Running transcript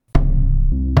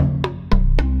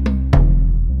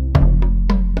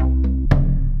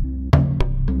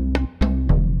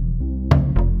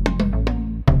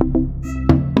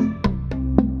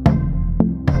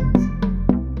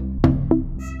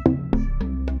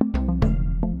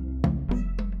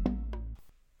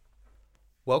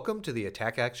Welcome to the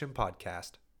Attack Action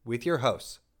Podcast with your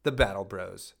hosts, the Battle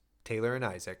Bros, Taylor and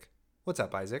Isaac. What's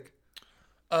up, Isaac?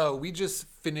 We just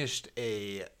finished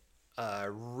a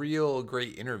real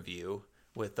great interview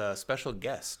with a special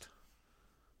guest.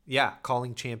 Yeah,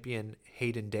 calling champion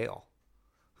Hayden Dale,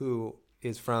 who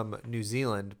is from New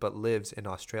Zealand but lives in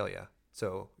Australia.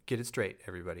 So get it straight,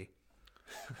 everybody.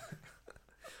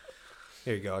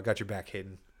 There you go. I got your back,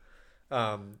 Hayden.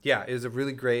 Yeah, it was a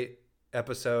really great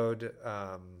episode.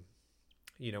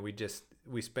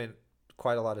 We spent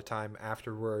quite a lot of time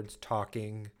afterwards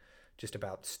talking just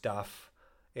about stuff.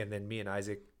 And then me and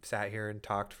Isaac sat here and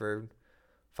talked for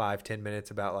 5-10 minutes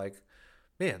about like,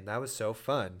 man, that was so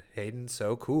fun. Hayden's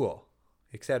so cool,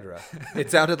 etc.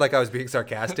 It sounded like I was being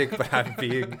sarcastic, but I'm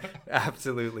being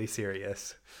absolutely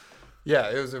serious. Yeah,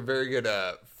 it was a very good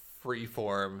free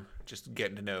form, just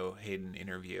getting to know Hayden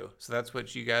interview. So that's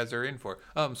what you guys are in for.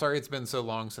 Sorry it's been so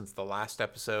long since the last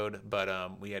episode,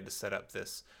 but we had to set up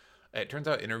this. It turns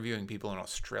out interviewing people in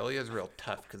Australia is real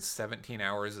tough because 17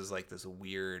 hours is like this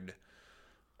weird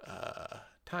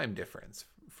time difference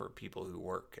for people who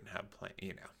work and have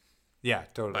Yeah,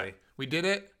 totally. But we did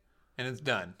it and it's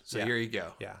done. So yeah. Here you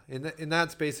go. Yeah. And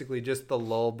that's basically just the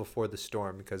lull before the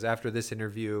storm, because after this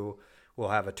interview, we'll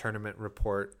have a tournament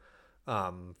report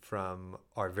from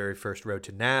our very first Road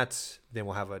to Nats. Then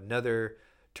we'll have another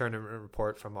tournament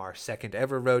report from our second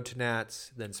ever Road to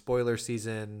Nats. Then spoiler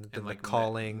season. Then like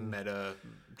calling meta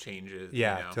changes.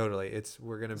 Yeah, totally. There's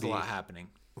a lot happening.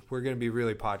 We're gonna be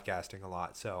really podcasting a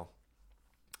lot. So,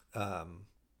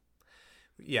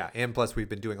 yeah, and plus we've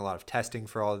been doing a lot of testing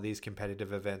for all of these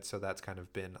competitive events, so that's kind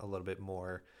of been a little bit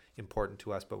more important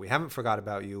to us. But we haven't forgot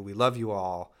about you. We love you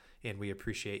all, and we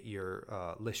appreciate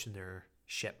your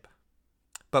listenership.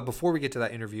 But before we get to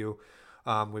that interview,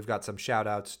 we've got some shout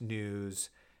outs, news,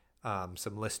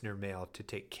 some listener mail to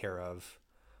take care of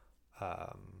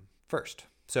first.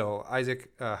 So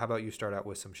Isaac, how about you start out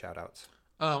with some shout outs?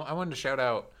 I wanted to shout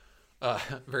out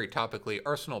very topically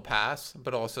Arsenal Pass,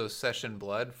 but also Session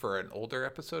Blood for an older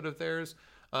episode of theirs.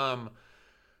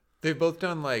 They've both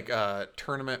done like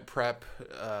tournament prep,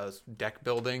 deck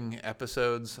building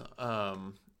episodes.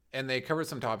 And they covered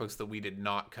some topics that we did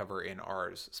not cover in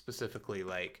ours, specifically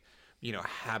like,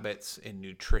 habits and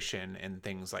nutrition and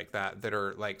things like that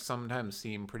are like sometimes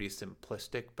seem pretty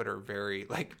simplistic, but are very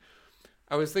like,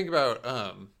 I was thinking about,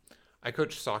 I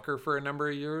coached soccer for a number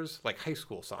of years, like high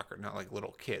school soccer, not like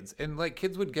little kids. And like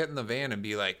kids would get in the van and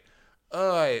be like,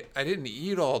 oh, I didn't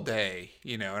eat all day,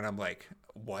 and I'm like,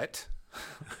 what?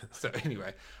 So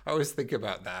anyway, I always think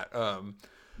about that.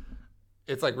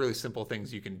 It's like really simple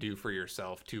things you can do for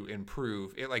yourself to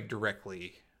improve. It like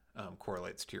directly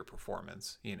correlates to your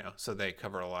performance, So they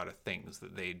cover a lot of things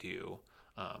that they do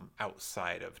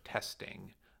outside of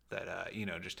testing that,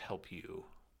 just help you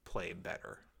play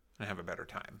better and have a better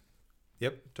time.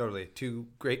 Yep, totally. Two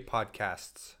great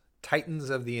podcasts,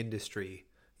 titans of the industry,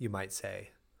 you might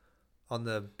say, on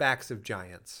the backs of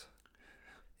giants,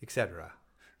 etc.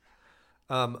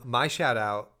 My shout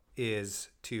out is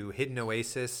to Hidden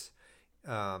Oasis.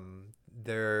 We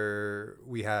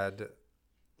had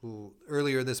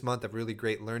earlier this month a really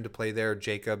great Learn to Play there.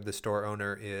 Jacob, the store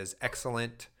owner, is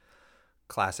excellent.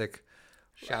 Classic.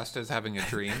 Shasta's having a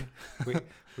dream.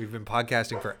 We've been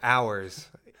podcasting for hours,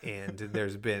 and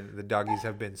the doggies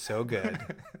have been so good.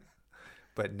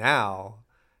 But now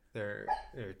they're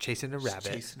chasing a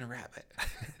rabbit.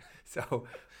 So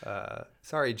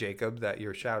sorry, Jacob, that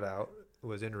your shout out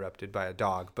was interrupted by a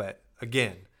dog. But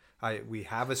again, we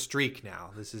have a streak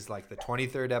now. This is like the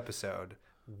 23rd episode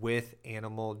with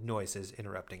animal noises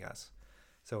interrupting us.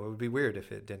 So it would be weird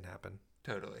if it didn't happen.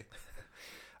 Totally.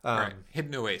 All right.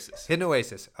 Hidden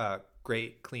Oasis.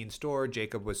 Great, clean store.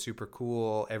 Jacob was super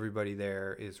cool. Everybody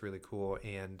there is really cool.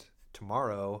 And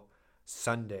tomorrow,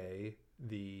 Sunday,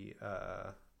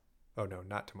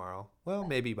 not tomorrow. Well,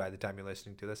 maybe by the time you're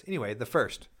listening to this. Anyway, the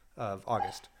 1st of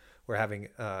August, we're having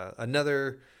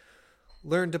another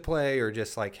Learn to Play, or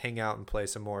just like hang out and play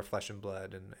some more Flesh and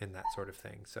Blood and that sort of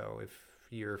thing. So if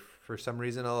you're for some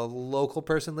reason a local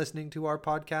person listening to our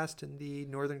podcast in the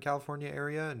Northern California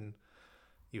area and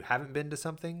you haven't been to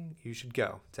something, you should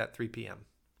go. It's at 3 p.m.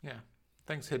 Yeah.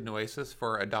 Thanks, Hidden Oasis,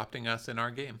 for adopting us in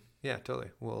our game. Yeah,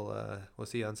 totally. We'll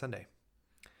see you on Sunday.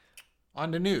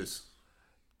 On to news.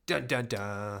 Dun dun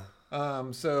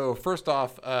dun. So first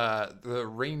off, the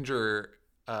Ranger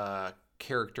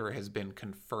character has been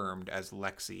confirmed as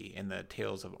Lexi in the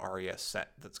Tales of Aria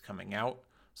set that's coming out.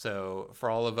 So for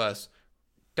all of us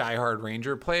diehard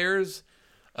Ranger players,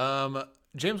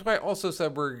 James White also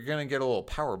said we're going to get a little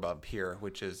power bump here,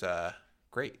 which is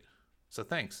great. So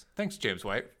thanks, James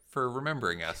White, for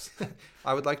remembering us.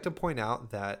 I would like to point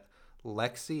out that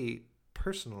Lexi,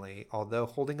 personally, although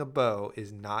holding a bow,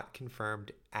 is not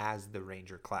confirmed as the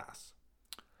Ranger class.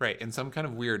 Right. In some kind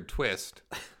of weird twist,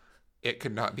 it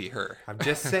could not be her. I'm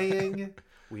just saying,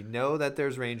 we know that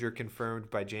there's Ranger confirmed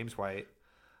by James White,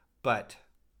 but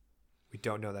we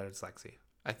don't know that it's Lexi.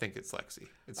 I think it's Lexi.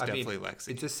 It's definitely Lexi.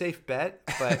 It's a safe bet,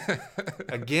 but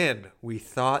again, we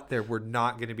thought there were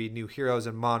not going to be new heroes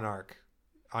in Monarch.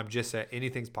 I'm just saying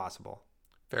anything's possible.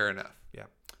 Fair enough.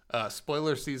 Yeah.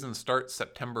 Spoiler season starts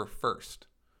September 1st.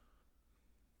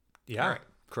 Yeah, right.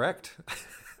 Correct.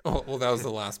 Well, that was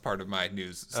the last part of my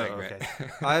news segment. Oh,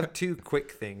 okay. I have two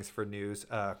quick things for news.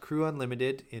 Crew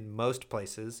Unlimited in most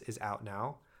places is out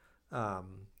now.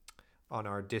 On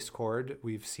our Discord,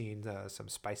 we've seen some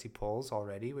spicy polls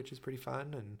already, which is pretty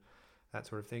fun and that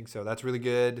sort of thing. So that's really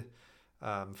good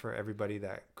for everybody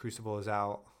that Crucible is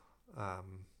out.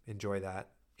 Enjoy that.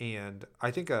 And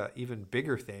I think a even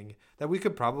bigger thing that we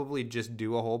could probably just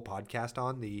do a whole podcast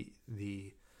on the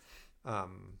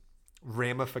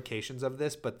ramifications of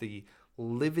this, but the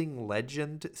living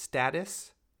legend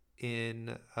status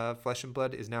in Flesh and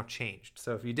Blood is now changed.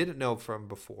 So if you didn't know from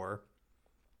before,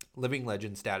 living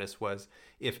legend status was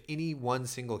if any one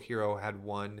single hero had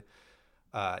won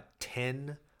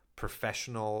 10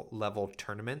 professional level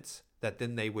tournaments, that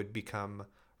then they would become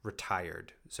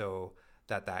retired. So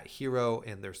that hero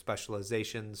and their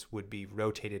specializations would be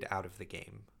rotated out of the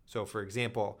game. So for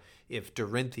example, if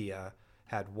Dorinthia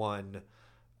had won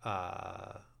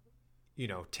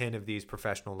 10 of these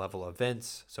professional level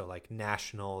events, so like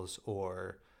nationals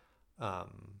or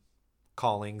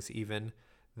callings even,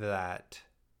 that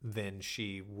then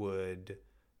she would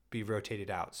be rotated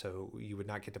out. So you would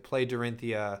not get to play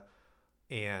Dorinthia,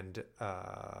 and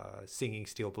Singing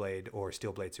Steelblade or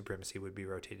Steelblade Supremacy would be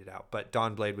rotated out. But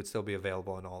Dawnblade would still be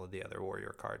available in all of the other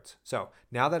warrior cards. So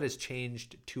now that has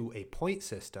changed to a point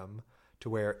system to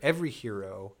where every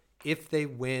hero, if they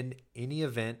win any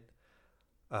event,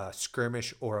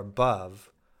 skirmish or above,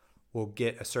 will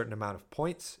get a certain amount of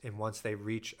points, and once they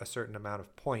reach a certain amount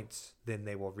of points, then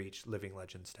they will reach Living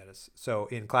Legend status. So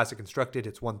in Classic Constructed,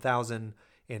 it's 1,000,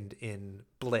 and in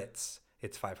Blitz,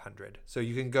 it's 500. So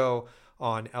you can go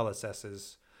on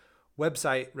LSS's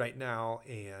website right now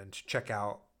and check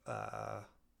out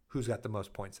who's got the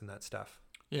most points in that stuff.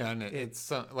 Yeah, and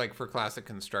it's like for Classic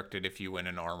Constructed, if you win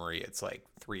an armory, it's like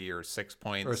 3 or 6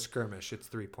 points. Or skirmish, it's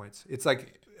 3 points. It's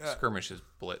like skirmish is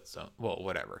blitz, well,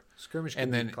 whatever. Skirmish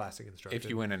can be Classic Constructed. If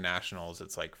you win a nationals,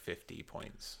 it's like 50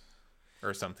 points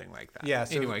or something like that. Yeah.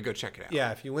 So, anyway, go check it out.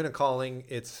 Yeah, if you win a calling,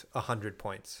 it's 100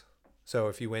 points. So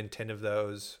if you win 10 of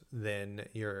those, then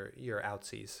you're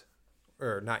outsies.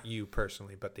 Or not you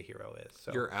personally, but the hero is.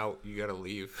 So you're out. You got to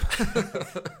leave.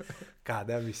 God,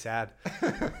 that would be sad.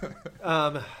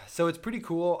 So it's pretty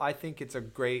cool. I think it's a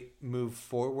great move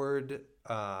forward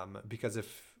because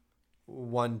if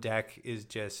one deck is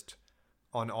just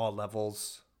on all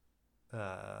levels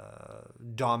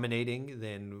dominating,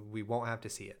 then we won't have to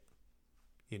see it,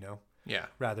 Yeah.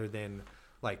 Rather than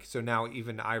so now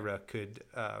even Ira could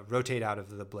rotate out of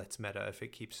the Blitz meta if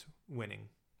it keeps winning.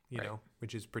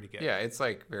 Which is pretty good. Yeah, it's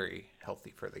very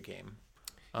healthy for the game.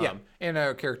 Yeah. And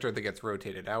a character that gets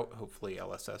rotated out, hopefully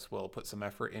LSS will put some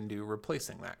effort into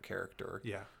replacing that character.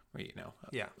 Yeah.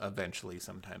 Eventually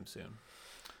sometime soon.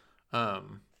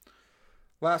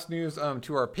 Last news,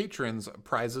 to our patrons,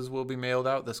 prizes will be mailed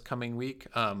out this coming week.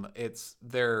 It's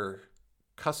their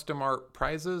custom art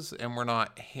prizes, and we're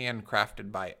not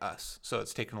handcrafted by us. So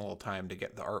it's taken a little time to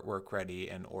get the artwork ready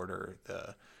and order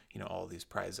the all these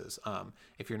prizes.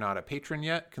 If you're not a patron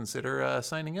yet, consider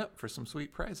signing up for some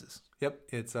sweet prizes. Yep.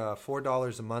 It's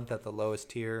 $4 a month at the lowest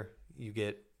tier. You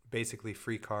get basically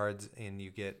free cards, and you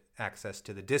get access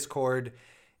to the Discord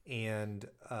and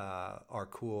our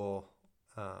cool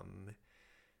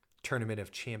Tournament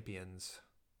of Champions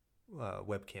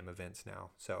webcam events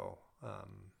now. So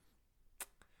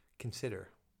consider.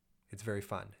 It's very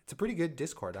fun. It's a pretty good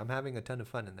Discord. I'm having a ton of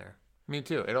fun in there. Me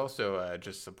too. It also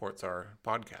just supports our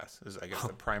podcast, is I guess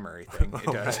the primary thing it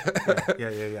does.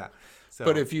 Right. Yeah. So,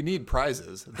 but if you need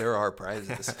prizes, there are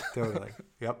prizes. Totally.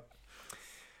 Yep.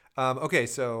 Okay,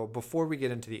 so before we get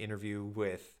into the interview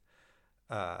with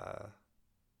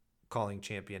calling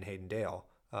champion Hayden Dale,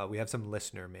 we have some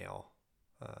listener mail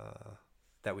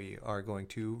that we are going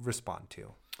to respond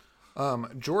to.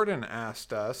 Jordan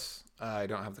asked us, I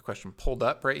don't have the question pulled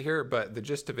up right here, but the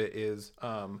gist of it is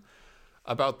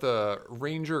about the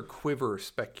Ranger Quiver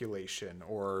speculation,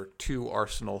 or 2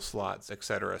 Arsenal slots,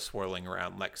 etc., swirling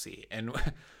around Lexi. And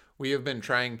we have been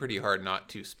trying pretty hard not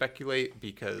to speculate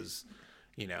because,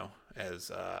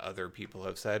 as other people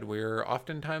have said, we're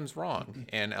oftentimes wrong,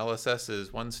 and LSS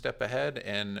is one step ahead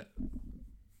and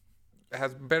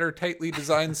has better tightly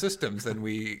designed systems than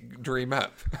we dream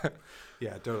up.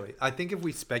 Yeah, totally. I think if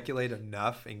we speculate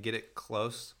enough and get it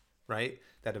close, right,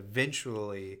 that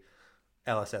eventually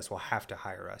LSS will have to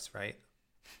hire us, right?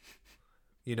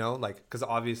 You know, like, because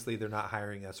obviously they're not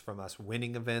hiring us from us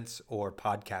winning events or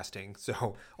podcasting.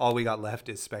 So all we got left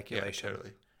is speculation. Yeah,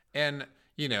 totally. And,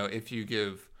 you know, if you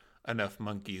give enough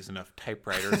monkeys enough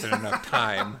typewriters and enough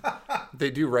time, they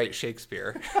do write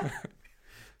Shakespeare.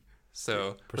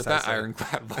 So precisely. With that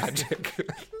ironclad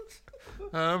logic,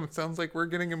 it sounds like we're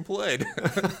getting employed.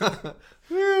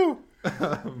 Woo!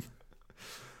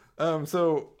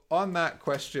 So on that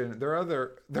question, there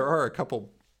are a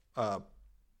couple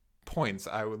points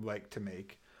I would like to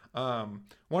make.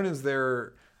 One is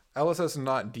LSS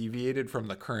not deviated from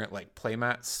the current like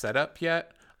playmat setup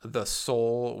yet. The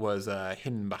soul was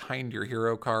hidden behind your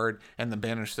hero card, and the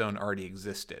Banished Zone already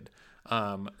existed.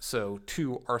 So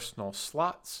 2 Arsenal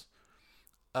slots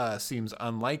seems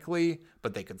unlikely,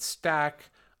 but they could stack.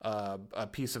 A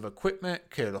piece of equipment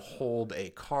could hold a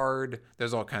card.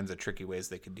 There's all kinds of tricky ways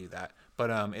they could do that. But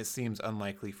it seems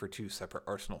unlikely for 2 separate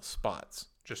Arsenal spots,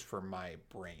 just for my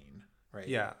brain, right?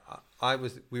 Yeah,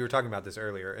 we were talking about this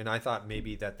earlier, and I thought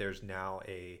maybe that there's now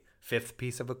a 5th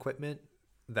piece of equipment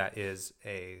that is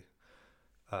a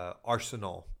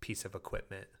Arsenal piece of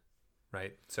equipment,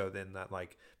 right? So then that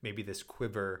like maybe this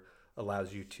quiver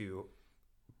allows you to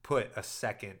put a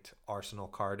second Arsenal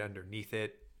card underneath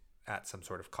it at some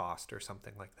sort of cost or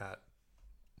something like that.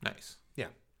 Nice. Yeah.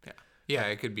 Yeah,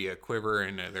 it could be a quiver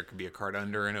and there could be a card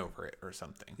under and over it or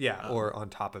something. Yeah, or on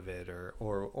top of it or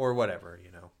whatever,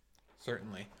 you know.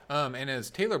 Certainly. And as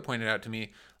Taylor pointed out to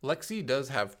me, Lexi does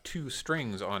have 2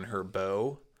 strings on her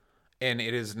bow, and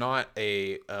it is not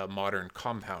a modern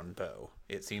compound bow.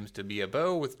 It seems to be a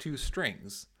bow with 2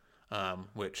 strings,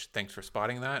 which thanks for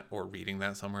spotting that or reading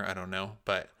that somewhere. I don't know,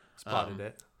 but spotted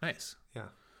it. Nice. Yeah.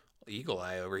 Eagle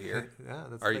eye over here. Yeah.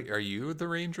 That's are you the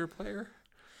Ranger player?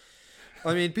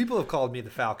 I mean, people have called me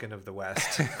the Falcon of the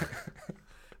West,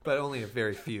 but only a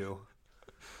very few.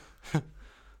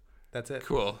 That's it.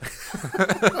 Cool.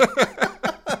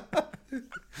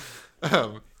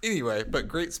 Anyway, but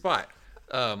great spot.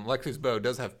 Lexi's bow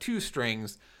does have 2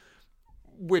 strings,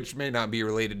 which may not be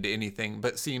related to anything,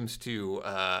 but seems to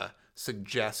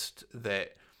suggest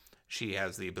that she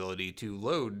has the ability to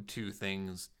load 2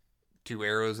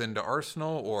 arrows into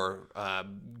Arsenal, or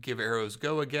give arrows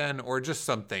go again, or just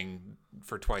something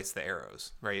for twice the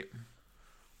arrows, right?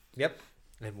 Yep.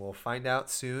 And we'll find out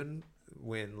soon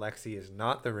when Lexi is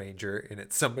not the Ranger and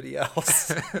it's somebody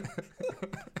else.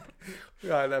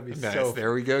 God, that'd be nice. So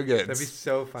there we go again. That'd be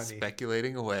so funny.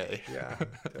 Speculating away. Yeah,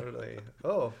 totally.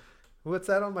 Oh, what's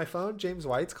that on my phone? James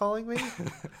White's calling me?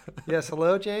 Yes,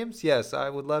 hello, James? Yes, I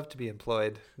would love to be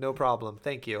employed. No problem.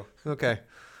 Thank you. Okay.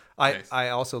 Nice. I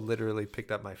also literally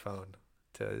picked up my phone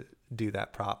to do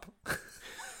that prop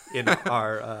in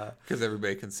our... Because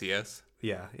everybody can see us?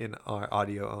 Yeah, in our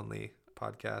audio-only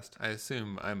podcast. I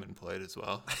assume I'm employed as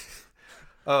well.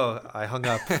 Oh, I hung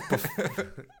up.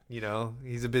 You know,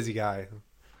 he's a busy guy.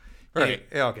 Right.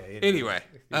 Okay. Anyway,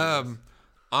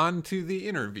 on to the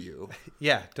interview.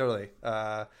 Yeah, totally.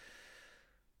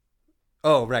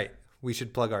 Oh, right. We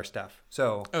should plug our stuff.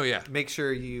 So, make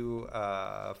sure you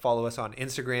follow us on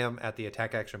Instagram at the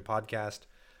Attack Action Podcast.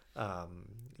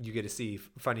 You get to see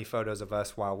funny photos of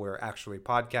us while we're actually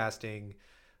podcasting.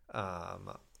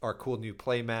 Our cool new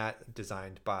playmat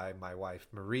designed by my wife,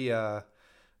 Maria.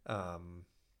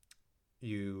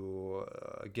 You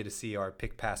get to see our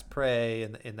pick, pass, pray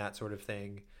and that sort of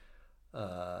thing.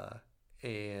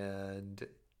 And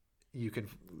you can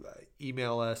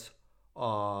email us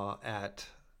at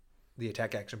the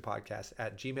Attack Action Podcast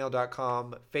at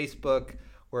gmail.com. Facebook,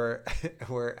 we're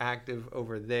active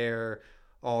over there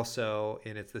also,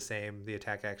 and it's the same, the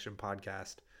Attack Action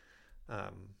Podcast.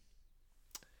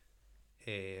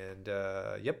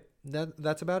 Yep,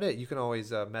 that's about it. You can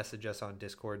always message us on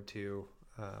Discord too.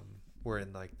 We're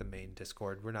in like the main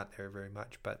Discord. We're not there very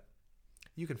much, but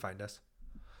you can find us.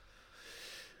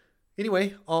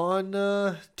 Anyway, on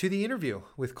to the interview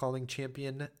with calling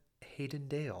champion Hayden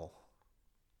Dale.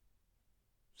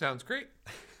 Sounds great.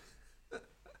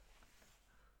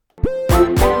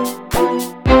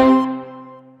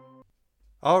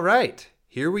 All right,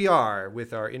 here we are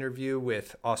with our interview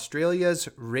with Australia's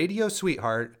radio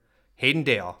sweetheart, Hayden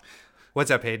Dale. What's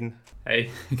up, Hayden?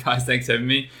 Hey, guys, thanks for having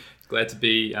me. Glad to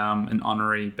be an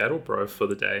honorary battle bro for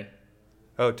the day.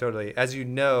 Oh, totally. As you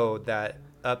know, that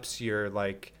ups your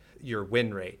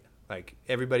win rate. Like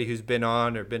everybody who's been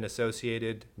on or been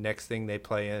associated, next thing they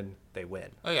play in, they win.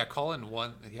 Oh yeah, Colin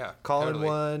won. Yeah, Colin totally.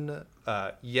 won.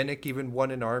 Yannick even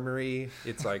won an armory.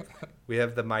 It's like we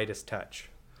have the Midas touch.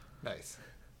 Nice.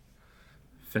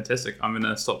 Fantastic. I'm going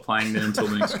to stop playing then until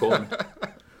the next call.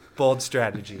 Bold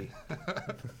strategy.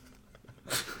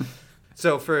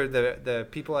 So for the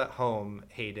people at home,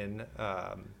 Hayden,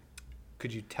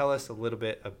 could you tell us a little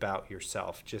bit about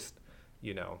yourself? Just,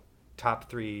 top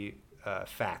 3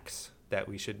 facts that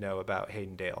we should know about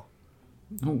Hayden Dale.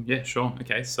 Oh, yeah, sure.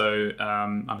 Okay, so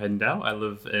I'm Hayden Dale. I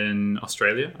live in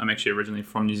Australia. I'm actually originally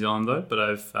from New Zealand, though, but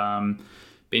I've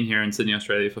been here in Sydney,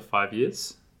 Australia for 5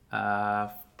 years.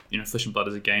 Flesh and Blood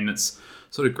is a game that's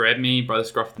sort of grabbed me by the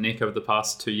scruff of the neck over the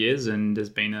past 2 years and has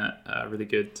been a really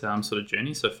good sort of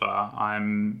journey so far.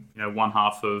 I'm one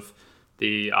half of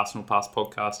the Arsenal Pass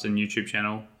podcast and YouTube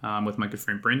channel with my good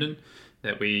friend Brendan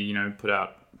that we put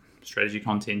out strategy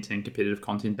content and competitive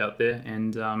content out there.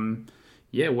 And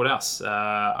what else?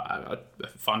 A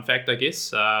fun fact, I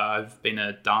guess. I've been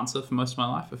a dancer for most of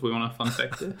my life, if we want a fun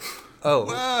fact there. Oh.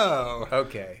 Whoa.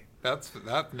 Okay. That's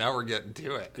that. Now we're getting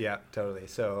to it. Yeah, totally.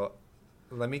 So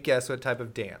let me guess what type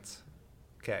of dance.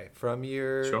 Okay. From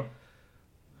your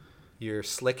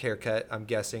slick haircut, I'm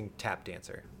guessing tap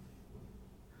dancer.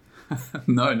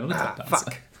 No, not a tap dancer.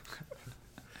 Fuck.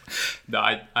 No,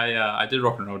 I did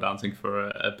rock and roll dancing for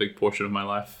a big portion of my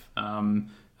life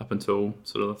up until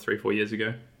sort of 3-4 years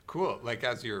ago. Cool. Like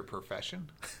as your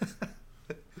profession?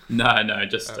 No,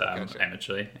 just gotcha.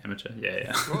 amateur.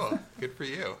 Yeah. Cool. Good for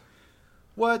you.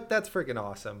 What? That's freaking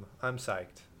awesome. I'm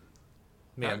psyched.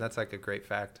 Man, that's like a great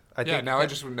fact. I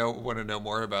just want to know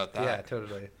more about that. Yeah,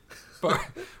 totally.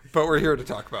 But we're here to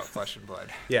talk about Flesh and Blood.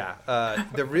 Yeah.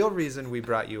 The real reason we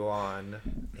brought you on,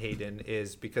 Hayden,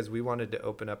 is because we wanted to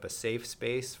open up a safe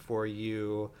space for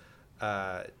you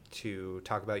to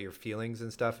talk about your feelings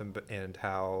and stuff and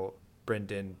how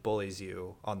Brendan bullies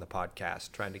you on the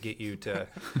podcast, trying to get you to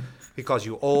he calls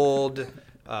you old,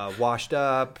 washed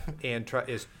up, and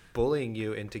is bullying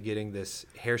you into getting this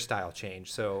hairstyle change.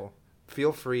 So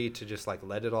feel free to just like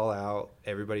let it all out.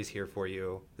 Everybody's here for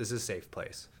you. This is a safe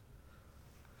place.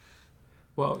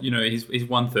 Well, he's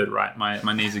 1/3 right.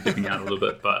 My knees are giving out a little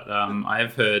bit, but I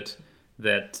have heard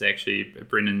that actually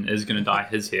Brendan is going to dye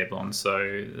his hair blonde,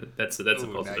 so that's a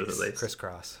positive nice. at least.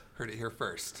 Crisscross. Heard it here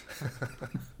first.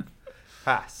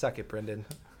 Suck it, Brendan.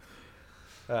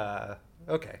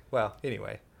 Okay. Well,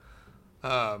 anyway.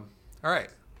 All right.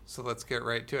 So let's get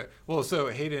right to it. Well, so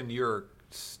Hayden, you're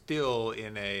still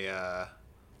in a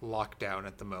lockdown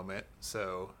at the moment,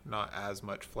 so not as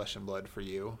much Flesh and Blood for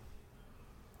you.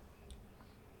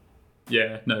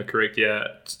 Yeah, no, correct. Yeah,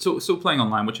 still playing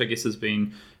online, which I guess has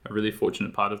been a really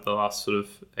fortunate part of the last sort of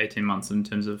 18 months in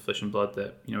terms of Flesh and Blood,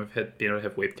 that we've been able to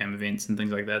have webcam events and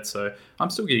things like that. So I'm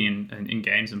still getting in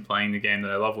games and playing the game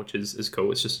that I love, which is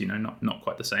cool. It's just not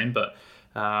quite the same, but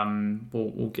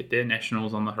we'll get there.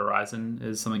 Nationals on the horizon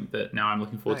is something that now I'm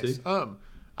looking forward to.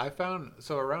 I found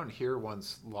around here,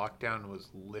 once lockdown was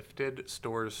lifted,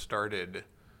 stores started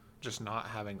just not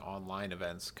having online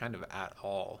events kind of at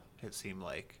all, it seemed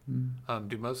like.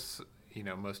 Do most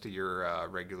of your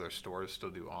regular stores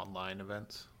still do online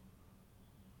events?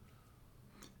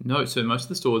 No, so most of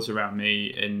the stores around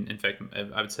me, and in fact,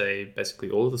 I would say basically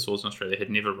all of the stores in Australia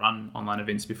had never run online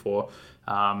events before.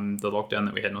 The lockdown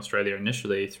that we had in Australia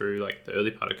initially through like the early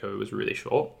part of COVID was really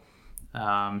short.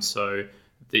 So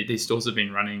these stores have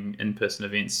been running in-person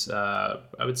events,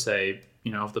 I would say,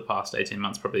 of the past 18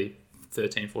 months, probably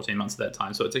 13, 14 months at that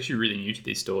time. So it's actually really new to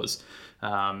these stores.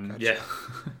 Gotcha. Yeah.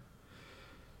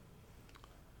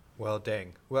 Well,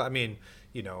 dang. Well, I mean,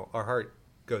 our heart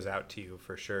goes out to you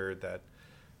for sure that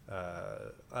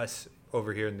us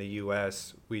over here in the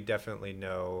U.S., we definitely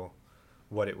know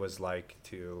what it was like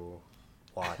to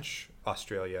watch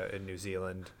Australia and New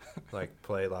Zealand like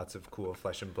play lots of cool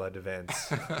Flesh and Blood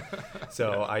events.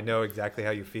 So I know exactly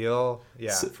how you feel.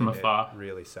 Yeah, from afar. It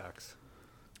really sucks.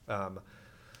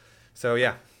 So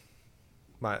yeah,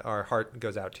 our heart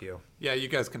goes out to you. Yeah, you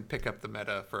guys can pick up the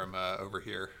meta from over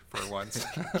here for once.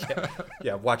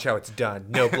 Yeah, watch how it's done.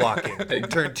 No blocking.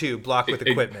 Turn 2, block with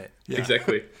equipment. Yeah.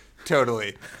 Exactly.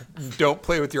 Totally. Don't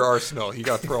play with your arsenal. You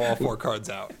got to throw all 4 cards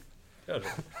out.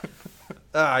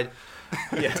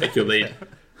 Yeah. Take your lead.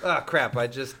 Oh, crap. I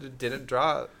just didn't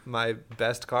draw my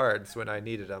best cards when I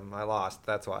needed them. I lost.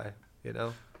 That's why,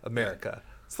 America.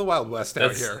 It's the Wild West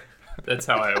out here. That's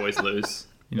how I always lose,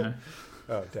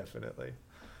 Oh, definitely.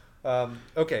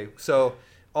 Okay, so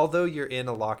although you're in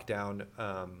a lockdown,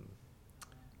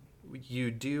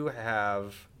 you do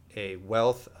have a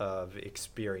wealth of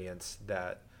experience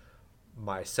that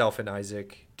myself and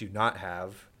Isaac do not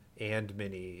have, and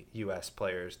many U.S.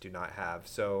 players do not have.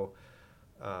 So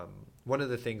one of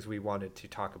the things we wanted to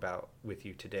talk about with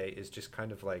you today is just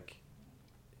kind of like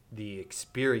the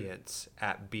experience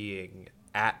at being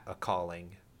at a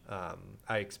calling.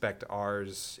 I expect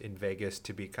ours in Vegas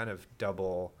to be kind of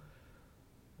double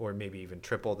or maybe even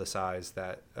triple the size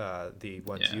that the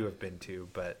ones you have been to.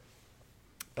 But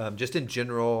just in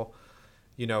general,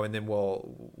 you know, and then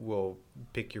we'll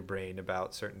pick your brain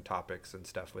about certain topics and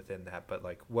stuff within that. But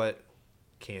like, what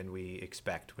can we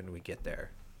expect when we get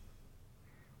there?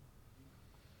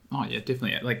 Oh yeah,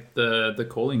 definitely. Like the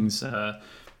callings,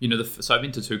 you know, so I've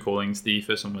been to 2 callings. The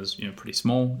first one was, you know, pretty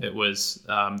small. It was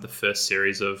the first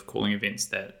series of calling events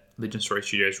that Legend Story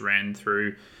Studios ran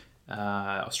through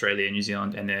Australia and New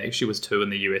Zealand, and there actually was 2 in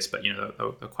the US, but you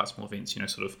know, they're quite small events. You know,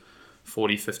 sort of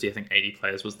 40, 50, I think 80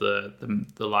 players was the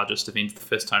largest event the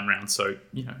first time round. So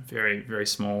you know, very very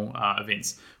small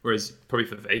events. Whereas probably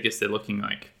for Vegas, they're looking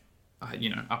like you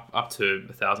know, up to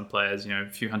 1,000 players. You know, a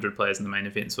few hundred players in the main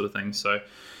event, sort of thing. So.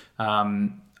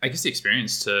 I guess the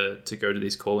experience to go to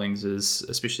these callings is,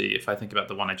 especially if I think about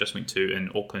the one I just went to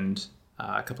in Auckland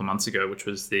a couple of months ago, which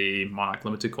was the Monarch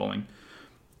Limited calling,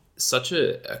 such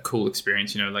a cool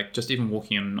experience. You know, like just even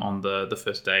walking in on the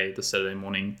first day, the Saturday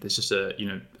morning, there's just a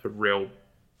real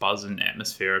buzz and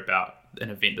atmosphere about an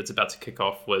event that's about to kick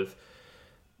off with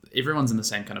everyone's in the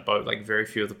same kind of boat. Like very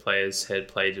few of the players had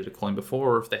played at a calling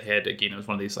before, or if they had, again, it was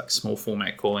one of these like small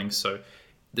format callings. So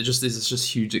there's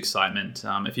just huge excitement.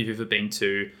 If you've ever been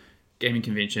to gaming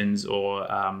conventions or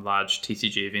large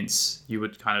TCG events, you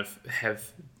would kind of have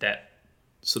that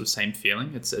sort of same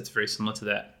feeling. It's very similar to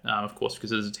that, of course,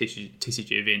 because it is a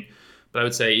TCG event. But I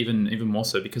would say even more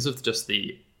so because of just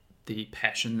the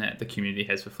passion that the community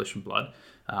has for Flesh and Blood.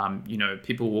 You know,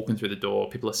 people walking through the door,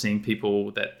 people are seeing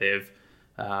people that they've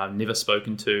never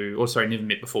spoken to, or sorry, never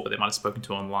met before, but they might have spoken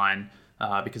to online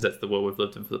because that's the world we've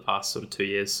lived in for the past sort of 2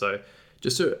 years. So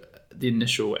just the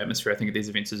initial atmosphere, I think, at these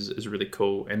events is really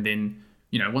cool. And then,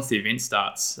 you know, once the event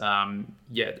starts,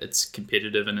 it's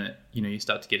competitive and it, you know, you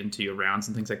start to get into your rounds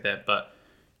and things like that. But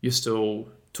you're still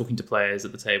talking to players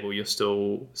at the table. You're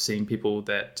still seeing people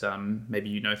that maybe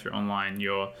you know through online.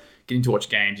 You're getting to watch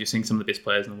games. You're seeing some of the best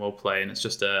players in the world play. And it's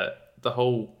just the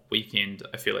whole weekend,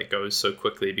 I feel like, goes so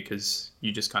quickly because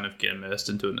you just kind of get immersed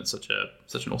into it. And it's such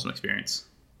an awesome experience.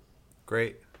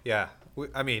 Great. Yeah.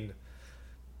 I mean,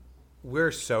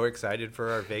 we're so excited for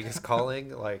our Vegas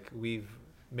calling. Like, we've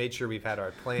made sure we've had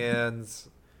our plans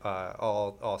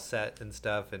all set and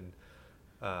stuff, and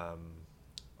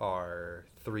our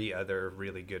 3 other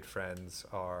really good friends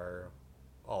are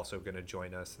also going to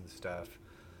join us and stuff.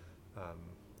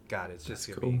 God, it's just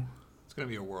gonna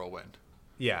be a whirlwind.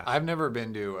 Yeah, I've never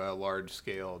been to a large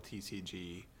scale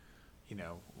TCG, you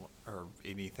know, or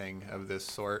anything of this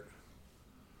sort.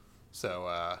 So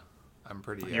I'm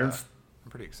pretty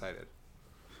excited.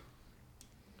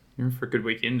 You're in for a good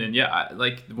weekend, and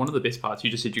like one of the best parts. You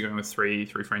just said you're going with three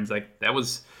friends. Like that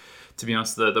was, to be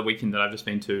honest, the weekend that I've just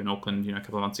been to in Auckland, you know, a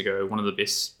couple of months ago. One of the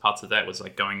best parts of that was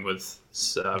like going with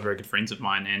very good friends of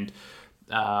mine, and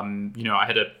you know, I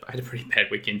had a pretty bad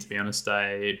weekend, to be honest.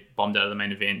 I bombed out of the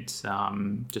main event,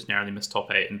 just narrowly missed top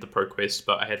 8 in the Pro Quest,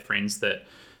 but I had friends that.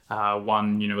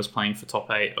 One, you know, was playing for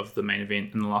top 8 of the main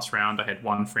event in the last round. I had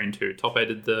one friend who top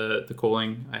 8'd the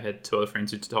calling. I had 2 other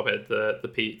friends who top 8'd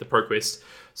the Pro Quest.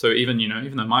 So even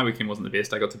though my weekend wasn't the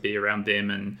best, I got to be around them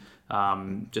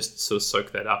and just sort of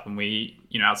soak that up. And we,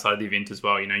 you know, outside of the event as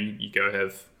well, you know, you go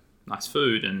have nice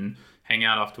food and hang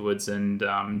out afterwards and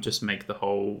just make the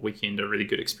whole weekend a really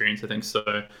good experience, I think. So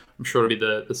I'm sure it'll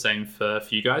be the same for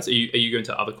you guys. Are you going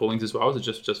to other callings as well? Or is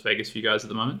it just Vegas for you guys at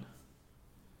the moment?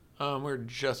 We're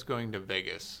just going to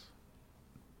Vegas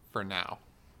for now.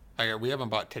 We haven't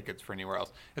bought tickets for anywhere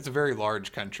else. It's a very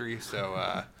large country,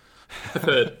 so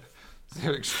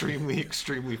they're extremely,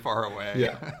 extremely far away.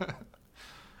 Yeah.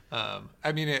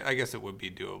 I mean, I guess it would be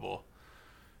doable.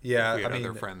 Yeah, if we had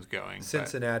other friends going.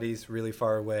 Cincinnati's really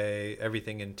far away.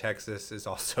 Everything in Texas is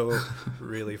also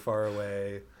really far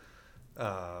away.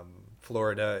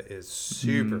 Florida is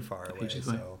super far away.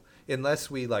 So unless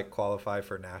we like qualify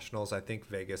for nationals, I think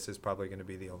Vegas is probably going to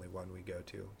be the only one we go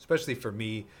to, especially for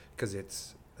me, because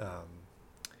it's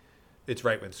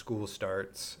right when school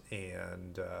starts,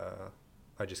 and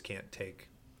I just can't take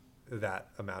that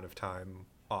amount of time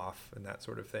off and that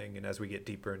sort of thing. And as we get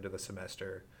deeper into the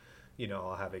semester, you know,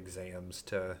 I'll have exams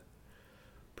to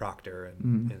proctor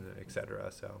and et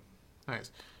cetera. So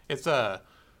nice. It's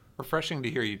refreshing to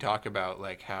hear you talk about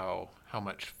like how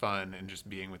much fun and just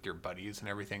being with your buddies and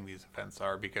everything these events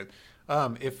are, because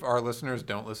if our listeners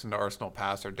don't listen to Arsenal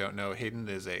Pass or don't know, Hayden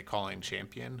is a calling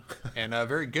champion and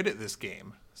very good at this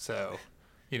game. So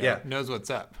knows what's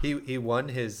up. He won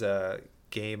his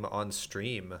game on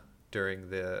stream during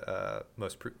the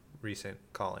most recent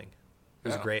calling. It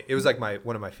was great. It was like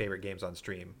one of my favorite games on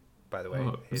stream, by the way.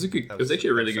 Oh, it was actually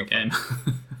a really good game.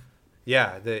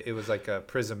 Yeah, it was like a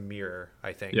prism mirror,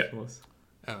 I think. Yeah, it was.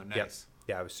 Oh, nice.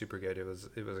 Yeah, it was super good. It was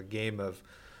a game of,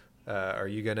 are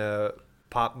you gonna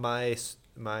pop my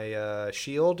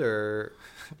shield or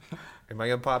am I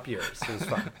gonna pop yours? It was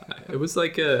fun. It was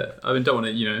like I mean, don't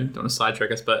want to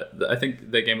sidetrack us, but I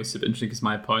think that game was super interesting because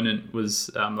my opponent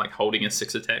was like holding a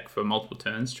 6 attack for multiple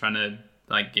turns, trying to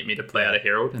like get me to play out a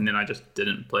Herald, and then I just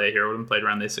didn't play a Herald and played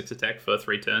around their 6 attack for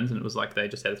 3 turns, and it was like they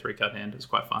just had a 3-card hand. It was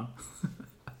quite fun.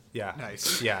 Yeah,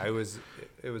 nice. Yeah, it was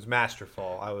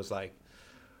masterful. I was like,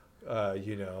 on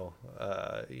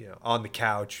the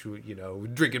couch,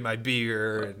 drinking my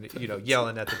beer and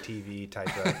yelling at the TV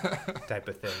type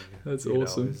of thing. That's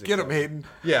awesome. Get him, Hayden.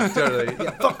 Yeah, totally.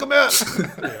 Yeah, fuck him up.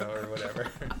 Or whatever.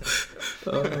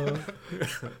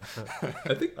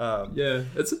 I think.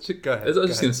 It's such a. Go ahead. As I was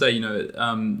just going to say,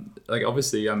 like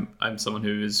obviously, I'm someone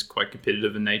who is quite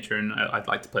competitive in nature, and I'd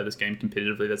like to play this game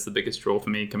competitively. That's the biggest draw for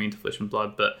me coming into Flesh and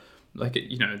Blood, but. Like,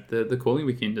 the calling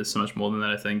weekend is so much more than that,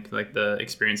 I think. Like, the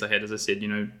experience I had, as I said,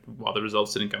 while the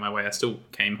results didn't go my way, I still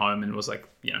came home and was like,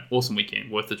 awesome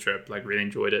weekend, worth the trip, like, really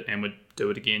enjoyed it, and would do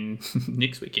it again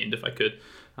next weekend if I could.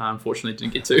 Unfortunately,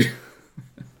 didn't get to.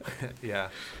 Yeah,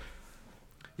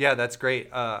 that's great.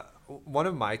 One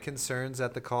of my concerns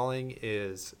at the calling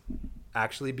is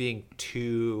actually being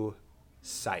too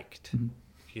psyched,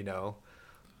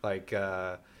 Like,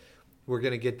 we're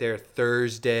going to get there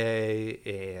Thursday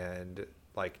and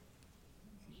like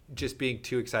just being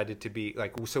too excited to be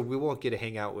like, so we won't get to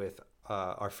hang out with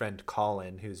our friend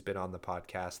Colin, who's been on the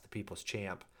podcast, the People's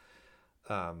Champ.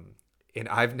 And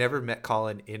I've never met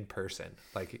Colin in person.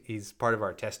 Like, he's part of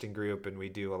our testing group and we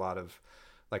do a lot of,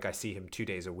 like, I see him 2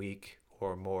 days a week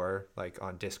or more, like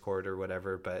on Discord or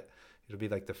whatever, but it'll be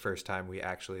like the first time we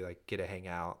actually like get to hang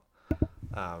out.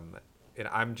 And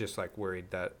I'm just like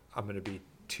worried that I'm going to be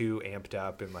too amped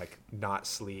up and like not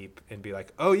sleep and be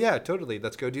like, oh yeah, totally,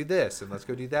 let's go do this and let's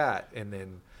go do that, and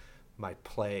then my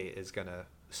play is gonna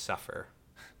suffer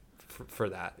for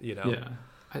that, Yeah,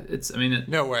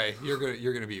 no way.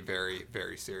 You're gonna be very,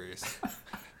 very serious,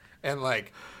 and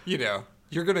like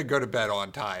you're gonna go to bed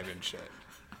on time and shit.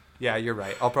 Yeah, you're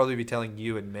right. I'll probably be telling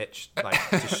you and Mitch like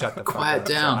to shut the fuck quiet up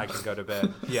down so I can go to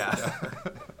bed. Yeah.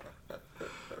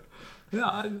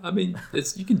 Yeah, I mean,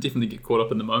 you can definitely get caught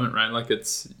up in the moment, right? Like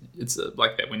it's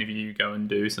like that whenever you go and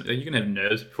do something. You can have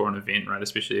nerves before an event, right?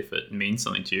 Especially if it means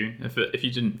something to you. If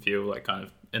you didn't feel like kind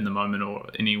of in the moment or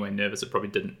anyway nervous, it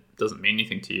probably doesn't mean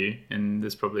anything to you. And you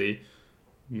probably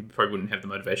wouldn't have the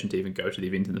motivation to even go to the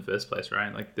event in the first place,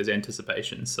 right? Like there's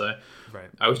anticipation. So right.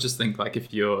 I always just think like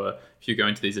if you're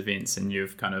going to these events and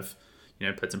you've kind of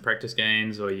played some practice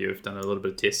games or you've done a little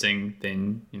bit of testing,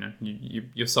 then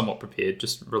you're somewhat prepared.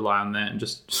 Just rely on that and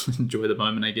just enjoy the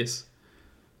moment, I guess.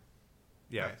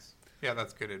 Yeah. Nice. Yeah,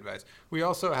 that's good advice. We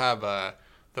also have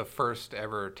the first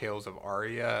ever Tales of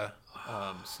Aria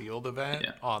sealed event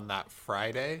on that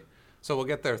Friday. So we'll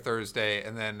get there Thursday,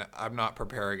 and then I'm not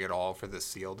preparing at all for this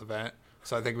sealed event.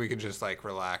 So I think we can just like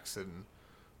relax and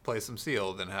play some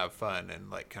sealed and have fun and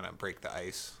like kind of break the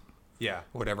ice. Yeah.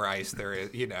 Whatever ice there is,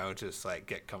 just like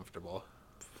get comfortable.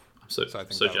 I'm so I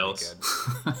think so jealous.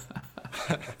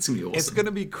 It's gonna be awesome. It's gonna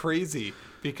be crazy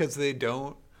because they're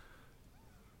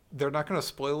not gonna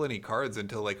spoil any cards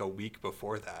until like a week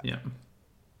before that. Yeah.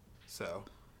 So,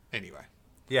 anyway.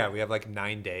 Yeah, we have like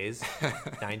 9 days.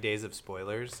 9 days of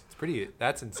spoilers.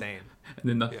 That's insane.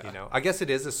 And then I guess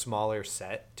it is a smaller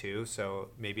set too, so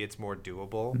maybe it's more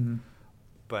doable. Mm-hmm.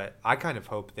 But I kind of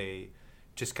hope they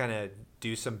just kind of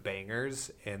do some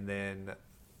bangers and then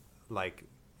like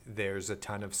there's a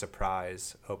ton of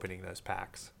surprise opening those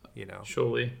packs,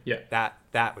 Surely, yeah.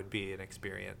 That would be an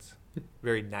experience.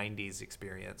 Very 90s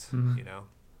experience,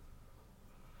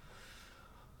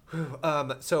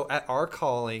 So at our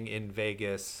calling in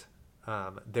Vegas,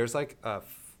 there's like a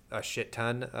shit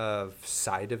ton of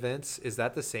side events. Is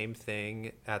that the same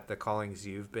thing at the callings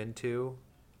you've been to?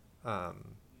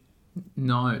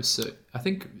 No, so I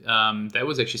think that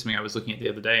was actually something I was looking at the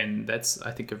other day, and that's,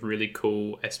 I think, a really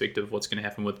cool aspect of what's going to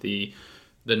happen with the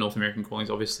North American callings.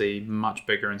 Obviously much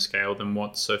bigger in scale than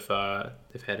what so far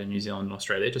they've had in New Zealand and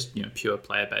Australia, just pure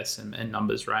player base and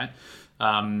numbers, right?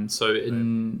 So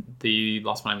in the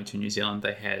last one I went to New Zealand,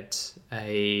 they had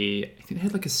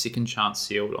like a second chance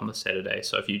sealed on the Saturday.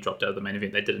 So if you dropped out of the main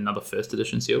event, they did another first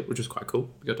edition sealed, which was quite cool.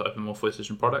 We got to open more first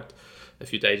edition product. A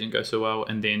few days didn't go so well.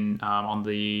 And then on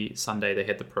the Sunday, they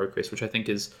had the Pro Quest, which I think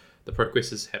is the pro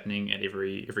quest is happening at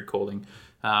every calling.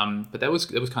 But that was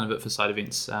kind of it for side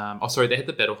events. They had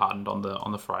the battle hardened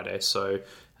on the Friday, so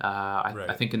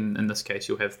I think in this case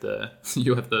you'll have the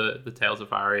the Tales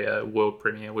of Aria world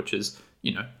premiere, which is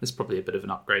it's probably a bit of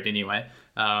an upgrade anyway.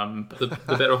 But the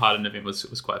battle hardened event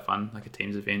was quite fun, like a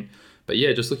teams event. But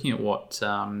yeah, just looking at what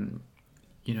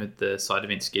the side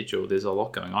event schedule, there's a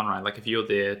lot going on, right? Like if you're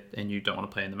there and you don't want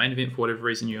to play in the main event for whatever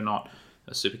reason, you're not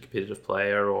a super competitive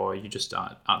player, or you just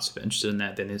aren't super interested in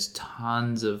that, then there's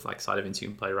tons of like side events you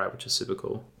can play, right? Which is super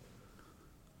cool.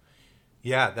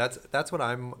 Yeah, that's what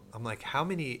I'm like, how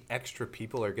many extra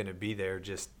people are going to be there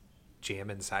just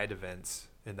jamming side events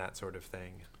and that sort of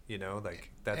thing?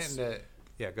 Like that's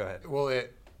yeah, go ahead. Well,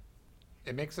 it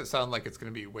makes it sound like it's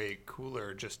going to be way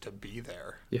cooler just to be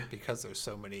there. Yeah. Because there's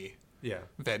so many yeah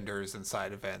vendors and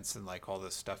side events and like all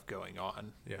this stuff going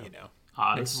on. Yeah.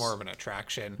 It's more of an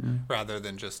attraction rather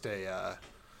than just a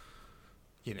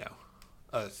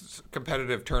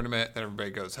competitive tournament that everybody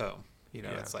goes home.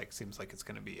 It's like, seems like it's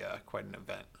going to be quite an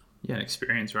event. Yeah, an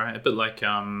experience, right? A bit like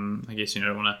I guess you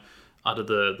don't want to utter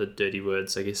the dirty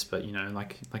words, I guess, but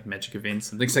like magic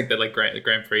events and things like that, like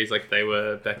Grand Prix, like they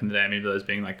were back in the day. I remember those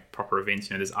being like proper events.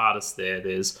 There's artists there,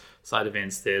 there's side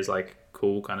events, there's like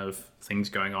cool kind of things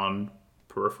going on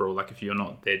peripheral. Like if you're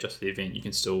not there just for the event, you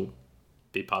can still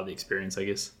be part of the experience, I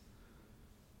guess.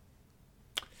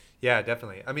 Yeah,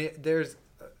 definitely. I mean, there's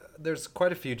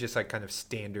quite a few just like kind of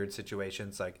standard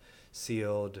situations, like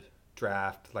sealed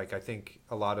draft. Like I think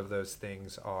a lot of those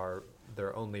things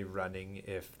they're only running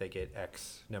if they get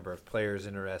X number of players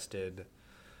interested.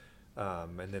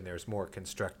 And then there's more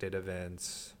constructed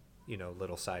events,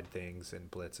 little side things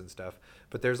and blitz and stuff.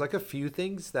 But there's like a few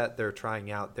things that they're trying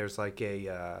out. There's like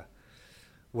a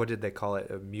what did they call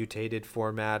it? A mutated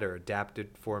format or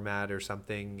adapted format or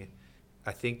something.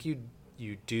 I think you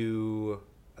do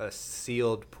a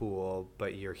sealed pool,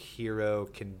 but your hero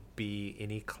can be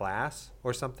any class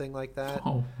or something like that.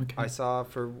 Oh, okay. I saw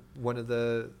for one of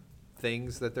the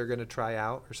things that they're going to try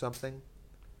out or something.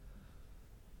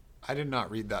 I did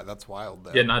not read that. That's wild,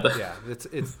 though. Yeah, neither. Yeah,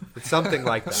 it's something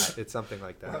like that. It's something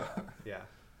like that. Yeah.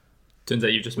 Turns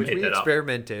out you just made that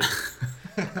experimented.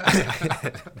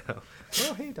 No.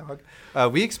 Oh, hey, dog.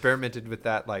 We experimented with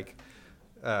that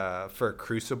for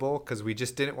Crucible because we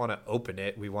just didn't want to open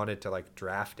it. We wanted to like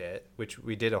draft it, which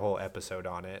we did a whole episode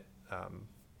on it.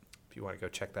 If you want to go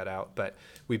check that out. But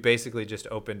we basically just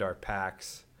opened our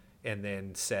packs and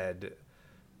then said,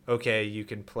 okay, you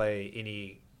can play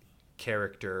any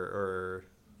character, or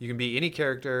you can be any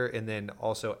character and then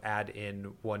also add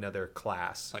in one other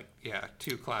class. Like, yeah,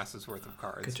 2 classes worth of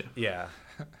cards. Gotcha. Yeah,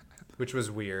 which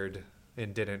was weird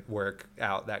and didn't work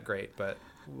out that great, but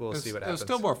we'll see what happens. It was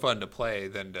still more fun to play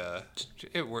than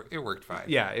it worked fine.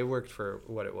 Yeah, it worked for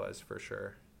what it was, for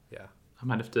sure. Yeah. I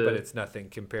might have to... But it's nothing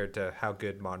compared to how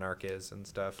good Monarch is and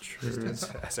stuff.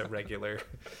 Just as a regular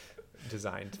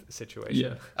designed situation.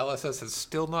 Yeah. LSS has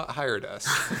still not hired us.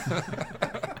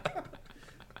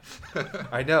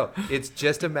 I know. It's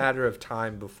just a matter of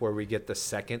time before we get the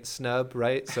second snub,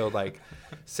 right? So like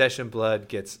Session Blood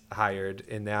gets hired,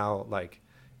 and now like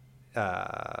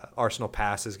Arsenal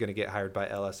Pass is going to get hired by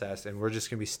LSS, and we're just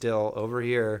going to be still over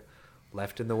here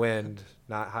left in the wind,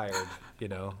 not hired,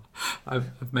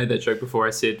 I've made that joke before. I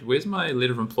said, where's my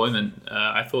letter of employment?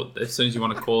 I thought as soon as you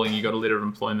want a calling, you got a letter of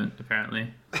employment,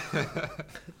 apparently.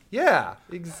 Yeah,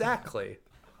 exactly.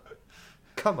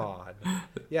 Come on.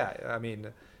 Yeah, I mean,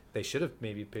 they should have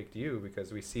maybe picked you,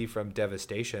 because we see from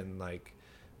Devastation, like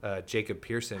Jacob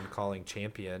Pearson calling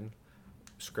champion,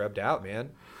 scrubbed out, man.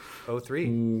 0-3.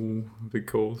 Ooh, big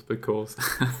calls.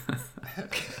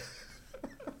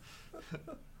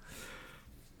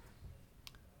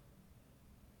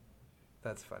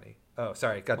 That's funny. Oh,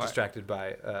 sorry. Got distracted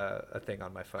by a thing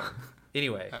on my phone.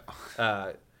 Anyway,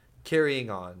 carrying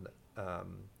on. Do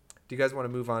you guys want to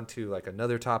move on to like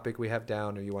another topic we have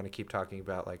down, or you want to keep talking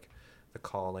about like the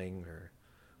calling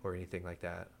or anything like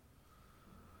that?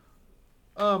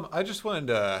 I just wanted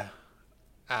to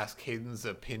ask Hayden's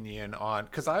opinion on,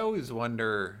 because I always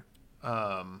wonder,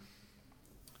 like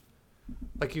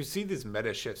you see these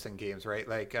meta shifts in games, right?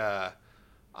 Like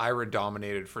Ira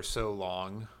dominated for so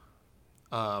long.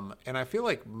 And I feel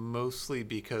like mostly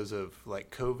because of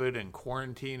like COVID and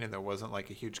quarantine, and there wasn't like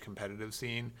a huge competitive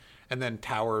scene. And then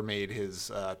Tower made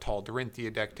his Tall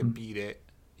Dorinthia deck to beat it,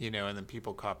 and then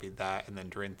people copied that. And then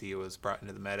Dorinthia was brought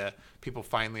into the meta. People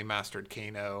finally mastered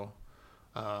Kano.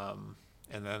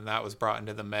 And then that was brought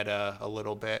into the meta a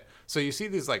little bit. So you see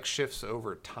these like shifts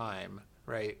over time,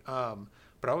 right? But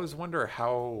I always wonder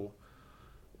how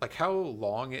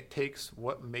long it takes,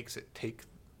 what makes it take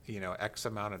X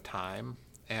amount of time,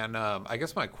 And I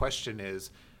guess my question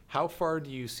is, how far do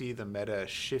you see the meta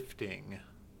shifting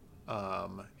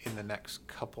in the next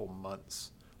couple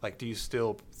months? Like, do you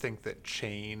still think that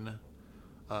Chain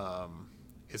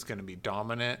is going to be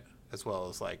dominant, as well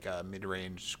as like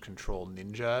mid-range control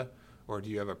ninja, or do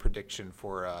you have a prediction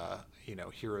for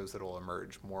heroes that will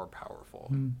emerge more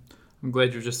powerful? I'm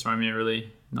glad you've just thrown me a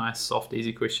really nice, soft,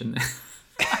 easy question.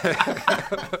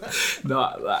 No,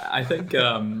 I think.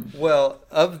 Well,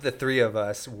 of the three of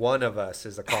us, one of us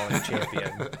is a calling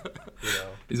champion.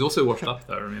 He's also washed up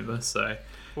though. Remember, so.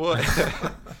 Well,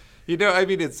 I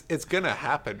mean, it's gonna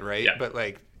happen, right? Yeah. But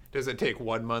like, does it take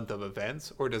 1 month of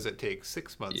events, or does it take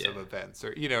 6 months of events,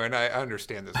 or and I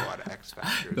understand there's a lot of X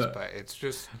factors, but it's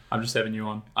just. I'm just having you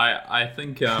on. I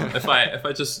think if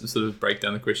I just sort of break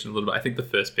down the question a little bit, I think the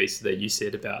first piece that you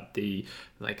said about the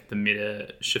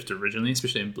meta shift originally,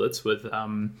 especially in Blitz with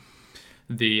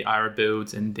the Ira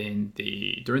builds and then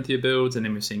the Dorinthia builds, and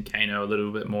then we've seen Kano a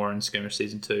little bit more in Skirmish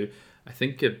Season 2. I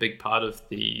think a big part of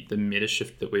the meta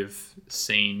shift that we've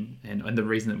seen, and the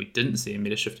reason that we didn't see a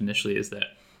meta shift initially, is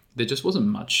that there just wasn't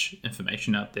much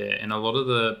information out there, and a lot of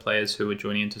the players who were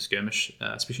joining into Skirmish,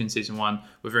 especially in Season 1,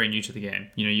 were very new to the game.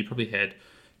 You probably had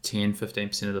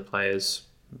 10-15% of the players,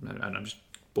 and I'm just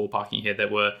ballparking here,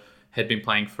 that had been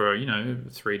playing for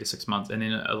 3 to 6 months, and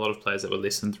then a lot of players that were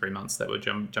less than 3 months that were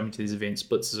jumping to these events.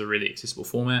 Blitz is a really accessible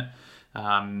format.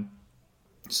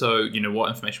 So, what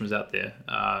information was out there?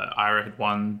 Ira had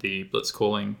won the Blitz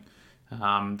calling.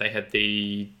 They had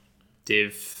the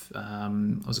dev,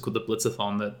 what's it called, the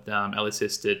Blitzathon that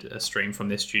LSS did a stream from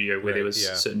their studio where there was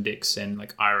certain decks, and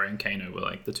like Ira and Kano were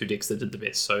like the two decks that did the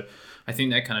best. So I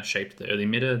think that kind of shaped the early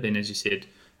meta. Then, as you said,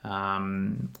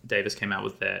 Davis came out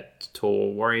with that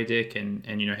Tor Warrior deck and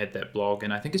had that blog,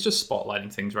 and I think it's just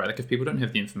spotlighting things, right? Like, if people don't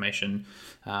have the information,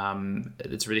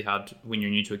 it's really hard when you're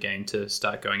new to a game to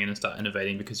start going in and start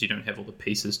innovating, because you don't have all the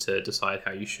pieces to decide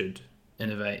how you should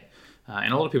innovate.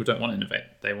 And a lot of people don't want to innovate.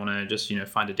 They want to just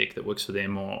find a deck that works for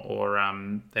them, or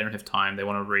they don't have time. They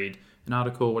want to read an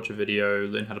article, watch a video,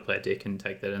 learn how to play a deck, and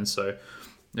take that in. So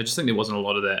I just think there wasn't a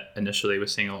lot of that initially. We're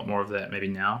seeing a lot more of that maybe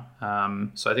now.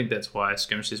 So I think that's why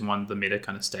Skirmish Season 1, the meta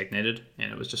kind of stagnated, and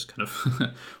it was just kind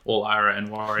of all Ira and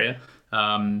Warrior.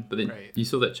 But then you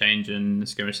saw that change in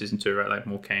Skirmish Season 2, right? Like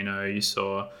more Kano, you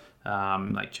saw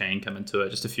like Chain come into it,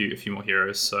 just a few more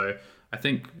heroes. So I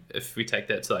think if we take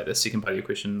that to like the second part of your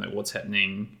question, like what's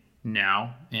happening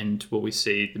now, and will we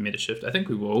see the meta shift? I think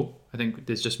we will. I think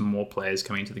there's just more players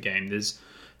coming into the game. There's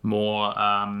more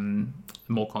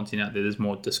content out there. There's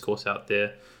more discourse out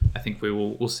there. I think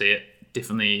we'll see it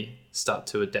definitely start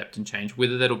to adapt and change.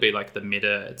 Whether that'll be like the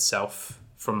meta itself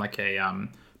from like a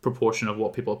proportion of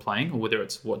what people are playing, or whether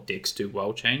it's what decks do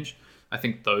well change. I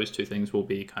think those two things will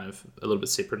be kind of a little bit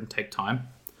separate and take time.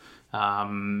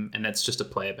 And that's just a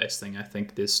player-based thing. I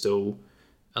think there's still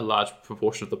a large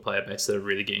proportion of the player base that are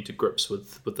really getting to grips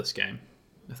with this game,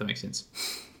 if that makes sense.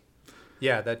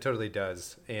 Yeah, that totally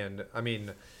does. And I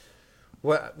mean,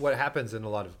 what happens in a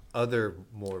lot of other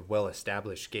more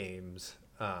well-established games,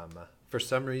 for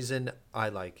some reason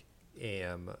I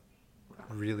am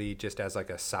really just as like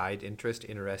a side interest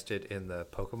interested in the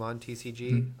Pokemon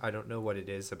TCG. Mm-hmm. I don't know what it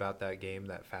is about that game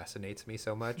that fascinates me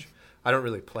so much. I don't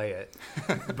really play it,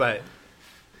 but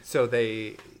so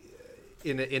they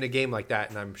in a game like that,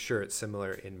 and I'm sure it's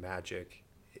similar in Magic,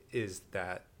 is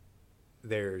that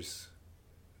there's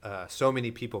so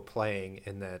many people playing,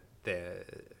 and that the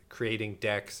creating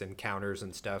decks and counters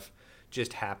and stuff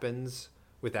just happens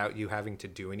without you having to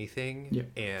do anything. Yeah.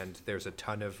 And there's a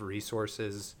ton of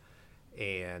resources,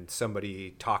 and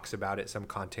somebody talks about it. Some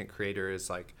content creator is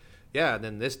like, yeah,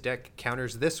 then this deck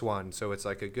counters this one, so it's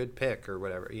like a good pick or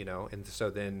whatever, And so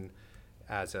then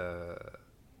as a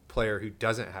player who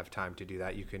doesn't have time to do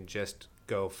that, you can just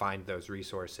go find those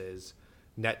resources,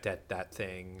 net debt that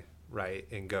thing, right,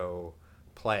 and go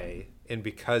play. And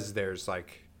because there's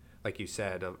like you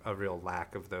said, a real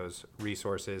lack of those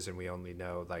resources, and we only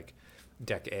know like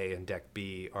deck A and deck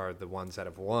B are the ones that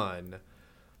have won.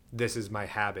 This is my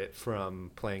habit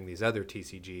from playing these other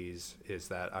TCGs, is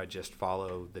that I just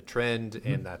follow the trend,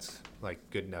 mm-hmm. and that's like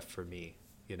good enough for me,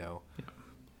 Yeah.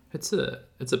 It's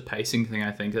a pacing thing,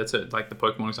 I think. Like the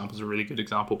Pokemon example is a really good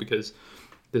example, because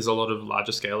there's a lot of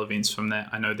larger scale events from that.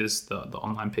 I know there's the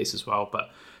online piece as well,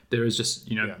 but there is just,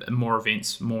 more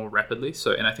events more rapidly.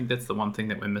 So, and I think that's the one thing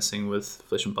that we're missing with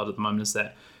Flesh and Blood at the moment, is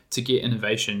that to get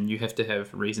innovation, you have to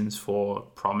have reasons for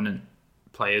prominent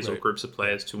players or groups of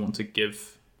players to want to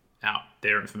give out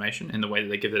their information, and the way that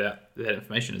they give it out, that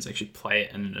information, is actually play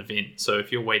it in an event. So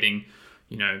if you're waiting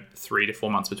 3 to 4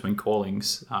 months between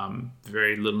callings,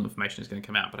 very little information is going to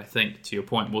come out. But I think, to your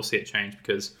point, we'll see it change,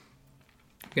 because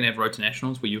going to have road to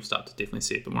nationals where you'll start to definitely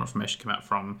see a bit more information come out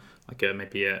from like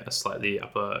maybe a slightly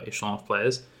upper echelon of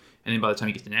players. And then by the time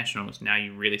you get to nationals, now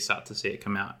you really start to see it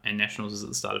come out. And nationals is at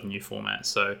the start of a new format.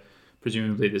 So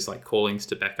presumably there's like callings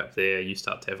to back up there. You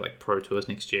start to have like pro tours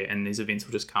next year, and these events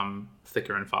will just come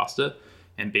thicker and faster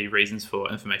and be reasons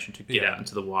for information to get out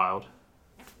into the wild.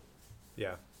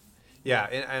 Yeah. Yeah.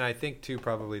 And I think too,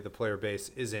 probably the player base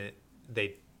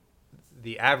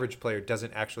the average player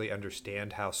doesn't actually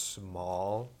understand how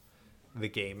small the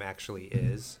game actually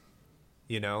is.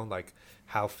 You know, like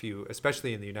how few,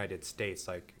 especially in the United States,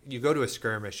 like you go to a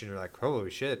skirmish and you're like,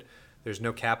 holy shit, there's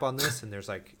no cap on this. And there's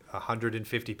like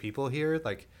 150 people here.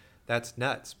 Like that's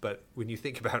nuts. But when you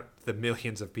think about the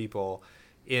millions of people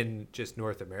in just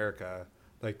North America,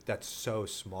 like that's so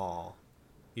small,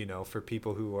 you know, for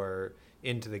people who are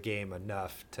into the game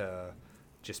enough to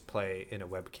just play in a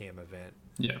webcam event.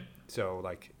 Yeah. So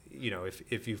like, you know,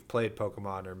 if you've played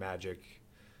Pokemon or Magic,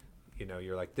 you know,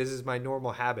 you're like, this is my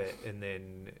normal habit, and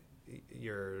then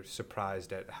you're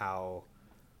surprised at how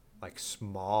like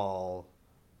small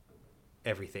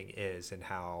everything is and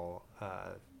how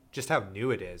just how new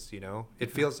it is, you know.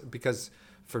 It feels, because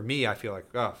for me I feel like,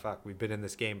 oh fuck, we've been in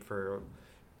this game for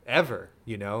ever,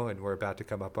 you know, and we're about to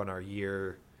come up on our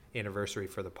year anniversary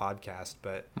for the podcast,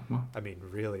 but I mean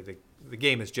really the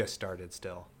game has just started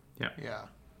still. Yeah.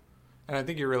 And I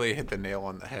think you really hit the nail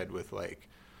on the head with like,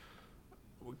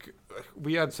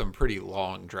 we had some pretty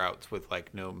long droughts with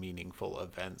like no meaningful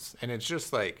events, and it's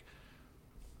just like,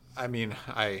 I mean,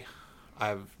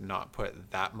 I've not put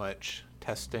that much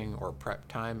testing or prep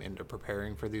time into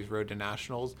preparing for these road to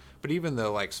nationals, but even the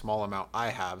like small amount I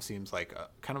have seems like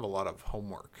kind of a lot of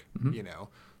homework, you know.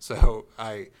 So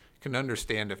I can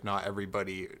understand if not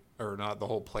everybody or not the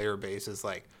whole player base is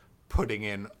like putting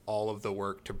in all of the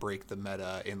work to break the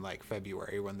meta in like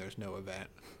February when there's no event.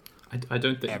 I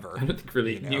don't think ever, I don't think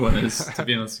really anyone is, to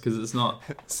be honest, because it's not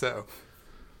so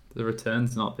the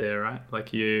return's not there, right?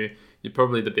 Like you're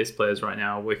probably the best players right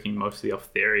now working mostly off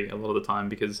theory a lot of the time,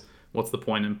 because what's the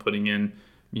point in putting in,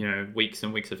 you know, weeks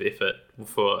and weeks of effort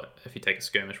for, if you take a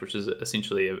skirmish, which is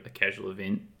essentially a casual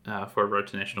event, for a road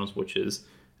to nationals, which is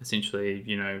essentially,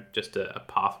 you know, just a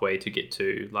pathway to get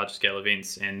to larger scale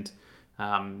events. And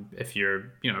if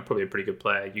you're, you know, probably a pretty good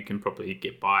player, you can probably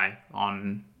get by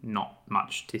on not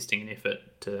much testing and effort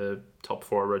to top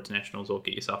 4 road to nationals or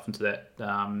get yourself into that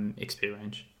XP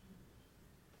range.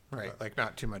 Right, like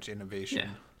not too much innovation. Yeah.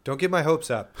 Don't get my hopes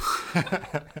up.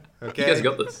 Okay, You guys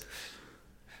got this.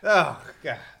 Oh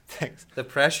god, Thanks. the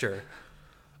pressure.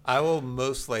 I will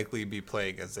most likely be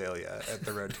playing Azalea at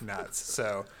the Road to Nats,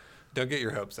 so don't get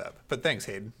your hopes up. But thanks,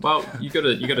 Hayden. Well, you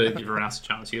gotta give everyone else a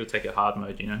chance. You gotta take it hard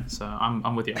mode, you know. So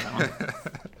I'm with you on that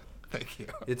one. Thank you.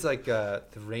 It's like the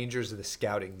Rangers of the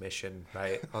scouting mission,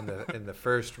 right? In the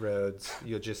first roads,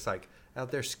 you're just like out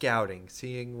there scouting,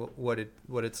 seeing what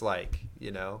it's like,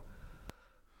 you know,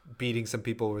 beating some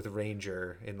people with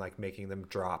Ranger and like making them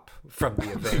drop from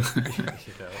the event,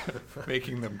 you know,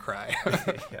 Making them cry.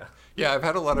 yeah. Yeah, I've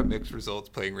had a lot of mixed results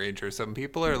playing Ranger. Some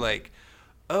people are like,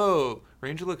 oh,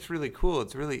 Ranger looks really cool.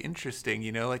 It's really interesting,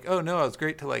 you know, like, oh no, it's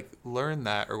great to like learn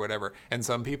that or whatever. And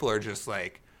some people are just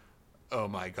like, oh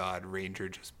my God, Ranger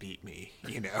just beat me,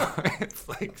 you know. It's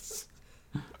like,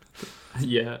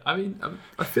 Yeah, I mean,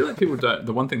 I feel like people don't.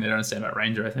 The one thing they don't understand about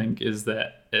Ranger, I think, is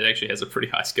that it actually has a pretty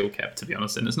high skill cap, to be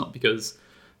honest. And it's not because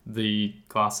the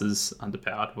class is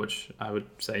underpowered, which I would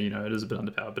say, you know, it is a bit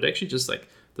underpowered, but actually just like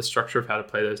the structure of how to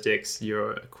play those decks,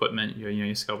 your equipment, your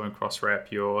Skullbone cross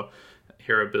wrap, your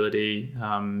hero ability,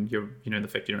 your the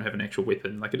fact you don't have an actual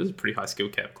weapon, like it is a pretty high skill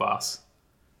cap class.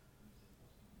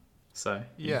 So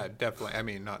yeah, definitely. I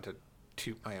mean, not to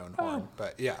toot my own horn,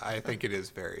 but yeah, I think it is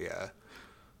very.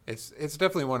 It's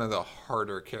definitely one of the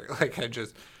harder characters. Like I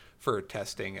just for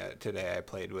testing today, I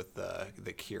played with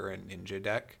the Kieran Ninja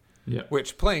deck. Yeah.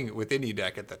 Which playing with any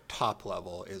deck at the top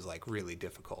level is like really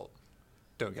difficult.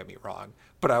 Don't get me wrong,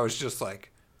 but I was just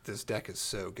like, this deck is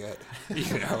so good.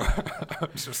 You know,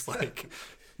 I'm just like,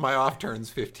 my off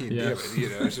turn's 15 damage. You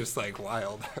know, it's just like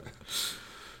wild.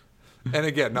 And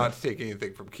again, not to take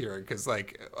anything from Kieran, because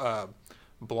like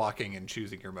blocking and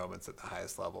choosing your moments at the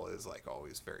highest level is like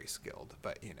always very skilled.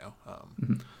 But you know,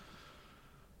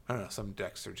 I don't know. Some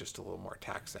decks are just a little more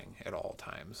taxing at all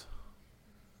times.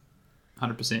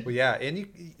 100%. Well, yeah, and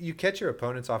you catch your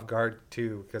opponents off guard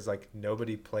too, because like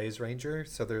nobody plays Ranger,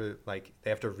 so they're like they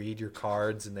have to read your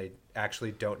cards and they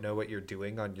actually don't know what you're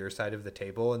doing on your side of the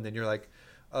table, and then you're like,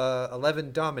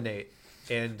 11 dominate,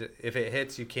 and if it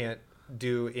hits, you can't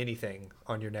do anything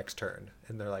on your next turn,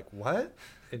 and they're like, what?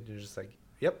 And you're just like,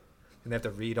 yep, and they have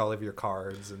to read all of your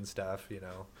cards and stuff, you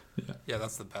know. Yeah,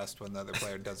 that's the best when the other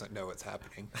player doesn't know what's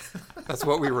happening. That's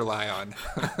what we rely on.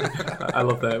 I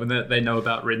love that when they know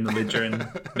about reading the ledger and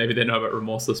maybe they know about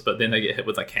remorseless, but then they get hit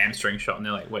with like hamstring shot and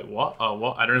they're like, wait, what? Oh,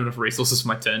 what? I don't have enough resources for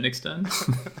my turn next turn.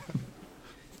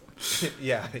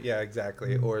 yeah,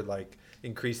 exactly. Or like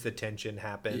increase the tension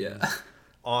happens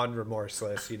on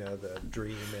remorseless, you know, the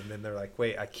dream, and then they're like,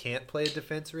 wait, I can't play a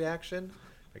defense reaction?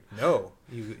 Like, no,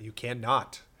 you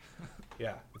cannot.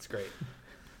 Yeah, it's great.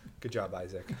 Good job,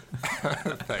 Isaac.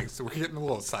 Thanks. We're getting a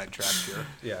little sidetracked here.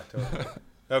 Yeah, totally.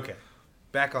 Okay,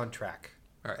 back on track.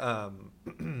 All right.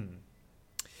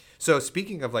 So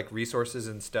speaking of like resources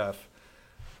and stuff,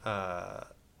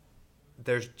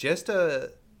 there's just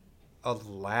a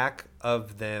lack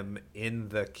of them in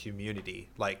the community.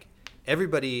 Like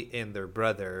everybody and their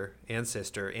brother and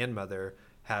sister and mother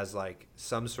has like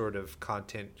some sort of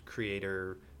content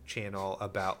creator channel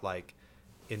about like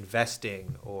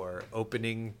investing or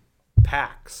opening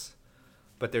packs,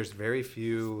 but there's very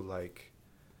few, like,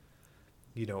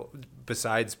 you know,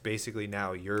 besides basically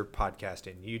now your podcast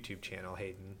and YouTube channel,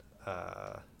 Hayden.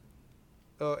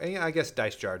 And I guess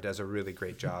Dice Jar does a really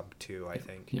great job too, I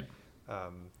think. Yeah.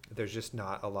 There's just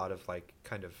not a lot of like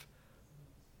kind of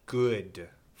good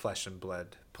Flesh and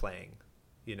Blood playing,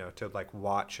 you know, to like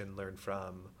watch and learn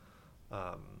from.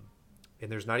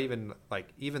 And there's not even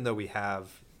like, even though we have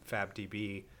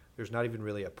FabDB, there's not even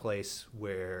really a place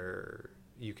where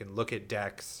you can look at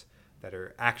decks that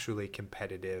are actually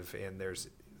competitive and there's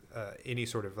any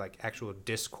sort of like actual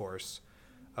discourse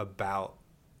about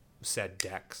said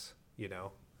decks, you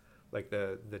know. Like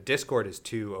the Discord is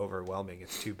too overwhelming.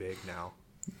 It's too big now,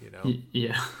 you know.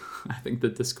 Yeah, I think the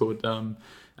Discord.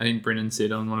 I think Brennan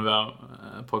said on one of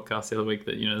our podcasts the other week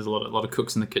that, you know, there's a lot of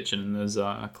cooks in the kitchen and there's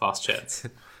class chats.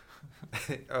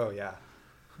 Oh yeah,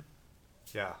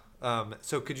 yeah.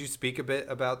 So could you speak a bit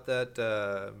about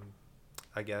that?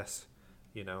 I guess,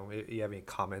 you know, you have any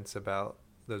comments about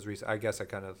those reasons? I guess I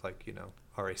kind of like, you know,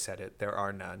 already said it. There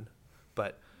are none,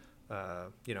 but.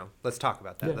 You know, let's talk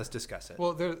about that. Yeah. Let's discuss it.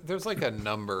 Well, there's like a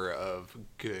number of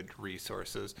good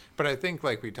resources, but I think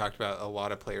like we talked about, a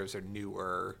lot of players are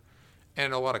newer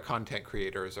and a lot of content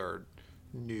creators are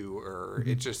newer. Mm-hmm.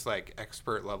 It's just like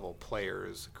expert level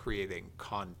players creating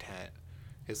content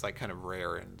is like kind of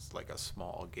rare in like a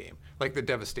small game. Like the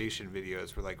Devastation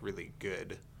videos were like really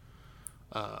good.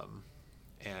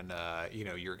 And you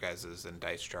know, your guys's and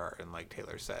Dice Jar and like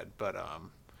Taylor said, but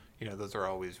you know, those are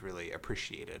always really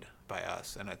appreciated by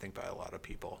us and I think by a lot of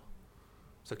people.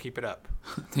 So keep it up.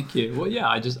 Thank you. Well, yeah,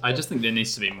 I just think there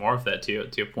needs to be more of that, to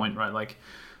your point, right? Like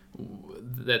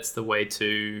that's the way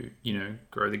to, you know,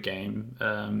 grow the game,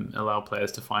 allow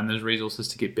players to find those resources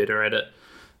to get better at it.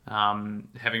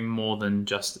 Having more than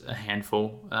just a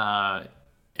handful,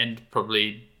 and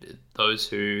probably those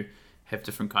who have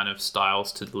different kind of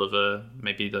styles to deliver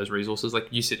maybe those resources. Like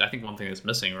you said, I think one thing that's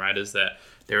missing, right, is that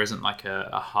there isn't like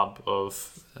a hub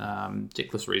of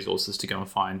decklist resources to go and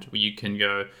find where you can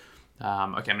go, okay,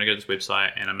 I'm going to go to this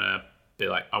website and I'm going to be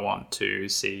like, I want to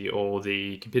see all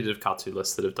the competitive Katsu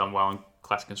lists that have done well in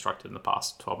Classic Constructed in the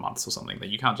past 12 months or something. That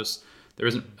you can't just, there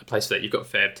isn't a place for that. You've got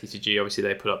Fab, TCG, obviously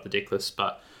they put up the deck list,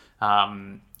 but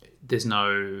there's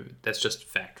no, that's just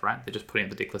fact, right? They're just putting up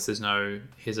the deck list. There's no,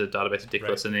 here's a database of deck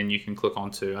lists, and then you can click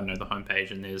onto, I don't know, the homepage,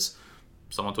 and there's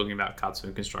someone talking about cards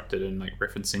and constructed and like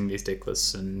referencing these deck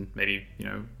lists and maybe, you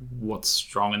know, what's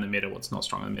strong in the meta, what's not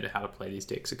strong in the meta, how to play these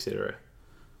decks, etc.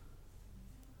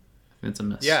 It's a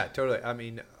miss. Yeah, totally. I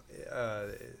mean,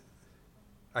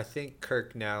 I think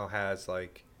Kirk now has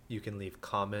like, you can leave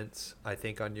comments, I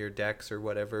think, on your decks or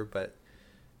whatever, but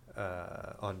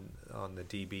on the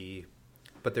DB,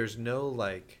 but there's no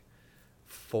like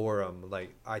forum.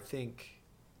 Like I think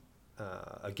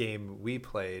a game we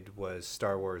played was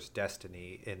Star Wars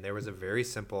Destiny, and there was a very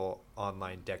simple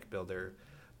online deck builder,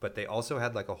 but they also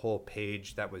had like a whole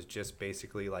page that was just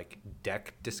basically like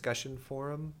deck discussion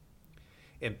forum,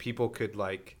 and people could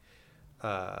like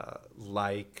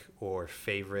or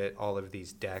favorite all of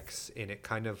these decks, and it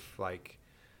kind of like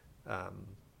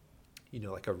you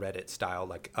know, like a Reddit style,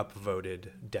 like upvoted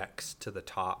decks to the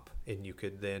top, and you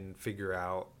could then figure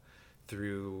out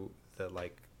through the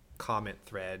like comment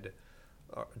thread,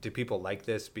 do people like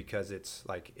this because it's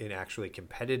like an actually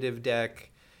competitive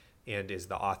deck, and is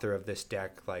the author of this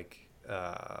deck like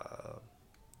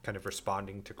kind of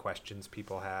responding to questions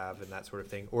people have and that sort of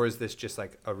thing, or is this just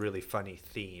like a really funny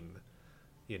theme,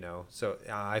 you know? So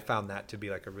I found that to be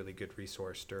like a really good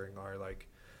resource during our like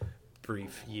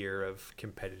brief year of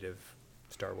competitive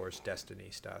Star Wars Destiny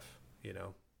stuff, you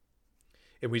know,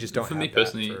 and we just don't for have me that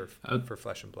personally, for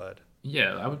Flesh and Blood.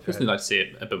 Yeah, I would personally like to see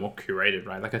it a bit more curated,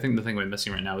 right? Like I think the thing we're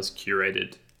missing right now is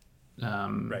curated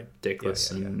deck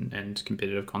lists and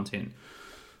competitive content,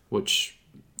 which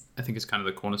I think is kind of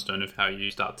the cornerstone of how you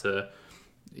start to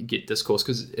get discourse.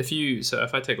 Because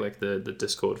if I take like the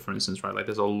Discord, for instance, right, like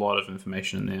there's a lot of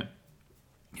information in there,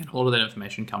 and a lot of that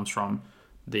information comes from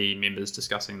the members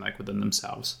discussing like within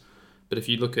themselves. But if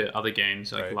you look at other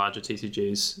games, like larger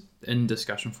TCGs, in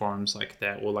discussion forums like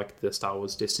that, or like the Star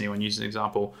Wars Destiny one, use an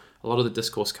example, a lot of the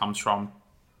discourse comes from,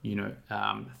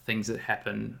 things that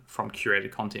happen from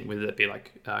curated content, whether it be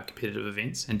like competitive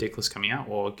events and deck lists coming out,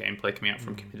 or gameplay coming out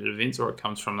from competitive events, or it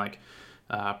comes from like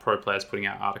pro players putting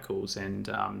out articles and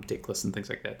deck lists and things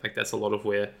like that. Like that's a lot of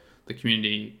where the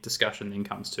community discussion then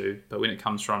comes to. But when it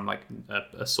comes from like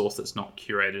a source that's not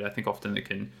curated, I think often it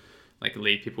can like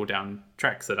lead people down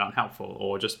tracks that aren't helpful,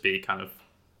 or just be kind of,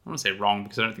 I don't want to say wrong,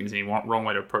 because I don't think there's any wrong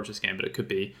way to approach this game, but it could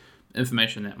be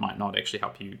information that might not actually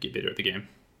help you get better at the game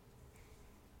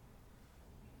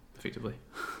effectively.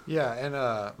 Yeah, and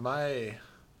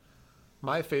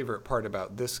my favorite part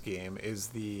about this game is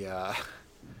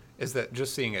is that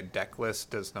just seeing a deck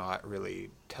list does not really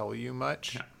tell you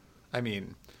much. Yeah. I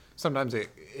mean, sometimes it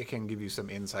can give you some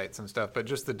insights and stuff, but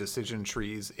just the decision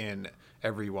trees in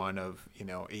every one of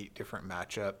 8 different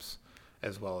matchups,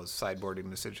 as well as sideboarding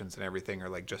decisions and everything, are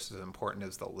like just as important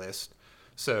as the list.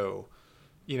 So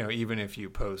even if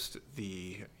you post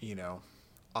the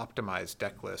optimized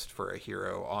deck list for a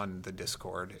hero on the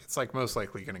Discord, it's like most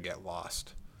likely going to get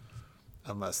lost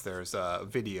unless there's a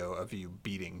video of you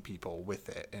beating people with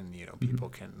it, and people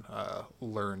can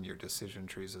learn your decision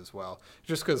trees as well.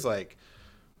 Just because like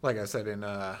I said in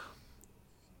I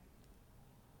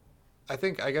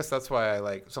guess that's why I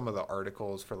like some of the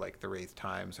articles for like the Wraith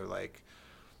Times, or like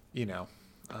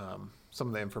some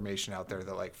of the information out there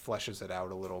that like fleshes it out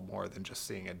a little more than just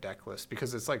seeing a deck list,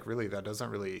 because it's like really that doesn't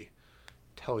really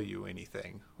tell you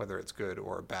anything, whether it's good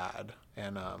or bad,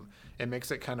 and it makes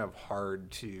it kind of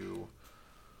hard to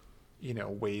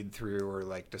wade through or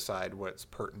like decide what's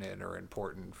pertinent or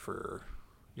important for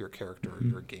your character or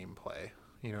your gameplay.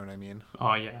 You know what I mean?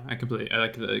 Oh yeah, I completely. I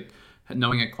like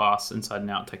knowing a class inside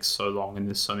and out takes so long, and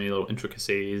there's so many little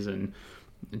intricacies and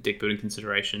deck building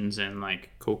considerations and like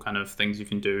cool kind of things you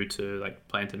can do to like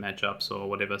play into matchups or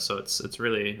whatever. So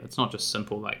it's not just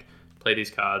simple like play these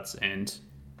cards and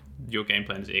your game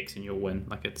plan is X and you'll win.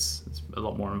 Like it's a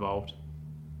lot more involved.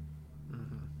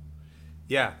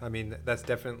 Yeah, I mean that's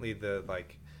definitely the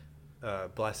like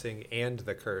blessing and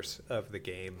the curse of the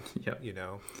game. Yep.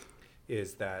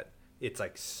 Is that it's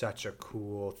like such a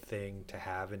cool thing to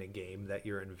have in a game that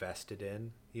you're invested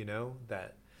in.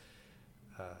 That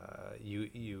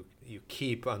you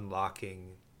keep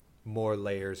unlocking more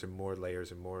layers and more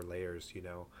layers and more layers.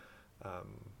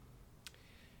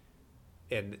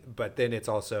 But then it's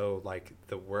also like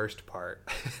the worst part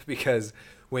because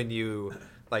when you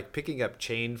like picking up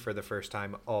Chain for the first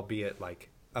time, albeit like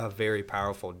a very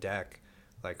powerful deck,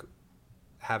 like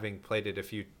having played it a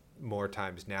few more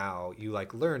times now, you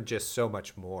like learn just so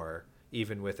much more,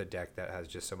 even with a deck that has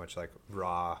just so much like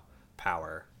raw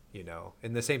power,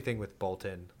 and the same thing with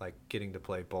Bolton, like getting to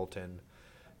play Bolton,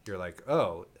 you're like,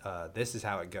 oh, this is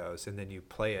how it goes, and then you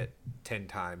play it 10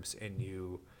 times and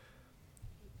you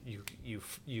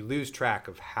lose track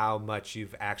of how much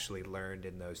you've actually learned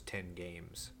in those 10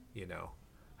 games,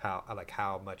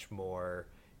 how much more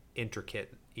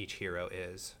intricate each hero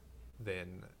is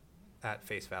than at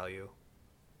face value.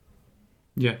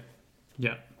 Yeah.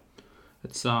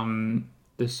 It's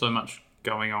there's so much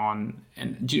going on,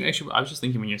 and I was just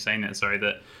thinking when you're saying that, sorry,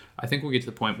 that I think we'll get to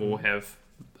the point where we'll have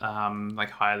like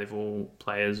higher level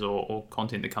players or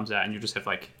content that comes out, and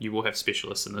you will have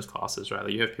specialists in those classes, right?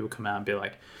 Like you have people come out and be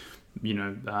like,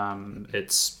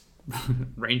 it's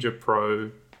Ranger Pro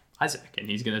Isaac, and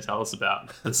he's going to tell us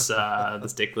about this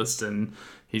this deck list, and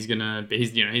he's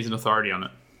an authority on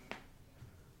it.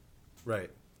 Right.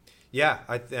 Yeah,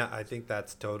 I think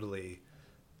that's totally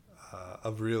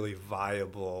a really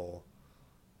viable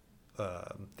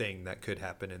thing that could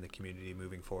happen in the community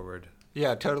moving forward.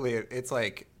 Yeah, totally. It's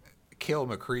like Kale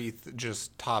McCreath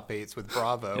just top eights with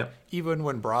Bravo, even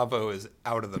when Bravo is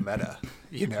out of the meta,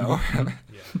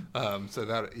 So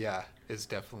that is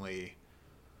definitely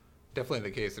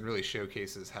the case, and really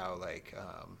showcases how like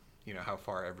how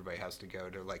far everybody has to go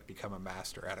to like become a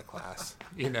master at a class,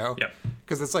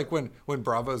 because it's like when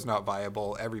Bravo's not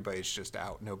viable, everybody's just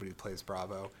out. Nobody plays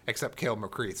Bravo except Kale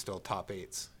McCreath still top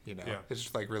eights. It's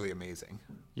just like really amazing.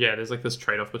 Yeah, there's like this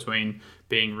trade-off between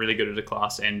being really good at a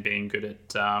class and being good at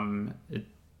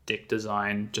deck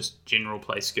design, just general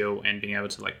play skill, and being able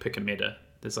to like pick a meta.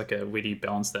 There's like a witty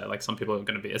balance there. Like some people are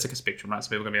going to be, it's like a spectrum, right? Some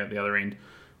people are going to be at the other end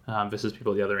versus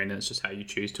people at the other end, and it's just how you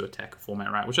choose to attack a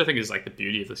format, right? Which I think is like the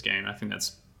beauty of this game. I think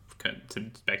that's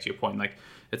back to your point, like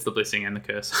it's the blessing and the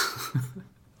curse.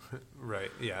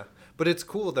 Right. Yeah. But it's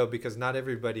cool though, because not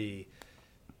everybody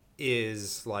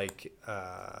is like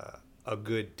a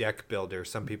good deck builder.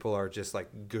 Some people are just like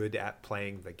good at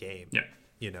playing the game. Yeah.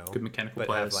 You know, good mechanical but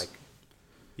players. have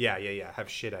like, have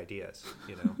shit ideas,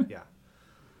 you know? Yeah.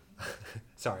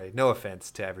 Sorry. No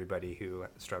offense to everybody who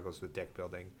struggles with deck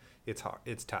building. It's hard.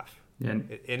 It's tough. Yeah.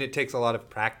 And it takes a lot of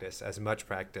practice, as much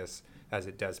practice as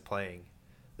it does playing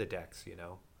the decks, you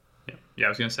know? Yeah. I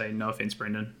was going to say, no offense,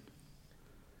 Brendan.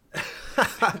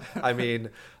 I mean,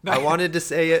 I wanted to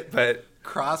say it, but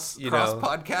cross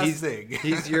podcasting.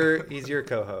 He's your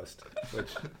co-host, which,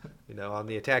 you know, on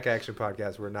the Attack Action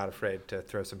podcast, we're not afraid to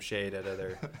throw some shade at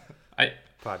other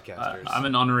podcasters. I'm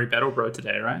an honorary battle bro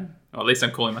today, right? Or at least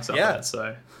I'm calling myself that.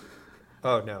 So.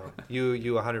 Oh no, you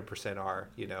 100% are.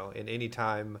 You know, and any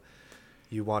time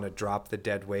you want to drop the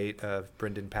dead weight of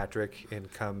Brendan Patrick and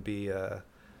come be the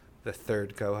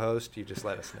third co-host, you just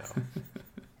let us know.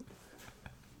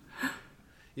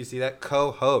 You see that?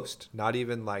 Co-host, not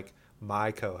even like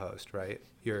my co-host, right?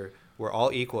 We're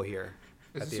all equal here.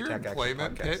 Is at this the your Attack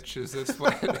employment Action podcast. pitch? Is this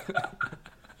what?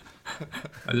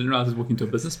 I didn't realize I was walking to a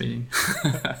business meeting.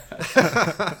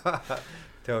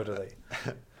 Totally.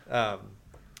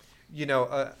 You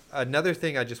know, another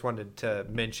thing I just wanted to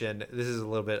mention, this is a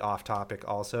little bit off topic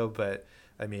also, but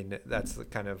I mean, that's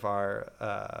kind of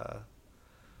our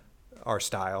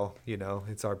style, you know,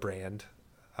 it's our brand.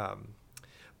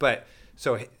 But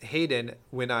so Hayden,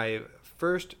 when I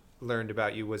first learned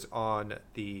about you was on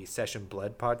the Session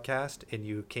Blood podcast, and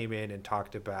you came in and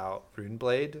talked about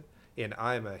Runeblade, and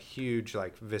I'm a huge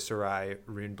like Viserai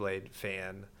Runeblade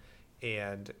fan,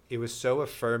 and it was so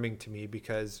affirming to me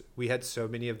because we had so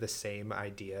many of the same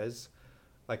ideas.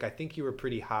 Like I think you were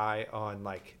pretty high on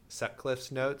like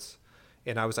Sutcliffe's notes,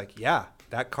 and I was like, yeah,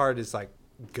 that card is like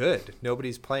good.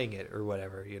 Nobody's playing it or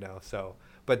whatever, you know. So,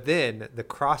 but then the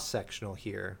cross sectional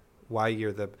here,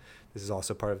 this is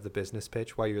also part of the business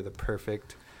pitch, why you're the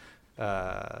perfect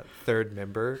third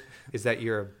member, is that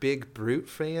you're a big Brute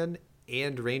fan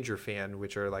and Ranger fan,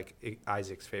 which are like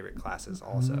Isaac's favorite classes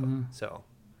also. Mm-hmm. So,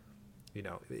 you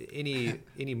know,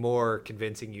 any more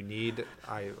convincing you need,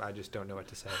 I just don't know what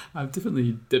to say. I've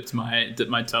definitely dipped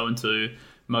my toe into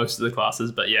most of the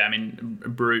classes, but yeah, I mean,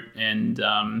 Brute and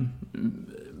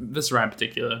Viserai in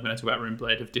particular, when I talk about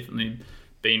Runeblade, have definitely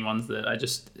been ones that I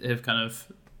just have kind of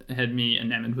had me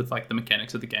enamored with, like the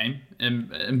mechanics of the game,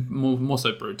 and more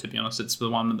so Brute, to be honest. It's the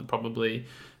one that probably,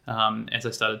 as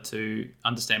I started to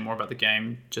understand more about the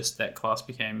game, just that class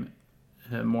became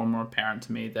more and more apparent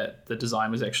to me that the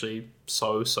design was actually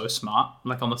so smart.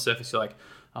 Like on the surface, you're like,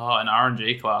 oh, an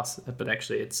RNG class, but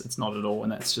actually it's not at all,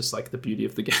 and that's just like the beauty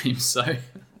of the game. So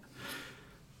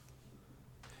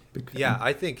yeah,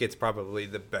 I think it's probably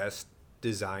the best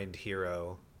designed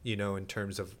hero, you know, in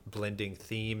terms of blending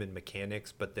theme and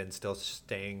mechanics, but then still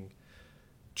staying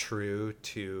true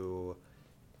to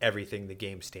everything the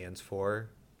game stands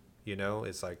for. You know,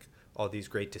 it's like all these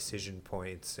great decision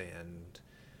points, and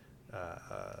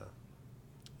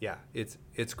yeah,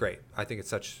 it's great. I think it's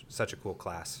such a cool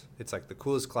class. It's like the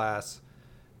coolest class.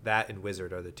 That and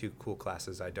Wizard are the two cool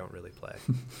classes I don't really play,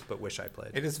 but wish I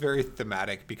played. It is very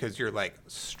thematic because you're like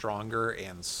stronger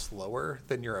and slower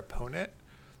than your opponent,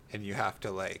 and you have to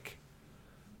like,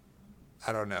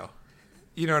 I don't know,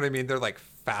 you know what I mean? They're like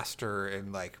faster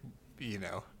and like, you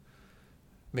know,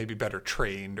 maybe better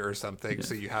trained or something. Yeah.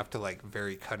 So you have to like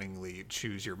very cunningly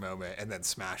choose your moment and then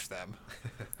smash them.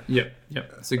 Yep.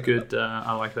 It's a good,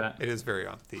 I like that. It is very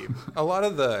on theme. A lot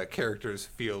of the characters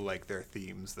feel like their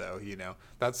themes though, you know.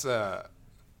 That's,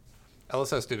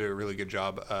 LSS did a really good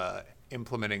job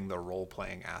implementing the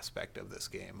role-playing aspect of this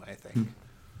game, I think.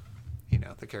 You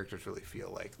know, the characters really feel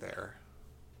like they're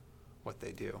what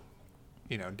they do.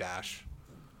 You know, Dash,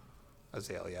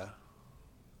 Azalea,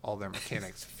 all their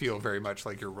mechanics feel very much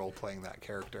like you're role-playing that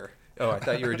character. Oh, I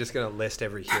thought you were just going to list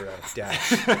every hero. Dash,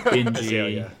 Benji,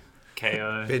 Azalea,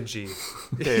 KO. Benji.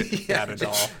 That at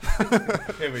all.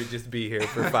 And we'd just be here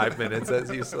for 5 minutes as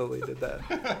you slowly did that.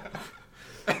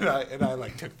 And I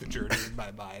like took the journey in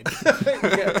my mind.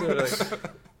 Yeah, totally.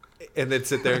 And then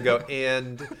sit there and go,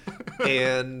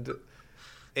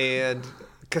 and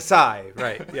Kasai,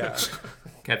 right? Yeah.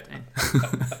 Captain.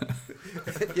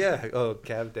 Yeah. Oh,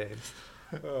 Cavdane.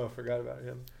 Oh, forgot about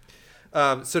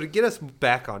him. So to get us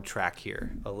back on track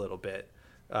here a little bit,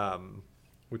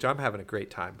 which I'm having a great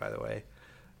time, by the way.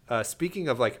 Speaking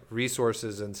of like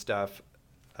resources and stuff,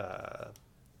 so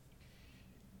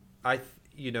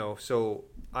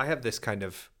I have this kind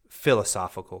of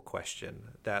philosophical question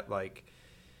that like,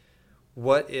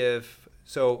 what if,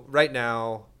 so right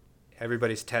now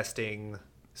everybody's testing,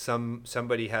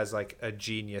 somebody has like a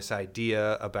genius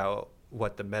idea about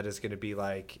what the meta is going to be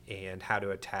like and how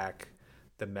to attack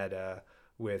the meta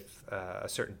with a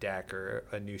certain deck or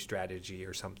a new strategy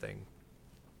or something.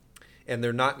 And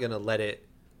they're not going to let it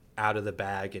out of the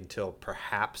bag until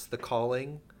perhaps the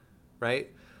calling, right?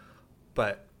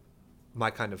 But my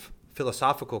kind of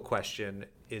philosophical question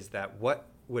is that what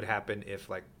would happen if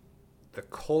like the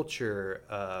culture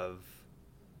of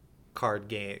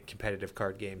competitive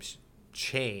card games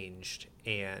changed,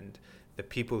 and the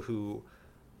people who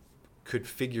could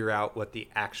figure out what the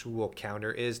actual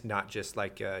counter is, not just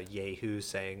like a Yahoo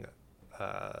saying,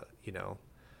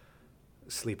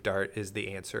 sleep dart is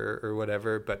the answer or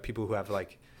whatever, but people who have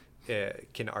like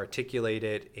can articulate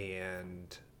it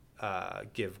and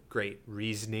give great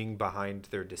reasoning behind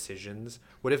their decisions.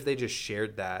 What if they just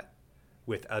shared that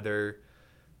with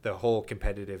the whole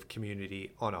competitive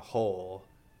community on a whole,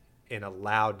 and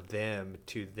allowed them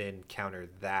to then counter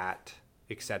that,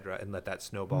 etc., and let that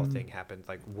snowball thing happen?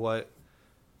 Like, what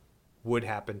would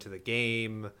happen to the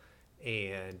game,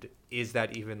 and is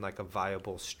that even like a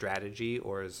viable strategy,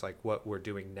 or is like what we're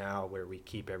doing now, where we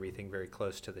keep everything very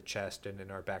close to the chest and in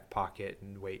our back pocket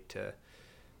and wait to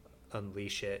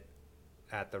unleash it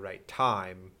at the right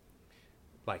time,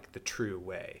 like the true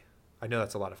way? I know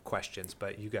that's a lot of questions,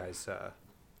 but you guys,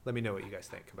 let me know what you guys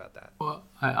think about that. Well,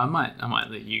 I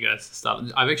might let you guys start.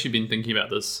 I've actually been thinking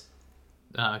about this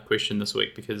question this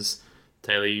week because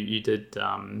Taylor, you did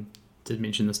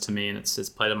mention this to me, and it's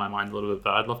played on my mind a little bit.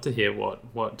 But I'd love to hear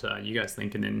what you guys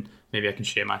think, and then maybe I can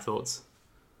share my thoughts.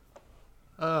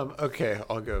 Okay,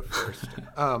 I'll go first.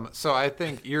 So I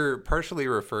think you're partially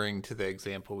referring to the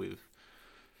example we've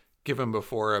given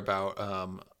before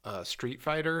about Street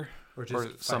Fighter or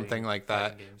something like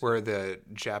that, where the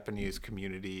Japanese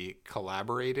community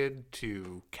collaborated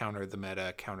to counter the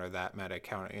meta, counter that meta,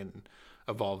 and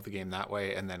evolve the game that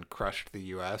way, and then crushed the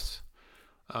U.S.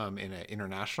 In an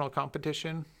international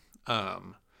competition,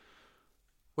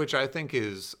 which I think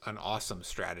is an awesome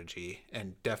strategy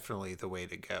and definitely the way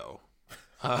to go.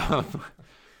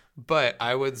 But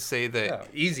I would say that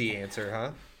easy answer,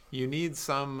 huh? You need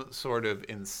some sort of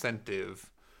incentive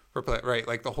for play, right?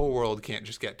 Like the whole world can't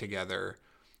just get together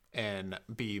and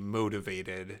be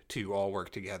motivated to all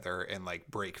work together and like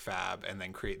break fab and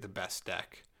then create the best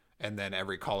deck, and then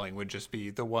every calling would just be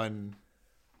the one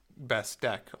best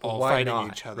deck all fighting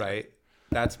each other, right?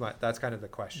 That's kind of the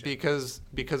question.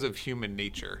 Because of human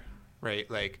nature, right?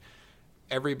 Like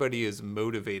everybody is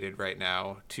motivated right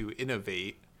now to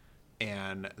innovate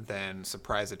and then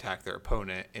surprise attack their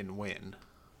opponent and win,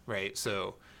 right?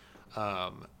 So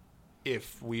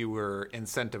if we were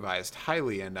incentivized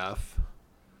highly enough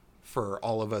for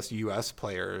all of us US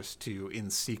players to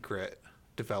in secret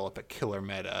develop a killer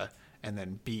meta and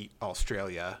then beat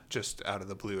Australia, just out of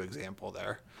the blue example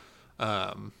there,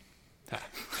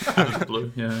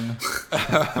 Blue, yeah.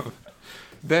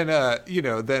 then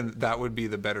then that would be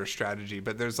the better strategy.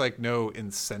 But there's like no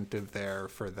incentive there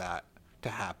for that to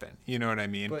happen. You know what I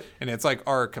mean? And it's like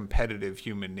our competitive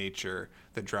human nature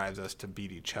that drives us to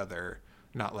beat each other,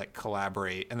 not like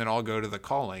collaborate and then all go to the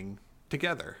calling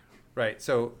together. Right.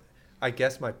 So I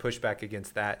guess my pushback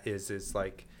against that is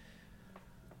like,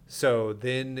 so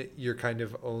then you're kind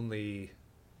of only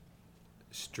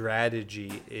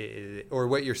strategy or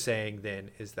what you're saying then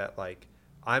is that like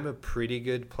I'm a pretty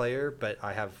good player, but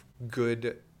I have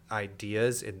good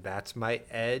ideas and that's my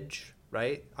edge,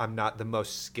 right? I'm not the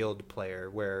most skilled player,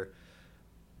 where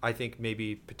I think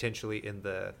maybe potentially in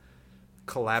the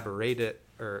collaborative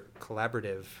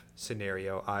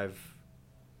scenario I've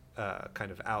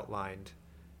kind of outlined,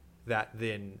 that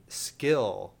then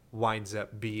skill winds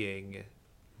up being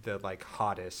the like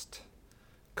hottest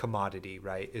commodity,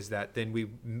 right? Is that then we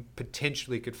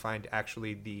potentially could find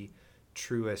actually the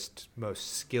truest,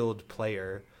 most skilled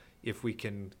player if we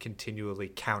can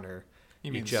continually counter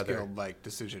each other. Skilled like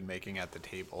decision making at the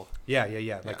table. Yeah.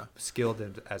 Like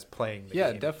skilled as playing the game.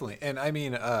 Yeah, definitely. And I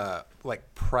mean,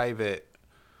 like private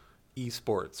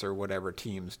esports or whatever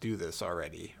teams do this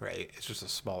already, right? It's just a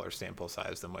smaller sample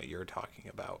size than what you're talking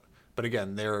about. But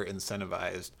again, they're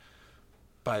incentivized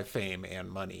by fame and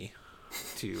money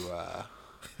to,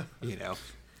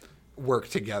 work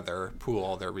together, pool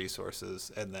all their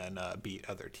resources, and then beat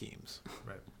other teams.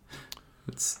 Right.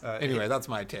 Anyway, that's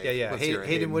my take. Yeah.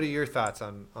 Hayden, what are your thoughts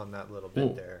on that little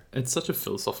bit there? It's such a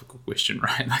philosophical question,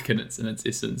 right? Like in its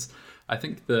essence, I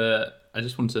think I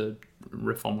just want to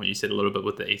riff on what you said a little bit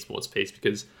with the esports piece,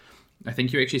 because I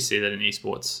think you actually see that in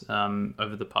esports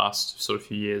over the past sort of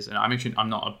few years. And I'm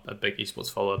not a big esports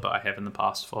follower, but I have in the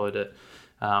past followed it.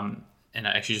 and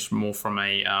actually just more from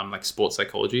a like sports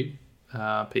psychology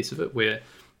piece of it, where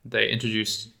they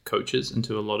introduced coaches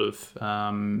into a lot of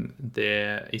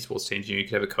their esports teams. You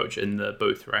could have a coach in the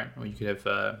booth, right? Or you could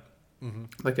have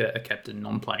like a captain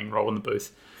non-playing role in the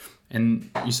booth.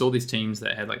 And you saw these teams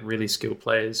that had like really skilled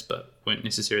players, but weren't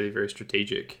necessarily very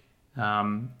strategic,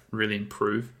 really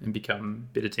improve and become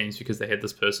better teams because they had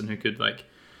this person who could like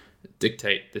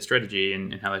dictate their strategy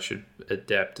and how they should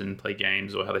adapt and play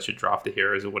games, or how they should draft the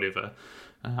heroes or whatever.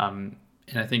 And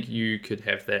I think you could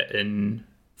have that in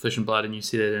Flesh and Blood, and you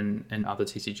see that in other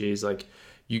TCGs. Like,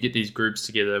 you get these groups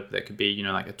together that could be,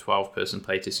 like a 12-person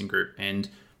playtesting group, and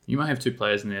you might have 2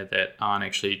 players in there that aren't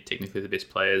actually technically the best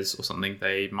players or something.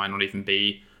 They might not even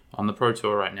be on the Pro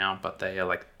Tour right now, but they are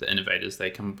like the innovators.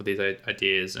 They come up with these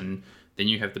ideas, and then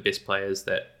you have the best players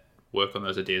that work on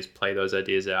those ideas, play those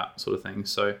ideas out, sort of thing.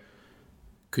 So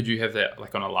could you have that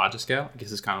like on a larger scale? I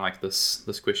guess it's kind of like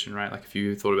this question, right? Like, if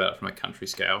you thought about it from a country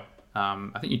scale,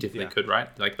 I think you definitely could, right?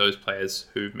 Like, those players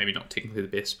who maybe not technically the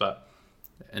best, but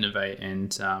innovate and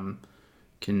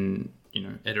can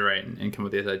iterate and come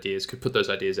with these ideas, could put those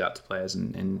ideas out to players,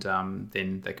 and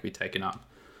then they could be taken up.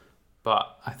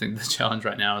 But I think the challenge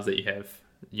right now is that you have,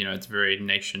 it's very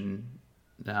nation.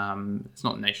 It's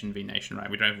not nation v nation, right?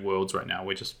 We don't have worlds right now.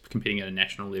 We're just competing at a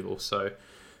national level. So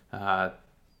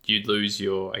you'd lose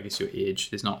your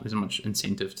edge. There's not much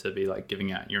incentive to be like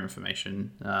giving out your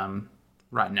information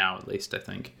right now, at least, I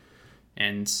think.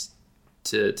 And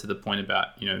to the point about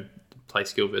play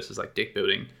skill versus like deck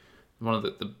building, one of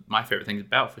my favorite things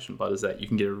about Flesh and Blood is that you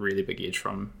can get a really big edge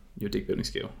from your deck building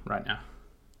skill right now.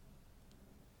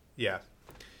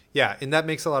 Yeah, and that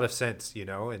makes a lot of sense,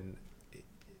 and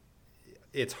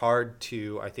it's hard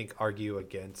to, I think, argue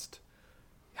against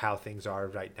how things are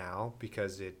right now,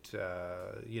 because it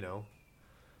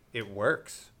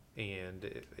works,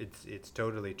 and it's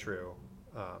totally true.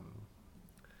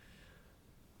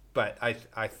 But I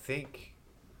think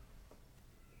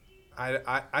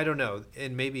I don't know,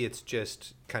 and maybe it's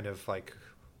just kind of like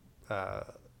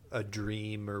a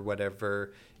dream or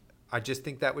whatever. I just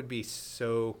think that would be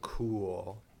so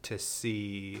cool to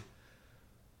see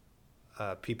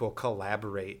people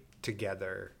collaborate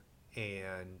together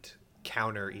and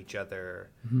counter each other.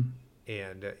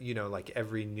 And like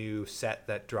every new set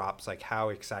that drops, like how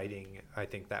exciting I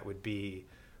think that would be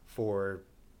for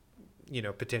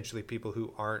potentially people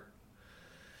who aren't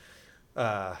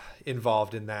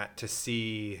involved in that, to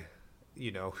see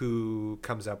who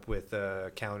comes up with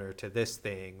a counter to this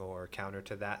thing or counter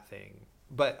to that thing.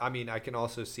 But I mean, I can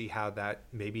also see how that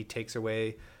maybe takes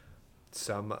away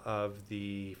some of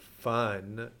the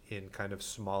fun in kind of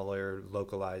smaller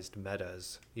localized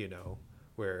metas,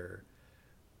 where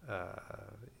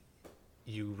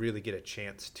you really get a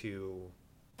chance to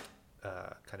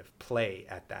kind of play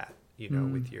at that,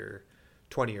 with your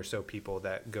 20 or so people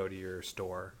that go to your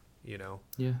store,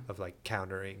 of like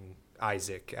countering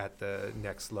Isaac at the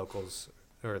next locals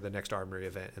or the next armory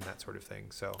event and that sort of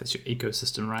thing. So that's your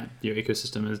ecosystem, right? Your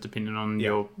ecosystem is dependent on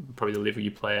your probably the level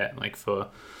you play at. Like, for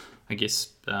I guess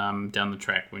down the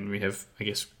track, when we have, I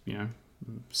guess,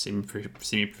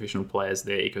 semi-professional players,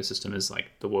 their ecosystem is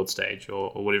like the world stage or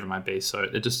whatever it might be. So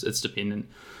it's dependent.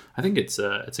 I think it's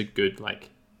a good like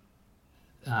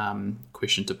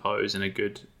question to pose and a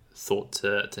good thought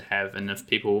to have. And if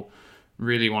people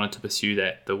really wanted to pursue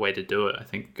that, the way to do it, I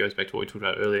think, goes back to what we talked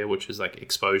about earlier, which is like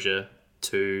exposure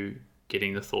to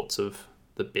getting the thoughts of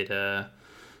the better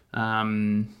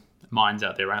minds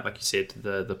out there, right? Like you said,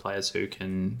 the players who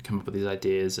can come up with these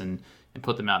ideas and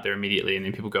put them out there immediately, and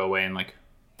then people go away and like,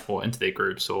 or into their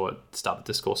groups, or start the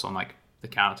discourse on like the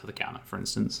counter to the counter, for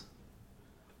instance.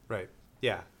 Right.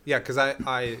 Yeah. Because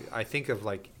I think of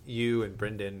like you and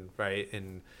Brendan, right,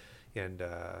 and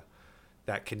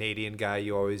that Canadian guy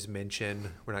you always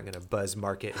mention. We're not going to buzz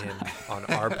market him on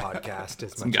our podcast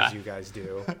as much as you guys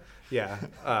do. Yeah.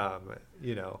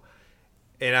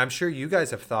 And I'm sure you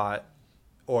guys have thought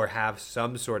or have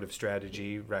some sort of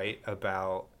strategy, right,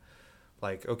 about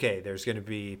like, okay, there's going to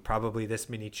be probably this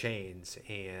many chains,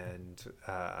 and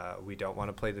we don't want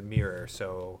to play the mirror.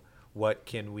 So what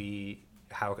can we,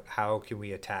 how can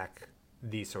we attack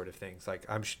these sort of things? Like,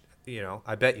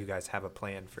 I bet you guys have a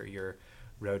plan for your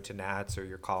road to Nats or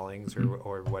your callings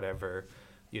or whatever,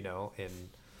 and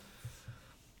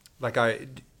like, I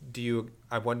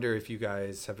wonder if you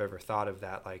guys have ever thought of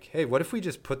that, like, hey, what if we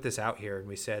just put this out here and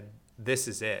we said, this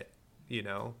is it,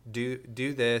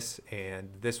 do this, and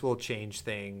this will change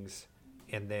things.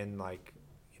 And then like,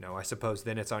 I suppose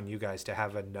then it's on you guys to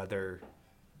have another,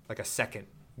 like a second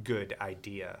good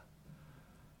idea,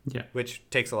 which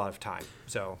takes a lot of time.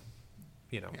 So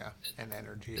Yeah, and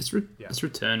energy. It's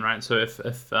return, right? So if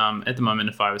at the moment,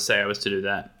 if I was to do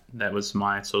that was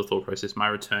my sort of thought process. My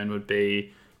return would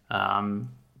be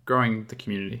growing the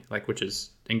community,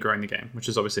 and growing the game, which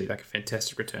is obviously like a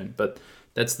fantastic return. But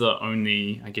that's the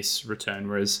only, I guess, return.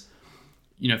 Whereas,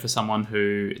 for someone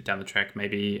who down the track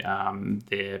maybe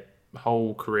their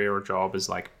whole career or job is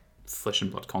like flesh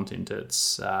and blood content.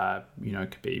 It's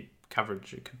it could be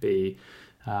coverage, it could be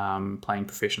playing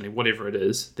professionally, whatever it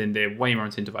is, then they're way more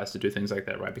incentivized to do things like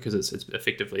that, right? Because it's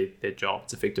effectively their job.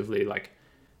 It's effectively like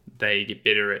they get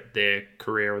better at their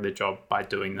career or their job by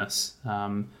doing this.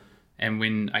 And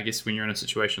when you're in a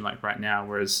situation like right now,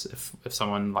 whereas if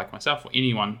someone like myself or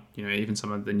anyone, even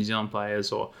some of the New Zealand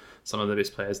players or some of the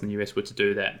best players in the US were to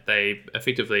do that, they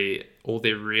effectively, all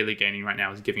they're really gaining right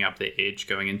now is giving up their edge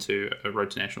going into a road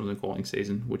to nationals and qualifying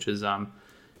season, which is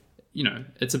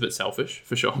it's a bit selfish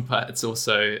for sure, but it's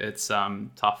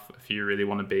tough if you really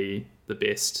want to be the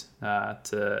best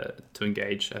to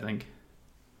engage, I think.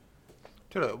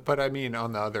 But I mean,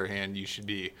 on the other hand, you should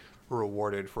be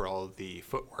rewarded for all of the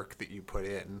footwork that you put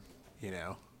in,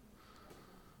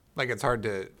 Like, it's hard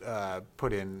to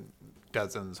put in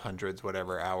dozens, hundreds,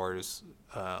 whatever hours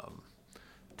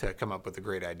to come up with a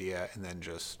great idea and then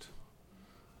just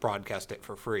broadcast it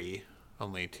for free,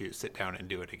 only to sit down and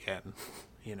do it again.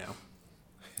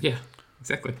 Yeah,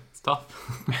 exactly. It's tough.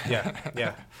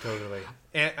 yeah, totally.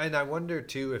 And I wonder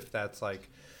too if that's like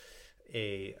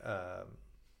a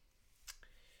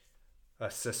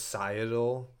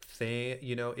societal thing.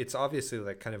 It's obviously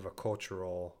like kind of a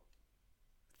cultural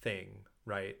thing,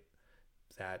 right?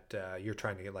 That you're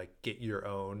trying to get your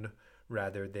own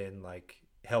rather than like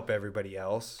help everybody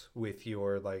else with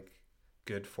your like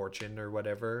good fortune or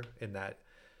whatever. And that,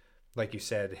 like you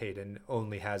said, Hayden,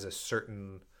 only has a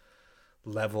certain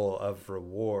level of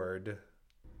reward.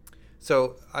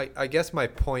 So I guess my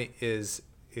point is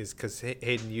because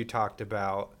Hayden, you talked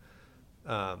about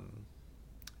kind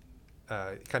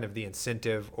of the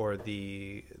incentive or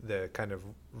the kind of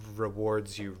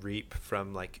rewards you reap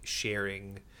from like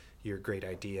sharing your great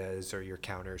ideas or your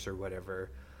counters or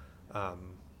whatever,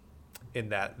 in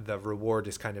that the reward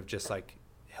is kind of just like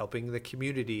helping the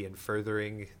community and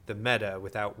furthering the meta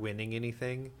without winning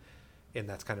anything. And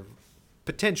that's kind of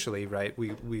potentially, right,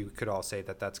 we could all say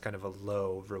that that's kind of a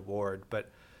low reward, but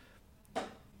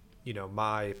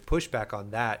my pushback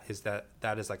on that is that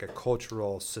is like a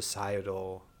cultural,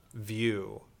 societal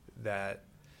view that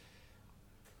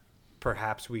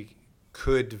perhaps we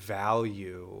could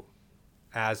value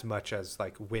as much as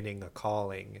like winning a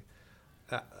calling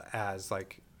as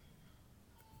like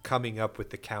coming up with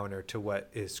the counter to what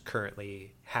is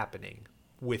currently happening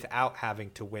without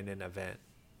having to win an event.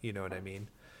 You know what I mean?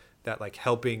 That like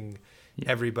helping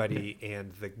everybody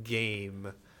and the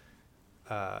game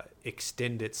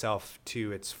extend itself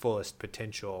to its fullest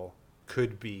potential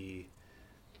could be,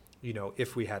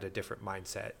 if we had a different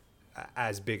mindset,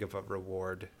 as big of a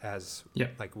reward as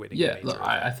like winning. Look,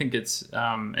 I think it's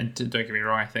and don't get me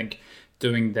wrong, I think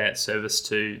doing that service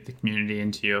to the community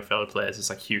and to your fellow players is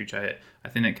like huge. I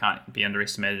think that can't be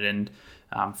underestimated, and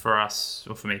for us,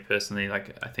 or for me personally,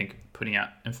 like I think putting out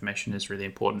information is really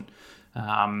important.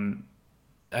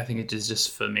 I think it is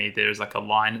just, for me, there's like a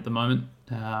line at the moment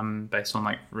based on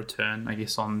like return, I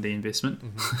guess, on the investment,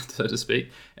 so to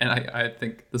speak. And I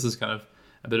think this is kind of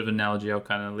a bit of an analogy I'll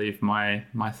kind of leave my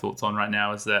thoughts on right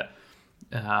now, is that,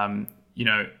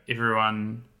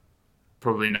 everyone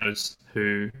probably knows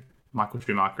who Michael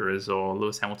Schumacher is or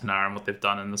Lewis Hamilton are and what they've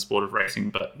done in the sport of racing,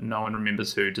 but no one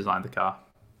remembers who designed the car.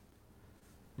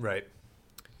 Right.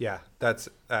 Yeah, that's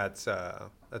a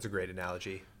great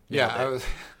analogy. Yeah,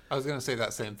 I was gonna say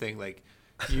that same thing. Like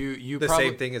you the probably,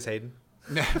 same thing as Hayden.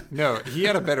 No, he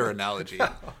had a better analogy.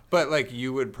 But like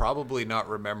you would probably not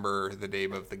remember the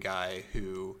name of the guy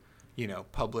who,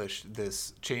 published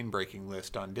this chain breaking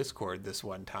list on Discord this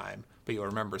one time, but you'll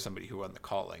remember somebody who won the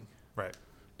calling. Right.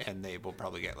 And they will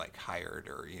probably get like hired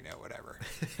or, whatever.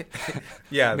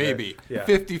 Yeah. Maybe.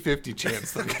 50-50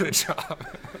 chance they'll get a job.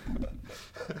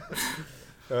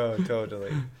 Oh,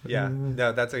 totally. Yeah.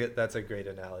 No, that's a great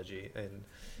analogy.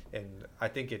 And I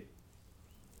think it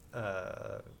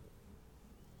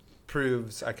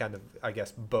proves I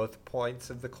guess both points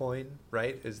of the coin,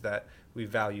 right? Is that we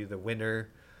value the winner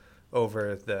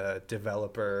over the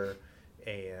developer,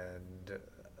 and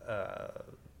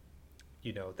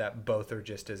that both are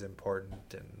just as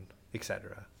important, and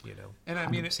etc. And I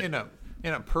mean,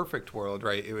 in a perfect world,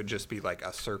 right, it would just be like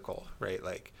a circle, right?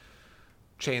 Like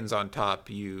chains on top,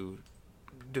 you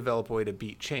develop a way to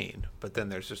beat chain, but then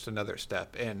there's just another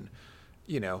step. And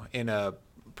in a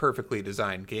perfectly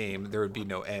designed game, there would be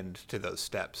no end to those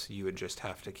steps. You would just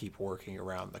have to keep working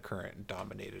around the current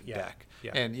dominated deck.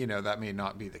 Yeah. And, that may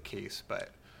not be the case, but...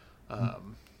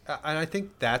 And I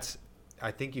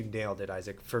think you've nailed it,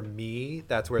 Isaac. For me,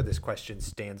 that's where this question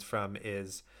stands from,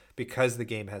 is because the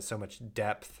game has so much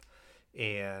depth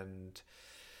and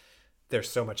there's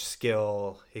so much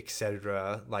skill,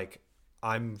 etc. Like,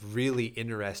 I'm really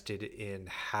interested in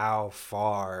how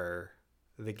far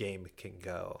the game can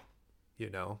go,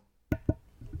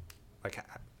 like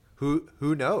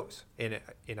who knows? And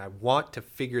I want to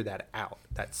figure that out.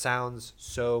 That sounds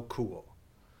so cool.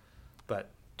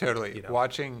 But totally.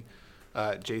 Watching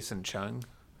Jason Chung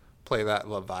play that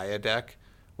Levia deck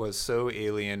was so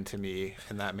alien to me,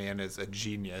 and that man is a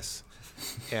genius.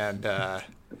 And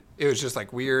it was just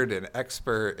like weird and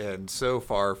expert and so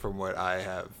far from what I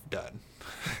have done.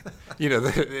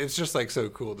 It's just like so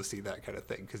cool to see that kind of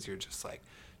thing, because you're just like,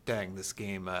 dang, this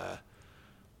game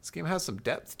has some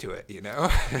depth to it,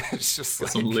 It's just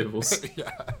like some levels. Yeah.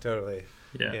 Totally.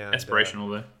 Yeah. Aspirational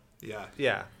though. Yeah.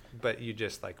 Yeah. But you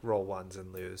just like roll ones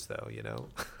and lose though,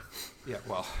 Yeah,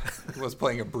 well, I was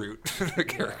playing a brute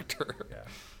character. Yeah.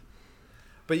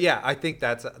 But yeah, I think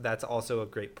that's also a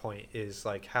great point, is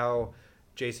like how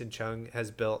Jason Chung has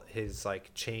built his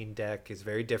like chain deck is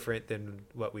very different than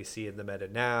what we see in the meta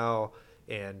now,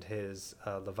 and his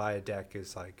Levia deck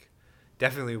is like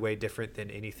definitely way different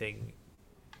than anything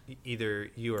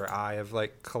either you or I have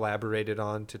like collaborated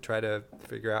on to try to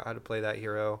figure out how to play that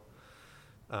hero.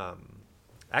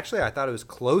 Actually, I thought it was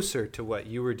closer to what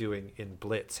you were doing in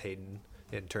Blitz, Hayden,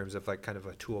 in terms of like kind of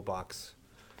a toolbox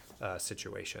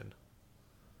situation.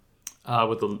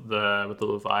 With the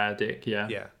Levia deck,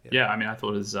 yeah. I mean, I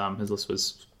thought his list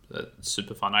was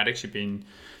super fun. I'd actually been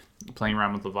playing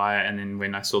around with Levia, and then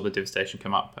when I saw the Devastation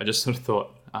come up, I just sort of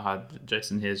thought,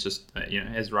 Jason here's just,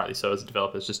 as rightly so as a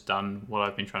developer, has just done what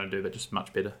I've been trying to do, but just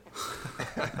much better.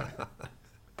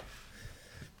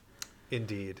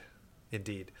 Indeed.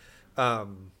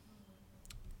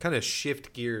 Kind of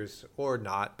shift gears or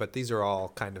not, but these are all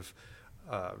kind of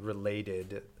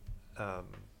related.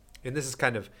 And this is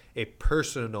kind of a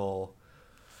personal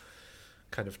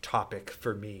kind of topic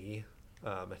for me.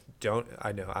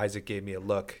 I know Isaac gave me a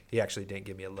look. He actually didn't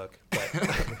give me a look, but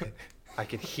I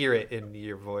could hear it in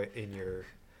your voice, in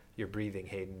your breathing,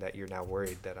 Hayden, that you're now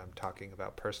worried that I'm talking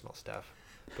about personal stuff.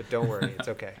 But don't worry, it's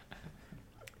okay.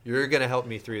 You're gonna help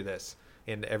me through this,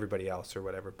 and everybody else or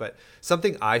whatever. But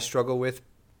something I struggle with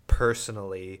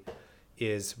personally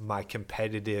is my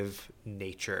competitive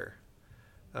nature.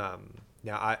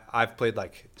 Now I've played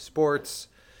like sports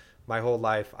my whole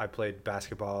life. I played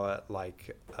basketball at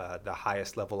like the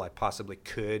highest level I possibly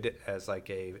could as like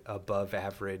a above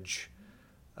average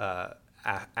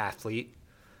athlete.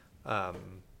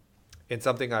 And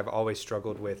something I've always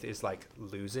struggled with is like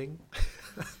losing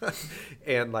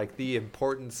and like the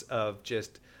importance of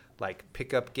just like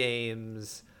pickup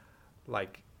games,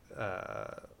 like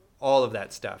all of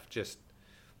that stuff. Just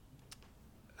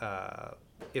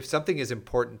if something is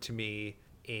important to me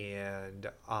and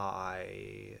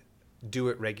I do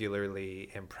it regularly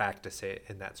and practice it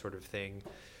and that sort of thing,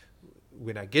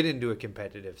 when I get into a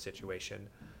competitive situation,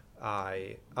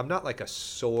 I'm not like a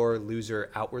sore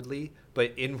loser outwardly,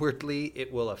 but inwardly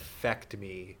it will affect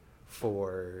me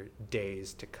for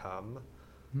days to come.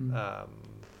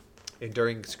 And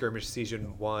during skirmish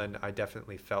season 1, I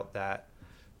definitely felt that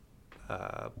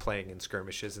playing in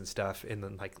skirmishes and stuff, and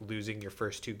then like losing your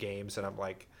first 2 games, and I'm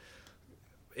like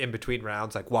in between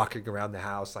rounds, like walking around the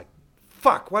house like,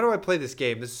 fuck, why do I play this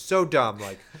game? This is so dumb.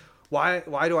 Like,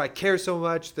 why do I care so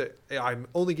much that I'm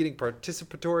only getting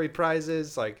participatory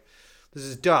prizes? Like, this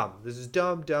is dumb. This is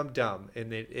dumb.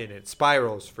 And it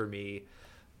spirals for me.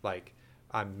 Like,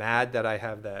 I'm mad that I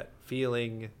have that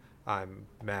feeling. I'm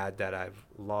mad that I've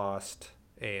lost.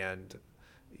 And,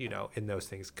 and those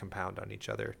things compound on each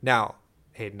other. Now,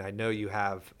 Hayden, I know you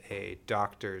have a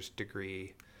doctor's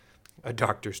degree.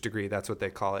 That's what they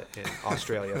call it in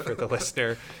Australia for the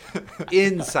listener,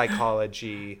 in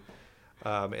psychology,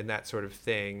 and that sort of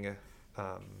thing.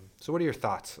 So what are your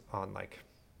thoughts on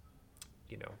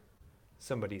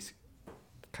somebody's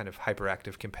kind of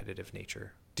hyperactive competitive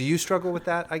nature? Do you struggle with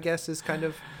that, I guess, is kind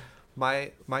of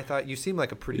my thought. You seem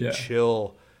like a pretty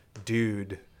chill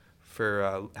dude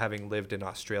for having lived in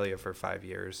Australia for 5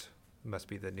 years. Must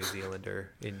be the New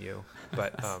Zealander in you.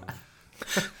 But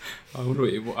what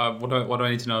do I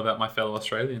need to know about my fellow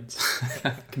Australians?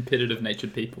 Competitive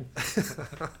natured people.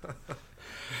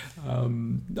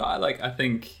 I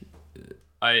think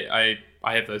I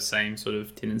have those same sort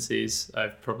of tendencies.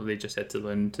 I've probably just had to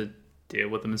learn to deal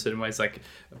with them in certain ways. Like,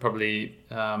 probably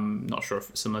not sure if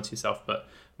it's similar to yourself, but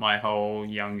my whole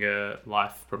younger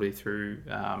life, probably through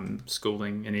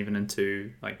schooling and even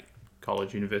into like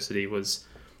college, university, was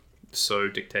so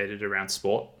dictated around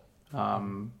sport,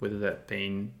 whether that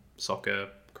being soccer,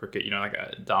 cricket, like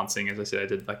dancing. As I said, I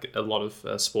did like a lot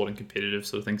of sport and competitive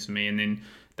sort of things for me, and then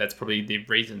that's probably the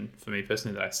reason for me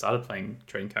personally that I started playing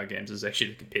trading card games, is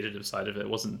actually the competitive side of it. It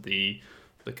wasn't the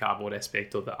cardboard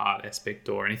aspect or the art aspect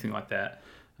or anything like that.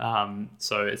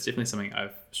 So it's definitely something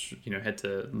I've had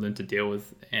to learn to deal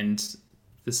with, and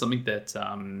there's something that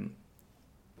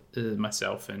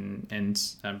myself and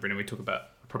Brendan, we talk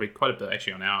about probably quite a bit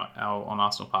actually on our on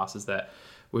Arsenal Pass, is that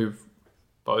we've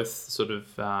both sort of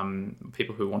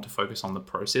people who want to focus on the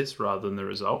process rather than the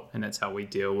result, and that's how we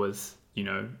deal with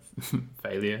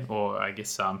failure, or I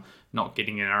guess not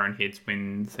getting in our own heads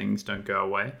when things don't go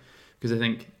away. Because I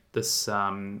think this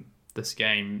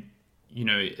game,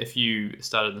 if you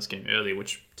started this game early,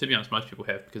 which to be honest most people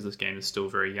have, because this game is still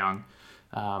very young,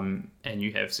 and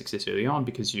you have success early on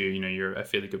because you're a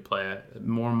fairly good player,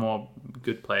 more and more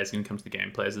good players are going to come to the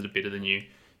game, players that are better than you.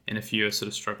 And if you're sort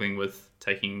of struggling with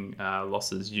taking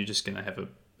losses, you're just going to have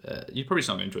you're probably just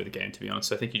not going to enjoy the game, to be honest.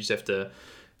 So I think you just have to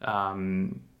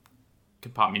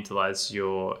compartmentalize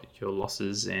your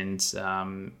losses, and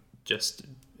just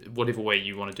whatever way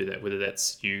you want to do that, whether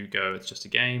that's you go it's just a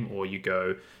game, or you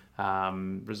go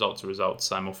results are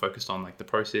results, I'm more focused on like the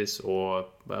process, or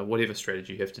whatever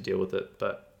strategy you have to deal with it.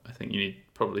 But I think you need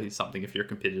probably something if you're a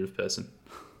competitive person.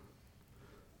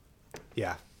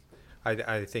 Yeah,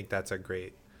 I think that's a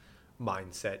great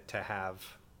mindset to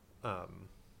have,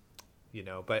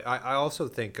 but I also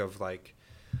think of like,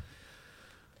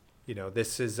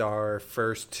 this is our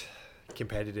first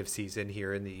competitive season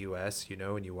here in the US,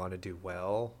 and you want to do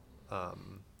well,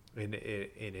 and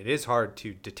it is hard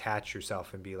to detach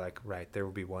yourself and be like, right, there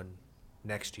will be one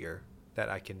next year that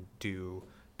I can do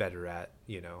better at,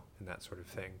 and that sort of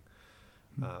thing.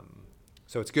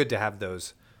 So it's good to have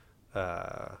those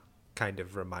kind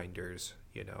of reminders,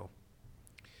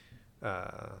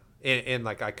 and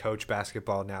like I coach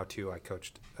basketball now too. I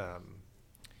coached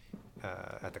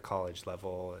at the college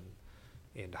level and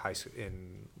in high school,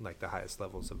 in like the highest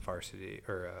levels of varsity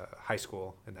or high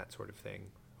school and that sort of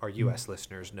thing. Our U.S.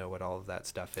 listeners know what all of that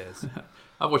stuff is.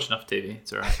 I've watched enough TV.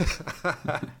 It's all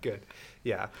right. Good.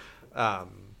 Yeah.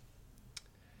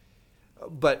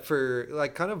 But for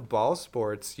like kind of ball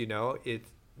sports,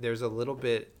 there's a little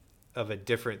bit of a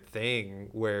different thing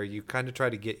where you kind of try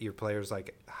to get your players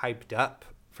like hyped up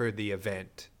for the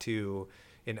event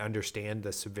and understand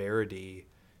the severity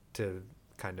to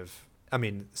kind of,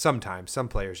 sometimes some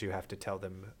players you have to tell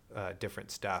them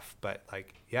different stuff, but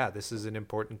like, yeah, this is an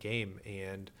important game,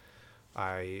 and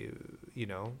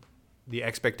the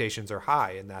expectations are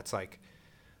high, and that's like,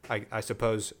 I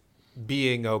suppose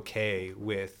being okay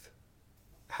with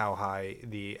how high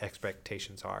the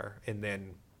expectations are. And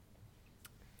then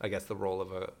I guess the role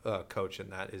of a coach in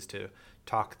that is to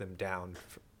talk them down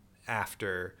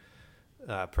after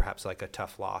perhaps like a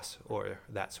tough loss or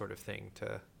that sort of thing,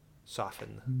 to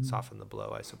soften the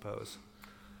blow, I suppose.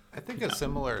 I think a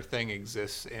similar thing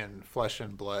exists in Flesh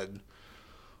and Blood.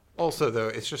 Also, though,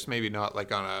 it's just maybe not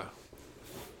like on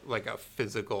a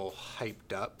physical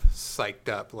hyped up, psyched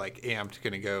up, like amped,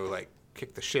 gonna go like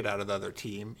kick the shit out of the other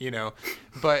team,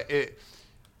 But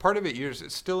part of it, you're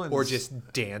still in, or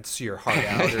just dance your heart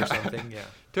out or something. Yeah,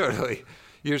 totally.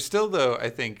 You're still, though, I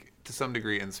think to some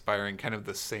degree inspiring kind of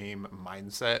the same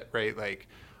mindset, right? Like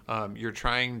you're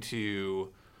trying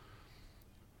to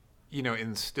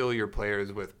instill your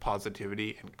players with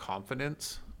positivity and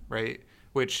confidence, right?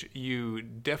 Which you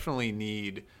definitely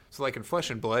need. So like in Flesh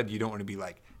and Blood, you don't want to be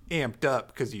like amped up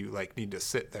because you like need to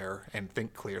sit there and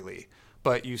think clearly,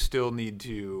 but you still need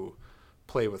to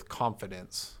play with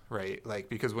confidence, right? Like,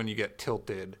 because when you get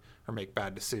tilted or make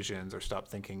bad decisions or stop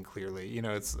thinking clearly,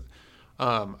 it's,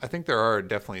 I think there are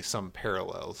definitely some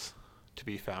parallels to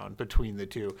be found between the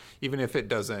two, even if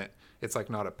it's like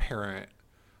not apparent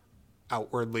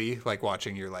outwardly, like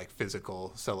watching your like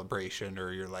physical celebration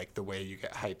or your like the way you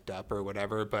get hyped up or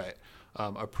whatever, but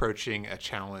approaching a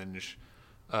challenge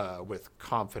with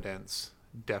confidence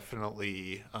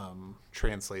definitely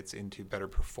translates into better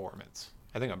performance,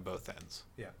 I think, on both ends.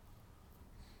 Yeah.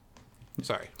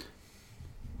 Sorry.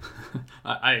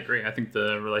 I agree. I think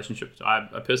the relationship, I'm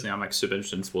like super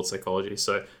interested in sports psychology,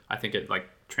 so I think it like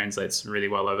translates really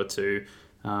well over to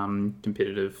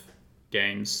competitive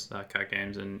games, card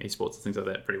games and esports and things like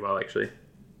that pretty well, actually.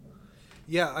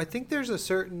 Yeah, I think there's a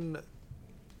certain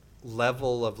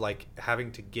level of like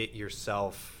having to get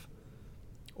yourself,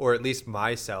 or at least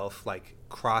myself, like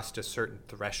crossed a certain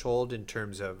threshold in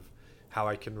terms of how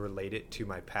I can relate it to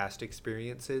my past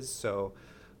experiences. So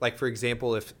like, for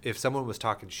example, if someone was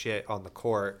talking shit on the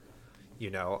court,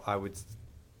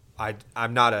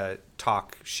 I'm not a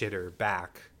talk shitter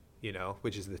back,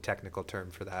 which is the technical term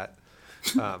for that.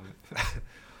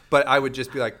 But I would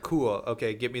just be like, cool,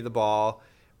 okay, get me the ball,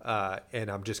 and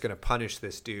I'm just gonna punish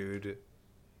this dude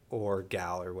or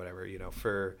gal or whatever,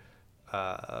 for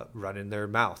running their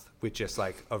mouth with just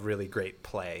like a really great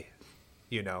play,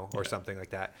 or something like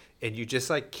that. And you just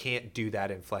like can't do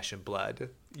that in Flesh and Blood.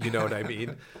 You know what I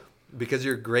mean? Because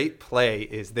your great play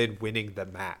is then winning the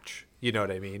match. You know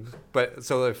what I mean? But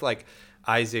so if like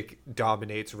Isaac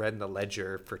dominates Red in the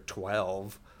Ledger for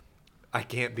 12, I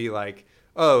can't be like,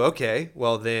 oh, okay,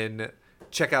 well then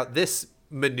check out this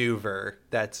maneuver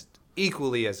that's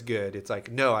equally as good. It's like,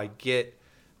 no, I get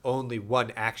only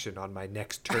one action on my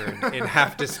next turn and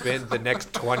have to spend the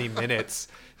next 20 minutes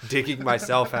digging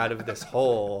myself out of this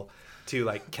hole to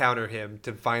like counter him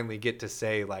to finally get to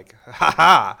say like,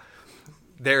 ha,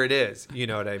 there it is. You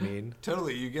know what I mean?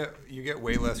 Totally. You get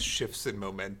way less shifts in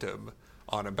momentum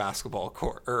on a basketball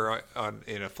court or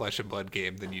in a Flesh and Blood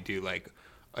game than you do like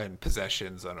in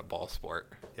possessions on a ball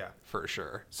sport. Yeah, for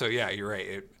sure. So yeah, you're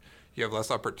right. You have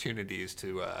less opportunities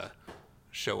to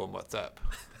show them what's up.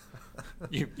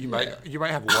 You might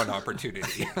have one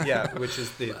opportunity. Yeah, which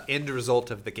is the end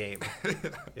result of the game.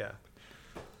 Yeah.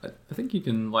 I think you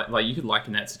can you could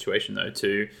liken that situation though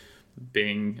to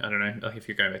being, I don't know, like if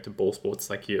you're going back to ball sports,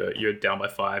 like you're down by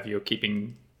 5, you're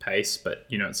keeping pace, but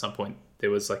at some point there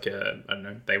was like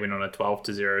they went on a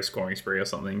 12-0 scoring spree or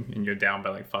something, and you're down by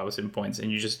like 5 or 7 points,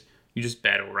 and you just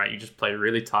battle, right? You just play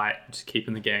really tight, just keep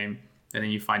in the game, and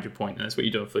then you find your point. And that's what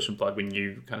you do in Flesh and Blood when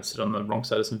you kind of sit on the wrong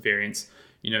side of some variance.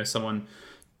 Someone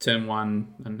turn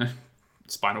 1, I don't know,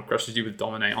 spinal crushes you with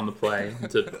Dominate on the play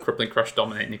to crippling crush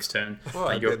Dominate next turn.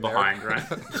 Well, you're behind, right?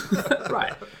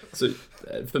 Right. So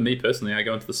for me personally, I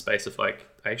go into the space of like,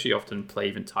 I actually often play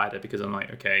even tighter because I'm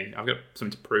like, okay, I've got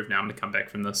something to prove now. I'm going to come back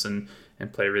from this and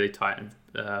play really tight and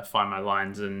find my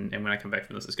lines. And when I come back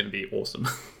from this, it's going to be awesome.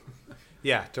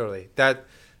 Yeah, totally.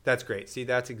 That's great. See,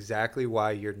 that's exactly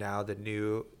why you're now the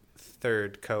new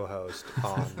third co-host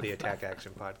on the Attack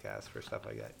Action podcast for stuff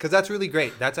like that. Because that's really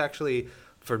great. That's actually,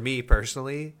 for me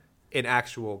personally, an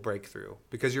actual breakthrough.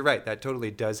 Because you're right, that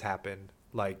totally does happen.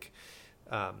 Like,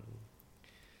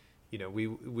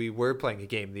 we were playing a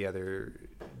game the other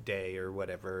day or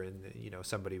whatever, and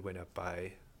somebody went up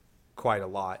by quite a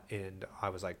lot, and I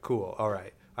was like, cool, all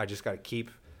right, I just got to keep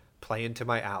playing to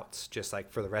my outs, just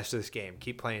like for the rest of this game,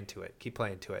 keep playing to it,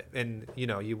 and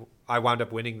I wound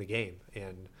up winning the game,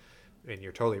 and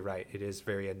you're totally right, it is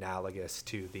very analogous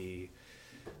to the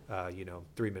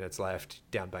 3 minutes left,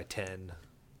 down by 10,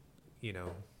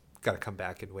 got to come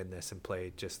back and win this and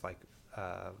play just like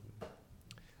a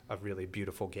really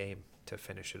beautiful game to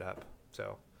finish it up.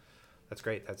 So that's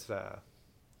great. That's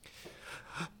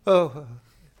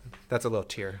that's a little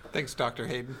tear. Thanks, Dr.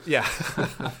 Hayden. Yeah.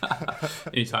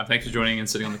 Anytime. Thanks for joining and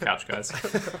sitting on the couch, guys.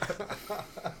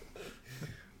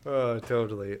 Oh,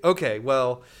 totally. Okay.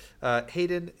 Well,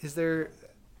 Hayden, is there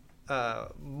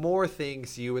more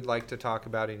things you would like to talk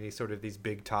about, any sort of these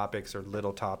big topics or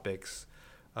little topics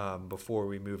before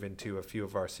we move into a few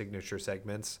of our signature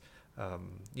segments?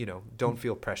 Don't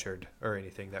feel pressured or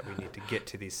anything that we need to get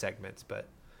to these segments,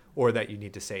 or that you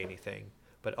need to say anything,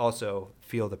 but also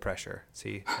feel the pressure.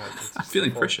 See,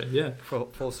 feeling pressure. Yeah.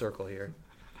 Full circle here.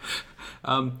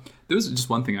 There was just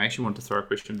one thing I actually wanted to throw a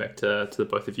question back to the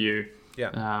both of you.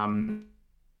 Yeah.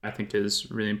 I think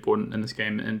is really important in this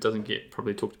game and doesn't get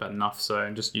probably talked about enough. So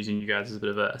I'm just using you guys as a bit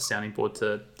of a sounding board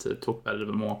to talk about it a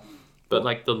bit more. But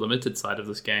like the limited side of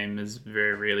this game is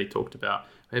very rarely talked about.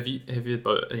 Have you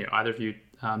either of you,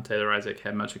 Taylor, Isaac,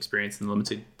 had much experience in the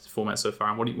limited format so far?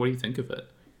 And what do you think of it?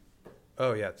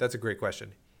 Oh yeah, that's a great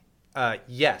question.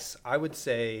 Yes, I would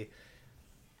say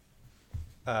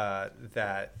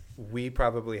that we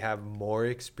probably have more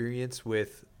experience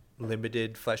with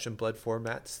limited Flesh and Blood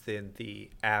formats than the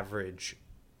average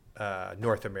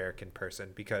North American person,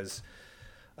 because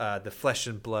the Flesh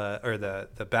and Blood or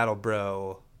the Battle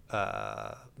Bro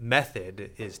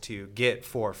method is to get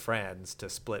 4 friends to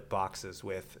split boxes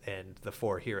with, and the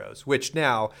 4 heroes, which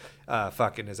now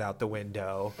fucking is out the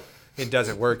window. It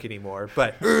doesn't work anymore.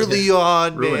 But early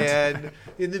on, man,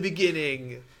 in the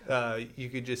beginning, you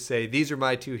could just say, these are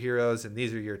my 2 heroes and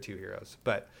these are your 2 heroes.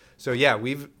 But so yeah,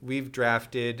 we've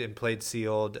drafted and played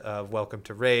sealed of Welcome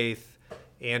to Wraith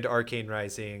and Arcane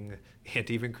Rising and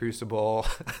even Crucible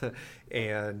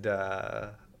and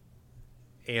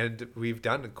we've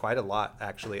done quite a lot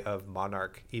actually of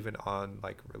Monarch, even on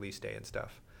like release day and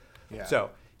stuff. Yeah.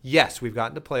 So yes, we've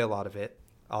gotten to play a lot of it.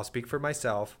 I'll speak for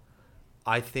myself.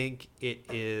 I think it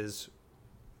is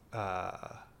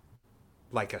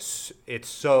it's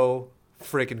so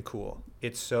freaking cool.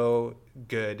 It's so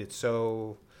good. It's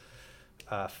so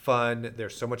fun.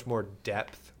 There's so much more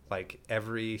depth. Like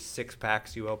every 6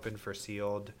 packs you open for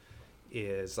sealed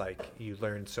is like you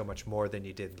learn so much more than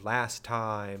you did last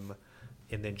time.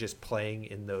 And then just playing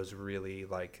in those really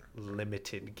like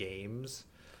limited games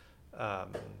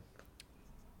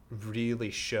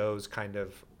really shows kind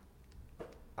of,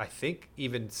 I think,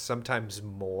 even sometimes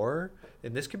more,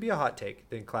 and this could be a hot take,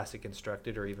 than Classic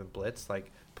Constructed or even Blitz,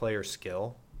 like player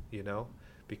skill,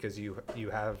 because you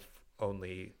have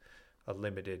only a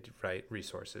limited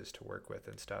resources to work with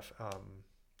and stuff.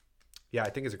 I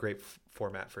think it's a great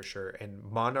format for sure. And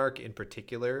Monarch in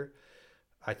particular,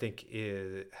 I think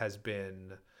has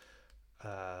been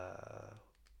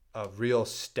a real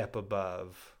step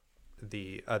above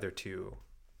the other two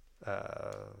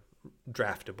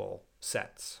draftable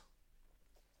sets.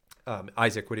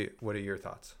 Isaac, what are your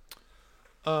thoughts?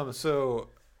 So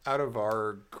out of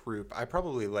our group, I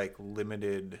probably like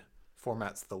limited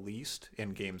formats the least in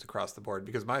games across the board,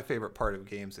 because my favorite part of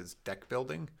games is deck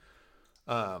building.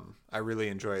 I really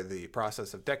enjoy the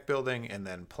process of deck building and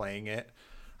then playing it.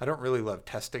 I don't really love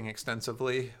testing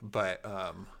extensively, but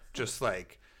just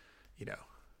like,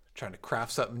 trying to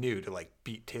craft something new to like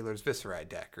beat Taylor's Viscerai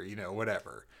deck or,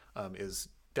 whatever, is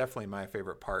definitely my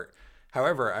favorite part.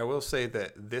 However, I will say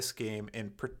that this game,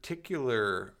 in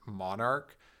particular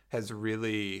Monarch, has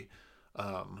really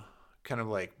kind of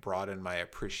like broadened my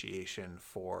appreciation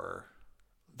for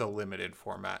the limited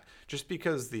format. Just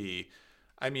because maybe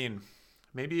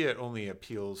it only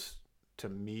appeals to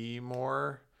me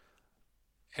more,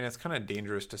 and it's kind of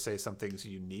dangerous to say something's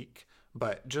unique,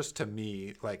 but just to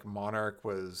me, like Monarch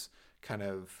was kind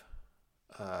of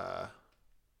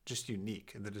just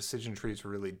unique, and the decision trees were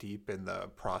really deep in the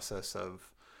process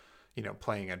of,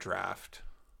 playing a draft.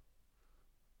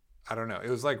 I don't know. It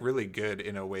was like really good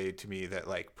in a way to me that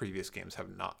like previous games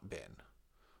have not been.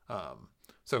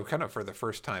 So kind of for the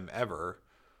first time ever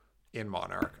in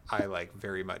Monarch, I like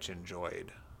very much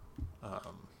enjoyed,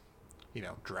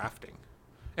 drafting.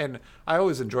 And I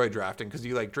always enjoy drafting because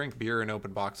you like drink beer and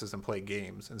open boxes and play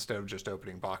games instead of just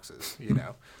opening boxes,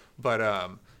 But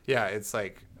it's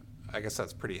like, I guess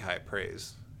that's pretty high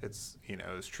praise. It's,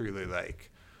 it's truly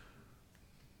like,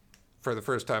 for the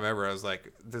first time ever, I was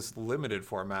like, this limited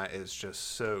format is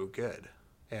just so good.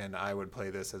 And I would play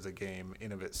this as a game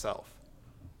in of itself,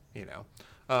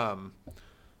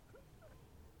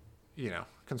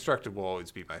 Constructed will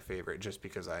always be my favorite just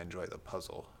because I enjoy the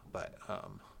puzzle. But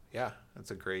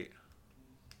it's a great.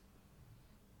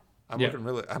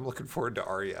 I'm looking forward to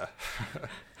Arya.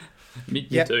 Me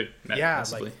too.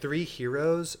 Massively. Like 3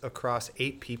 heroes across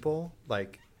 8 people,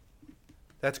 like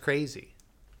that's crazy.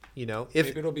 If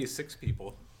maybe it'll be 6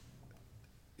 people.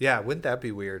 Yeah, wouldn't that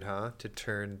be weird, huh? To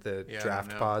turn the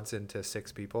draft pods into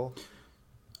 6 people.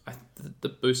 The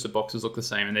booster boxes look the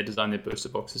same, and they designed their booster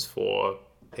boxes for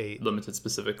 8 limited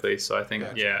specifically. So I think,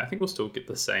 I think we'll still get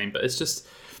the same, but it's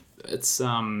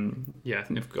I think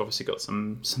they've obviously got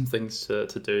some things to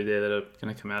do there that are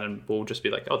going to come out, and we'll just be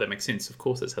like, oh, that makes sense. Of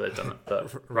course, that's how they've done it.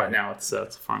 But right now, it's a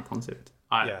foreign concept.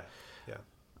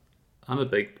 I'm a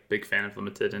big fan of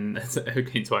limited, and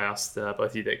that's why I asked both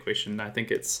of you that question. I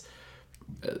think it's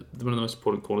one of the most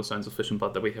important cornerstones of Flesh and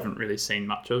Blood that we haven't really seen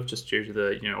much of, just due to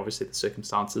the obviously the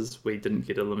circumstances. We didn't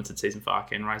get a limited season for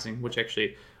Arcane Rising, which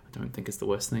actually I don't think is the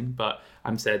worst thing, but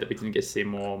I'm sad that we didn't get to see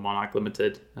more Monarch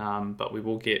limited. But we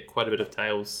will get quite a bit of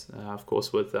Tales, of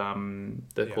course, with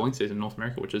the calling season in North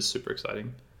America, which is super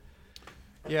exciting.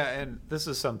 Yeah, and this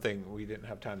is something we didn't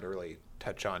have time to really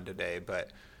touch on today,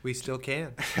 but we still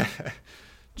can.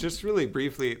 Just really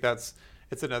briefly,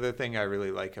 it's another thing I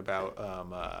really like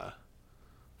about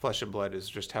Flesh and Blood is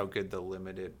just how good the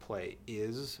limited play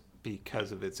is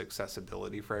because of its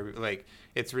accessibility for every. Like,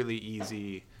 it's really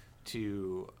easy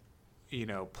to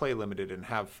play limited and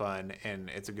have fun,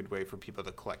 and it's a good way for people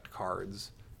to collect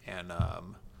cards and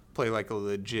play like a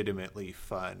legitimately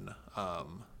fun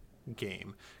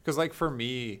game. Because like for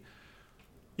me,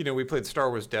 we played Star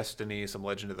Wars Destiny, some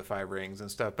Legend of the Five Rings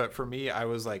and stuff, but for me, I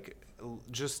was like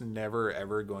just never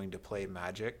ever going to play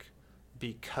Magic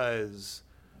because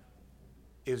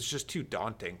it's just too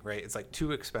daunting, right? It's like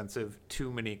too expensive,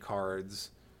 too many cards,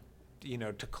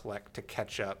 to collect, to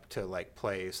catch up, to like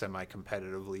play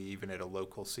semi-competitively, even at a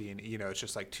local scene. It's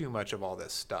just like too much of all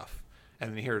this stuff.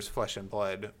 And then here's Flesh and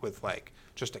Blood with like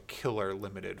just a killer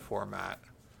limited format,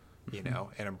 and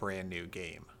a brand new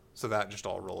game. So that just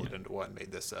all rolled into one,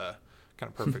 made this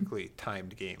kind of perfectly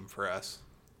timed game for us.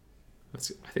 I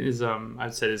think there's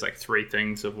I'd say there's like three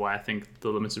things of why I think the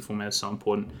limited format is so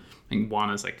important. I think one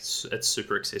is like it's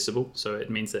super accessible, so it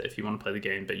means that if you want to play the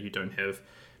game but you don't have,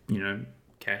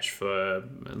 cash for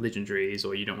legendaries,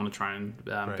 or you don't want to try and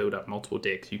build up multiple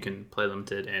decks, you can play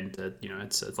limited, and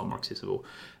it's a lot more accessible.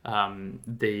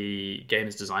 The game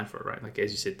is designed for it, right? Like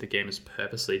as you said, the game is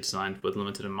purposely designed with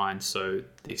limited in mind, so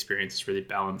the experience is really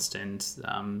balanced, and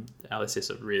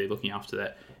LSS are really looking after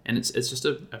that. And it's just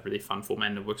a really fun format,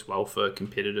 and it works well for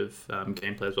competitive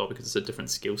gameplay as well, because it's a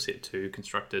different skill set to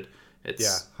constructed.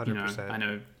 It's 100%. I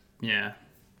know, yeah.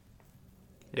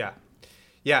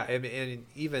 And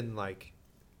even like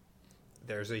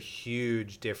there's a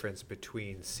huge difference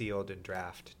between sealed and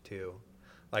draft too.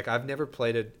 Like I've never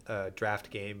played a draft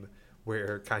game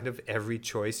where kind of every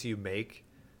choice you make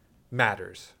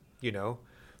matters,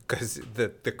 because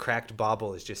the cracked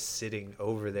bauble is just sitting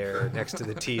over there next to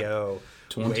the TO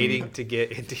waiting to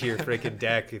get into your freaking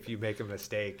deck if you make a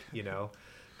mistake,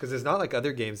 because it's not like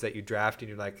other games that you draft and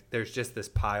you're like, there's just this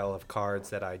pile of cards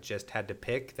that I just had to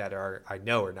pick that I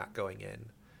know are not going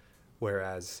in.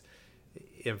 Whereas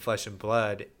in Flesh and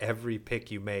Blood, every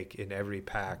pick you make in every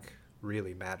pack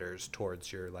really matters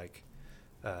towards your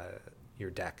your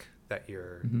deck that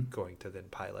you're going to then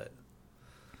pilot.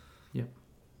 Yep.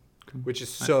 Cool. Which is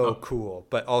so cool,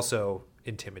 but also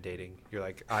intimidating. You're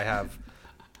like, I have,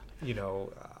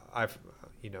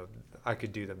 I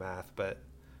could do the math, but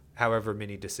however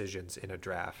many decisions in a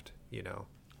draft,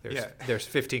 there's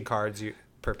 15 cards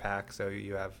per pack, so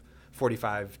you have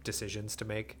 45 decisions to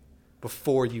make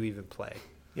before you even play.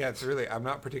 Yeah, I'm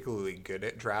not particularly good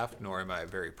at draft, nor am I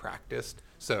very practiced.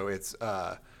 So it's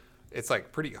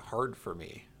like pretty hard for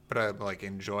me, but I'm like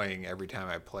enjoying every time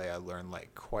I play. I learn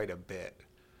like quite a bit.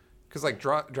 Because like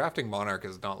drafting Monarch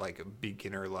is not like a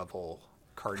beginner level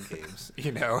card games,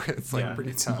 it's like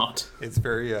pretty tough. Not. It's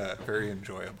very very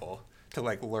enjoyable to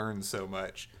like learn so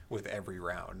much with every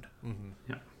round.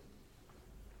 Mm-hmm.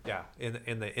 Yeah,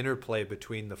 and the interplay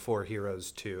between the four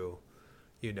heroes too,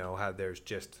 how there's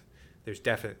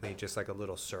definitely just like a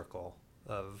little circle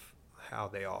of how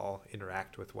they all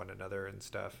interact with one another and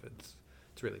stuff. It's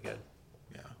really good.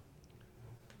 Yeah.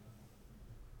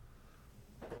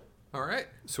 All right.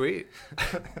 Sweet.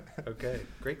 Okay.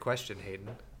 Great question, Hayden.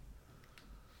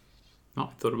 I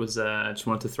thought it was. I just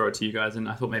wanted to throw it to you guys, and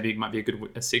I thought maybe it might be a good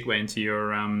segue into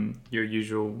your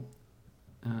usual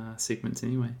segments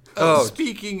anyway.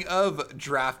 Speaking of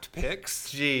draft picks,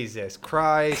 Jesus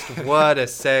Christ! What a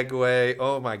segue!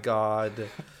 Oh my God!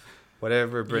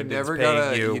 Whatever Brendan's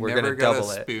paying you, we're gonna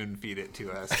double it. Spoon feed it to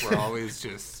us. We're always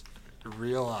just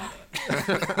real on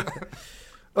it.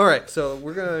 All right, so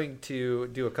we're going to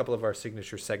do a couple of our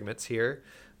signature segments here,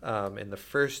 and the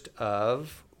first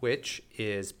of which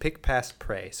is Pick, Pass,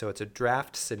 Pray. So it's a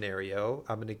draft scenario.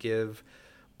 I'm going to give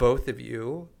both of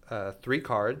you 3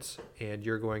 cards, and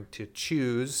you're going to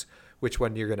choose which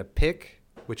one you're going to pick,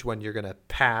 which one you're going to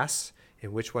pass,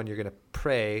 and which one you're going to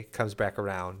pray comes back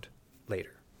around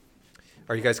later.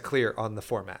 Are you guys clear on the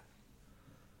format?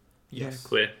 Yes. Yeah,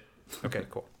 clear. Okay,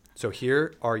 cool. So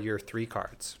here are your 3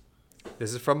 cards.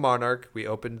 This is from Monarch. We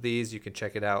opened these. You can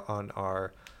check it out on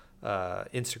our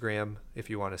Instagram if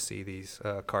you want to see these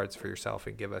cards for yourself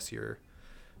and give us your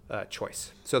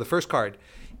choice. So the first card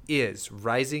is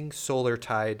Rising Solar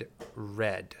Tide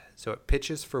Red. So it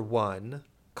pitches for 1,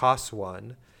 costs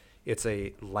 1. It's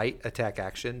a light attack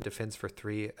action, defends for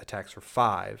 3, attacks for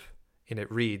 5. And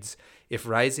it reads, if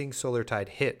Rising Solar Tide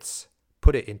hits,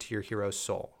 put it into your hero's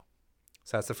soul.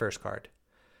 So that's the first card.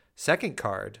 Second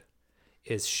card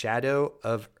is Shadow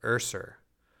of Ursur,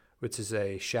 which is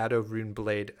a Shadow Rune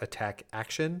Blade attack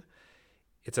action.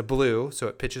 It's a blue, so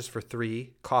it pitches for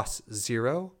 3, costs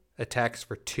 0, attacks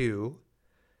for 2,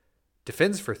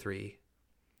 defends for 3,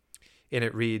 and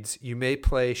it reads, you may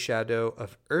play Shadow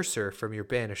of Ursur from your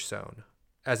banish zone.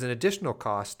 As an additional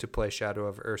cost to play Shadow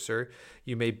of Ursur,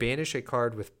 you may banish a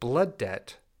card with Blood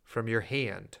Debt from your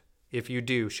hand. If you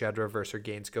do, Shadow of Ursur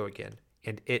gains Go Again,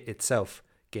 and it itself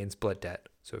gains Blood Debt.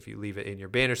 So if you leave it in your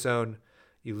banish zone,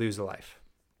 you lose a life.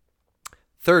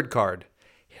 Third card,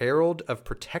 Herald of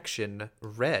Protection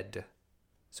Red.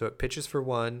 So it pitches for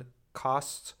 1,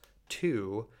 costs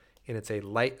 2, and it's a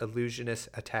light illusionist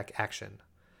attack action.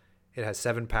 It has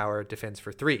 7 power, defends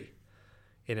for 3.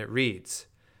 And it reads,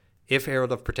 if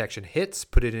Herald of Protection hits,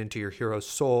 put it into your hero's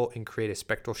soul and create a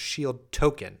Spectral Shield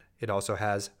token. It also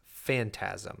has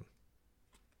Phantasm.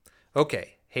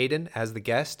 Okay, Hayden, as the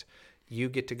guest, you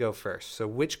get to go first. So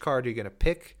which card are you going to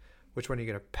pick, which one are you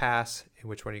going to pass, and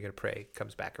which one are you going to pray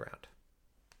comes back around?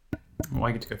 Oh,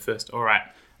 I get to go first. All right.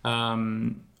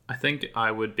 I think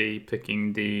I would be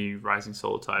picking the Rising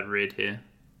Solar Tide Red here.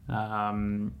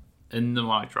 in the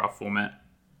mock draft format,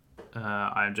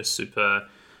 I'm just super.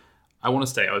 I want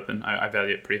to stay open. I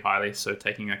value it pretty highly. So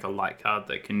taking like a light card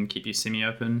that can keep you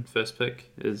semi-open first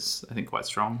pick is, I think, quite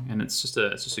strong. And it's just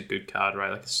a good card,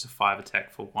 right? Like it's just a 5 attack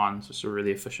for 1. It's just a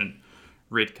really efficient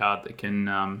red card that can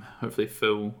hopefully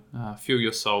fuel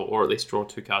your soul, or at least draw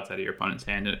 2 cards out of your opponent's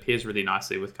hand. And it pairs really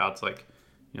nicely with cards like,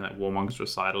 like Warmonger's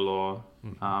Recital or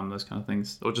those kind of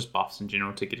things, or just buffs in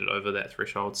general to get it over that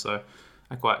threshold. So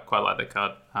I quite like that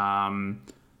card.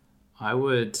 I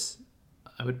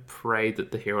would pray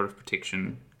that the Herald of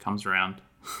Protection comes around.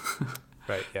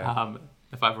 Right, yeah.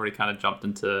 If I've already kind of jumped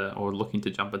into, or looking to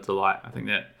jump into light, I think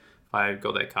that if I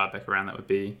got that card back around, that would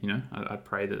be, I'd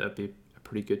pray that that'd be a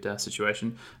pretty good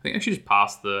situation. I think I should just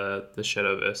pass the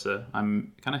Shadow of Ursa.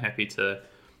 I'm kind of happy to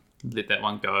let that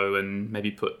one go and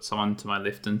maybe put someone to my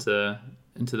left into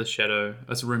the Shadow.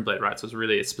 It's a Runeblade, right? So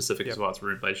it's specific as well. It's a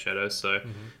Runeblade Shadow, so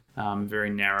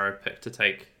very narrow pick to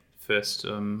take first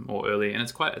or early, and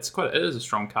it is a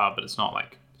strong card, but it's not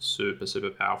like super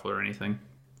powerful or anything.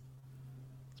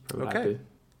 That's probably what I'd do.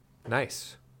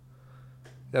 Nice.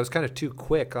 That was kind of too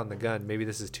quick on the gun. Maybe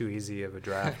this is too easy of a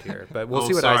draft here, but we'll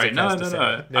see what Isaac has to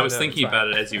say. I was thinking about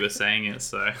it as you were saying it,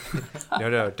 so.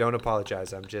 No, don't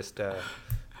apologize. I'm just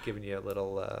giving you a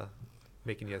little,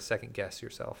 making you second guess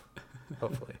yourself,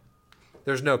 hopefully.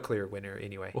 There's no clear winner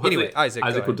anyway. Well, anyway,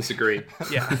 Isaac will disagree.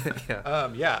 Yeah.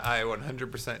 I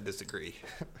 100% disagree.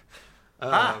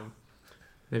 There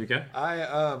we go.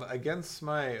 I against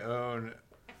my own.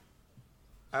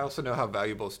 I also know how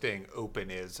valuable staying open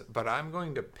is, but I'm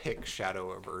going to pick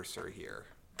Shadow of Ursa here.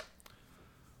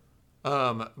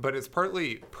 But it's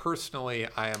partly personally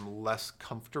I am less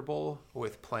comfortable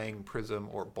with playing Prism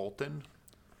or Bolton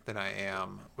than I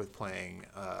am with playing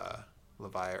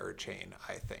Levia or Chain,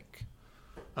 I think.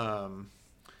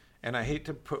 And I hate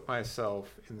to put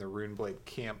myself in the Runeblade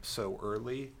camp so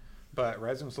early, but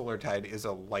Rising Solar Tide is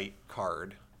a light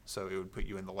card, so it would put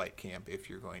you in the light camp if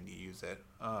you're going to use it.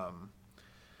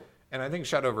 And I think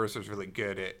Shadow of Ursa is really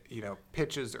good at,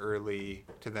 pitches early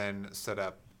to then set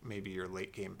up maybe your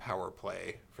late game power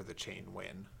play for the chain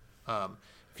win.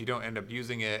 If you don't end up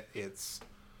using it, it's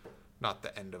not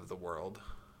the end of the world.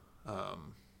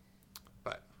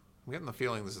 But I'm getting the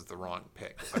feeling this is the wrong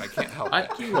pick, but I can't help it.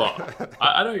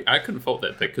 I couldn't fault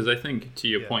that pick, because I think, to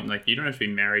your point, like, you don't have to be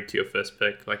married to your first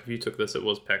pick. Like, if you took this, it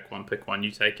was pick one,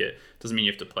 you take it. Doesn't mean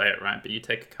you have to play it, right? But you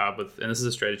take a card with, and this is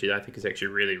a strategy that I think is actually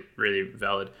really, really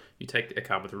valid. You take a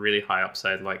card with a really high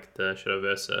upside, like the Shadow of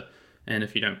Ursa, and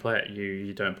if you don't play it,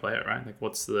 you don't play it, right? Like,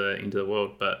 what's the end of the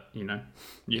world? But, you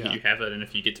have it, and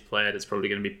if you get to play it, it's probably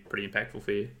going to be pretty impactful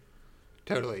for you.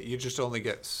 Totally. You just only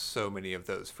get so many of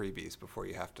those freebies before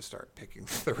you have to start picking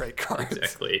the right cards.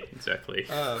 Exactly.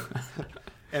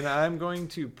 And I'm going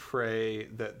to pray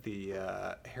that the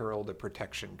Herald of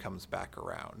Protection comes back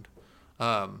around.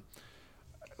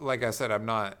 Like I said, I'm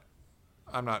not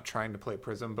trying to play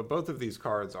Prism, but both of these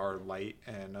cards are light,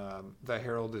 and the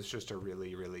Herald is just a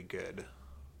really, really good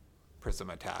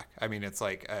Prism attack. I mean, it's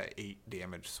like a 8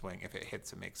 damage swing. If it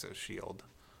hits, it makes a shield.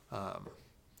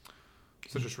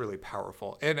 So just really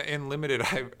powerful. And in Limited,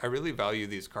 I really value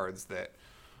these cards that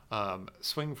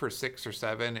swing for 6 or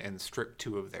 7 and strip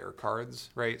 2 of their cards,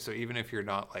 right? So even if you're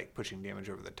not like pushing damage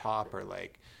over the top, or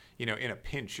like, in a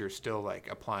pinch, you're still like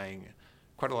applying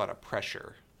quite a lot of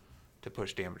pressure to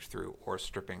push damage through or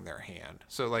stripping their hand.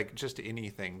 So like just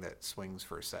anything that swings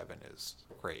for 7 is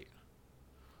great.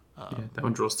 That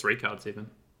one draws 3 cards even.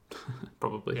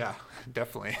 Probably. Yeah,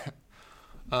 definitely.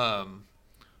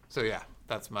 So yeah,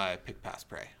 that's my pick, pass,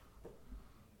 pray.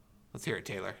 Let's hear it,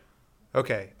 Taylor.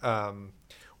 Okay.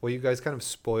 Well, you guys kind of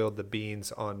spoiled the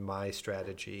beans on my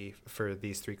strategy for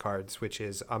these 3 cards, which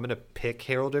is I'm going to pick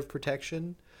Herald of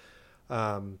Protection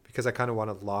because I kind of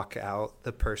want to lock out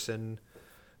the person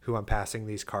who I'm passing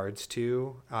these cards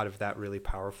to out of that really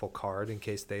powerful card in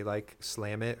case they like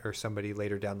slam it, or somebody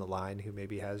later down the line who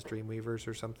maybe has Dreamweavers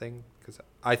or something. Because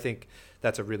I think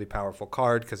that's a really powerful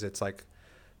card, because it's like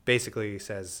basically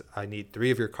says I need 3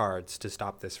 of your cards to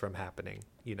stop this from happening,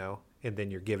 and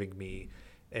then you're giving me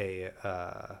a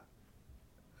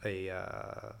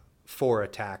 4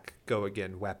 attack go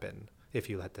again weapon if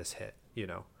you let this hit,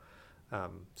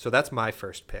 So that's my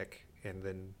first pick, and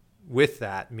then with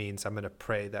that means I'm going to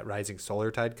pray that Rising Solar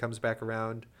Tide comes back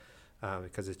around,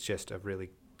 because it's just a really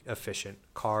efficient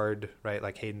card, right?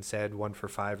 Like Hayden said, 1 for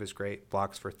 5 is great,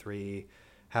 blocks for 3,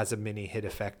 has a mini hit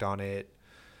effect on it,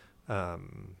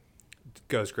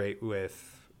 goes great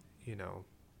with,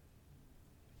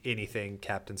 anything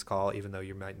Captain's Call, even though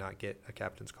you might not get a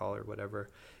Captain's Call or whatever.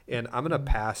 And I'm going to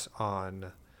pass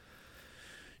on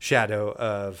Shadow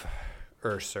of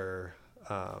Ursa,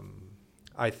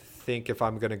 I think if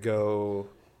I'm going to go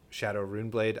Shadow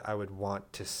Runeblade, I would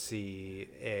want to see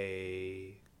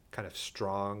a kind of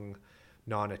strong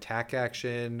non-attack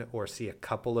action, or see a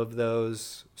couple of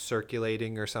those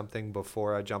circulating or something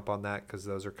before I jump on that, because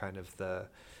those are kind of the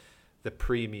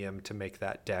premium to make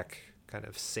that deck kind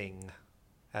of sing,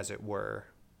 as it were.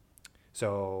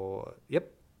 So,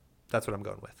 yep, that's what I'm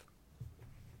going with.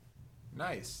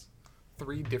 Nice.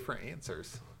 3 different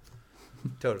answers.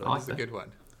 Totally. That was a good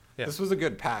one. Yeah. This was a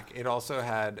good pack. It also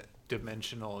had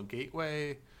Dimensional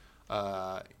Gateway,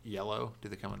 yellow. Do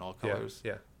they come in all colors?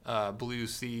 Yeah. Blue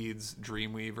Seeds,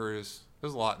 Dreamweavers.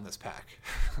 There's a lot in this pack.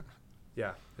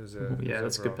 Yeah. It was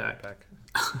that's a good pack.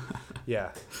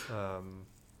 Yeah.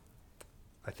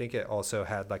 I think it also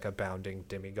had like a Bounding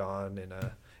Demigod and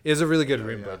it was a really good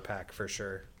Runeblade pack for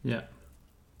sure. Yeah.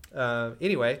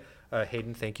 Anyway,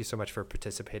 Hayden, thank you so much for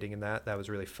participating in that. That was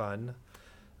really fun.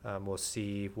 We'll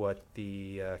see what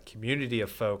the community of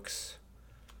folks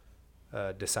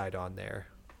decide on there.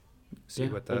 See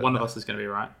what one of us is going to be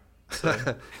right. So.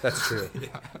 That's true.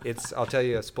 Yeah. I'll tell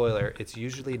you a spoiler. It's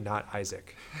usually not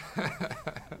Isaac.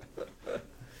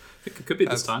 It could be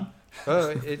this time. Oh,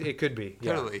 it could be.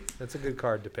 Yeah. Totally. That's a good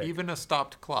card to pick. Even a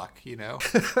stopped clock, you know.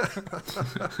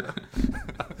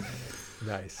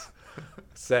 Nice.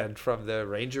 Sent from the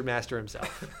Ranger Master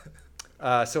himself.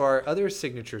 So our other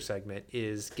signature segment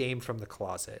is Game from the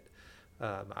Closet.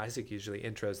 Isaac usually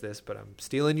intros this, but I'm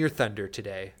stealing your thunder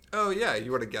today. Oh, yeah. You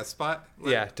want a guest spot?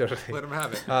 Yeah, totally. Let him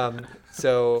have it.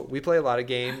 So we play a lot of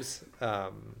games,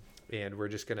 and we're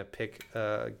just going to pick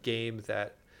a game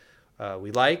that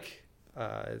we like.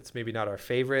 It's maybe not our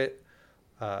favorite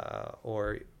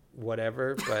or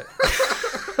whatever, but...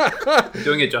 You're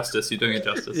doing it justice.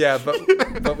 Yeah,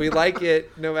 but we like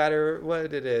it no matter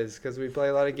what it is, because we play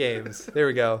a lot of games. There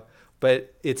we go.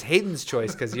 But it's Hayden's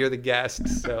choice because you're the guest.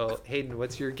 So, Hayden,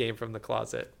 what's your game from the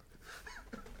closet?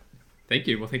 Thank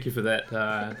you. Well, thank you for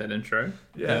that intro.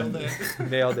 Yeah,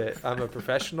 nailed it. I'm a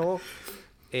professional,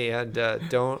 and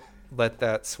don't let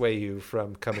that sway you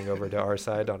from coming over to our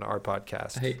side on our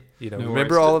podcast. Hey,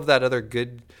 remember all of that other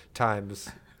good times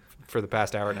for the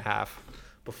past hour and a half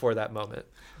before that moment.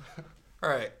 All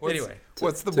right.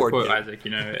 What's the to board quote game? Isaac,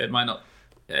 it might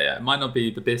not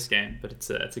be the best game, but it's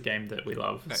a game that we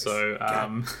love. Nice. So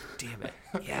God damn it.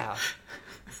 Yeah.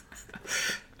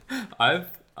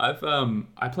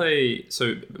 I play,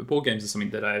 so board games is something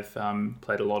that I've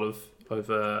played a lot of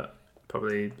over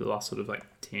probably the last sort of like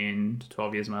 10 to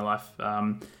 12 years of my life.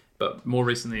 But more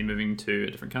recently, moving to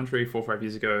a different country 4 or 5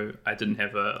 years ago, I didn't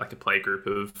have a play group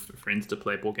of friends to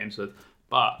play board games with.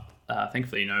 But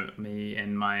thankfully, me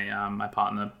and my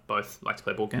partner both like to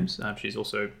play board games. She's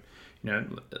also,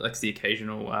 likes the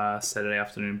occasional Saturday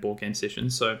afternoon board game session.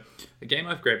 So the game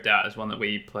I've grabbed out is one that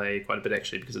we play quite a bit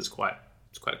actually, because it's quite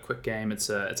a quick game. It's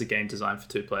a game designed for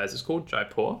 2 players. It's called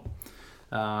Jaipur.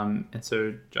 And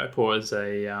so Jaipur is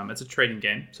it's a trading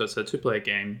game. So it's a 2-player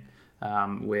game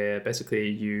where basically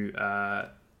you are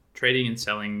trading and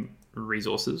selling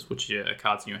resources, which are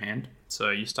cards in your hand.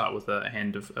 So you start with a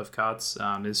hand of cards.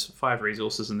 There's 5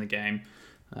 resources in the game.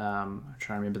 I'm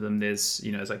trying to remember them. There's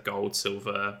like gold,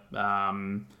 silver.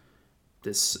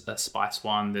 There's a spice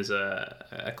one. There's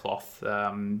a cloth,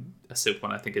 a silk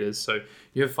one, I think it is. So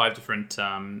you have 5 different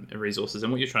resources,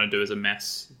 and what you're trying to do is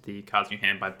amass the cards in your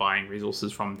hand by buying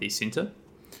resources from the center.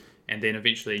 And then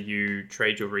eventually you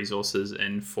trade your resources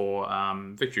in for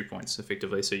victory points,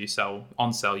 effectively. So you sell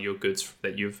your goods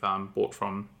that you've bought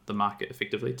from the market,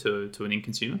 effectively, to an end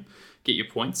consumer. Get your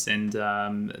points, and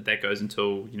that goes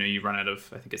until you run out of,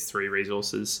 I think it's 3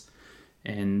 resources,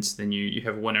 and then you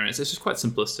have a winner. It's just quite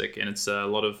simplistic, and it's a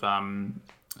lot of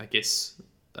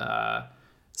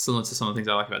similar to some of the things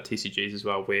I like about TCGs as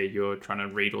well, where you're trying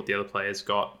to read what the other players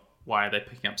got. Why are they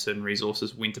picking up certain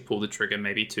resources? When to pull the trigger,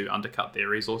 maybe to undercut their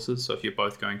resources. So if you're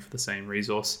both going for the same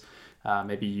resource,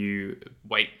 maybe you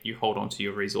hold on to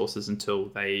your resources until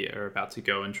they are about to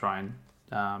go and try and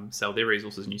sell their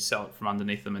resources, and you sell it from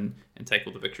underneath them and take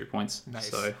all the victory points.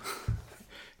 Nice. So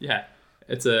yeah,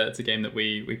 it's a game that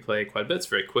we play quite a bit. It's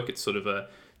very quick. It's sort of a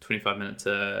 25-minute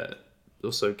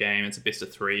or so game. It's a best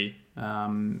of 3,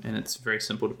 and it's very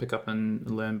simple to pick up and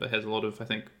learn, but has a lot of, I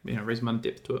think, reasonable amount of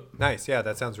depth to it. Nice. Yeah,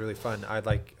 that sounds really fun. I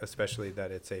like especially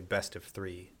that it's a best of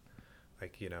 3.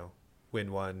 Like,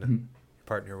 win one, your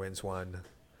partner wins one.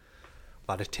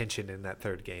 A lot of tension in that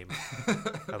third game.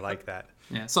 I like that.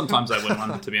 Yeah, sometimes I win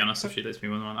one, to be honest, if she lets me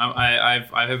win one. I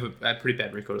have a pretty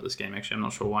bad record at this game, actually. I'm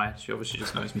not sure why. She obviously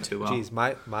just knows me too well. Geez,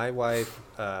 my wife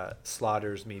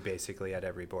slaughters me basically at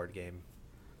every board game.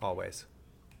 Always.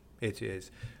 It is.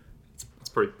 It's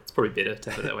probably better to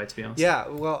have it that way, to be honest. Yeah,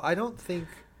 well, I don't think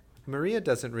Maria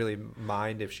doesn't really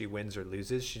mind if she wins or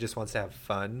loses. She just wants to have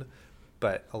fun.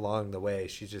 But along the way,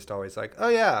 she's just always like, oh,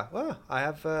 yeah, well, I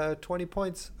have 20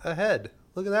 points ahead.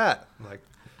 Look at that. I'm like,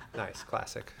 nice,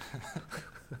 classic.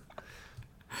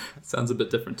 Sounds a bit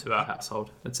different to our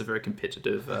household. It's a very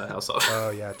competitive household.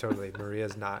 Oh, yeah, totally.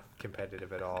 Maria's not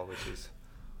competitive at all, which is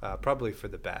probably for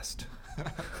the best.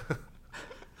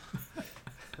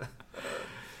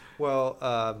 Well,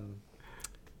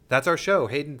 that's our show.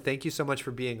 Hayden, thank you so much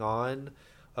for being on.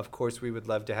 Of course, we would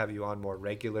love to have you on more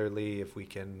regularly if we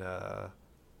can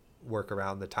work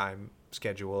around the time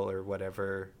schedule or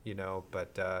whatever,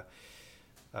 But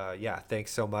yeah,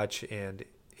 thanks so much. And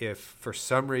if for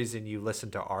some reason you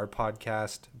listen to our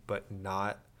podcast but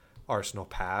not Arsenal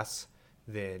Pass,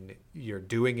 then you're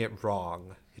doing it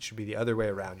wrong. It should be the other way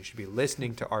around. You should be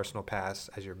listening to Arsenal Pass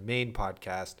as your main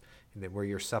podcast, and then we're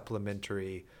your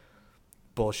supplementary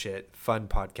bullshit fun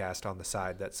podcast on the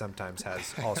side that sometimes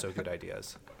has also good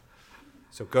ideas.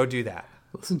 So go do that.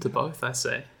 Listen to both, I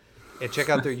say. And check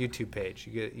out their YouTube page.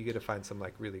 You get to find some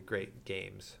like really great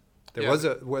games. There was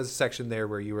a section there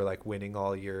where you were like winning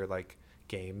all your like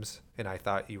games, and I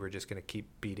thought you were just going to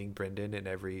keep beating Brendan in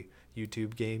every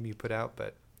YouTube game you put out,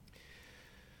 but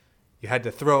you had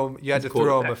to throw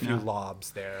him a few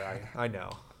lobs there. I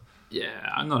know. Yeah,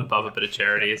 I'm not above a bit of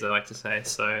charity, as I like to say.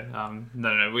 So,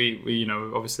 no, we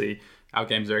obviously our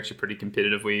games are actually pretty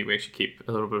competitive. We actually keep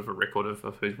a little bit of a record of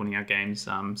who's winning our games.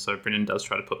 So Brendan does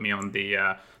try to put me on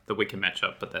the weaker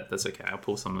matchup, but that's okay. I'll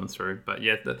pull some of them through. But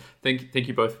yeah, thank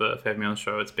you both for having me on the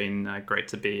show. It's been great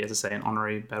to be, as I say, an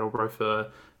honorary battle bro for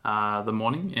the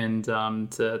morning and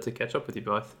to catch up with you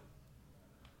both.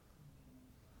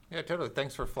 Yeah, totally.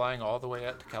 Thanks for flying all the way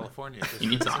out to California.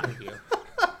 Anytime.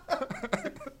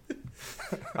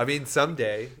 I mean,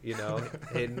 someday,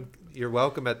 and you're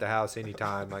welcome at the house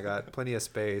anytime. I got plenty of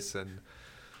space, and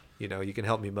you can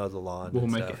help me mow the lawn. We'll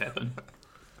make it happen.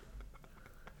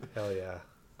 Hell yeah,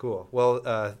 cool.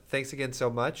 Well, thanks again so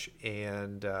much,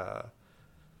 and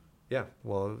yeah,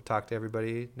 we'll talk to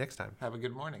everybody next time. Have a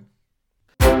good morning.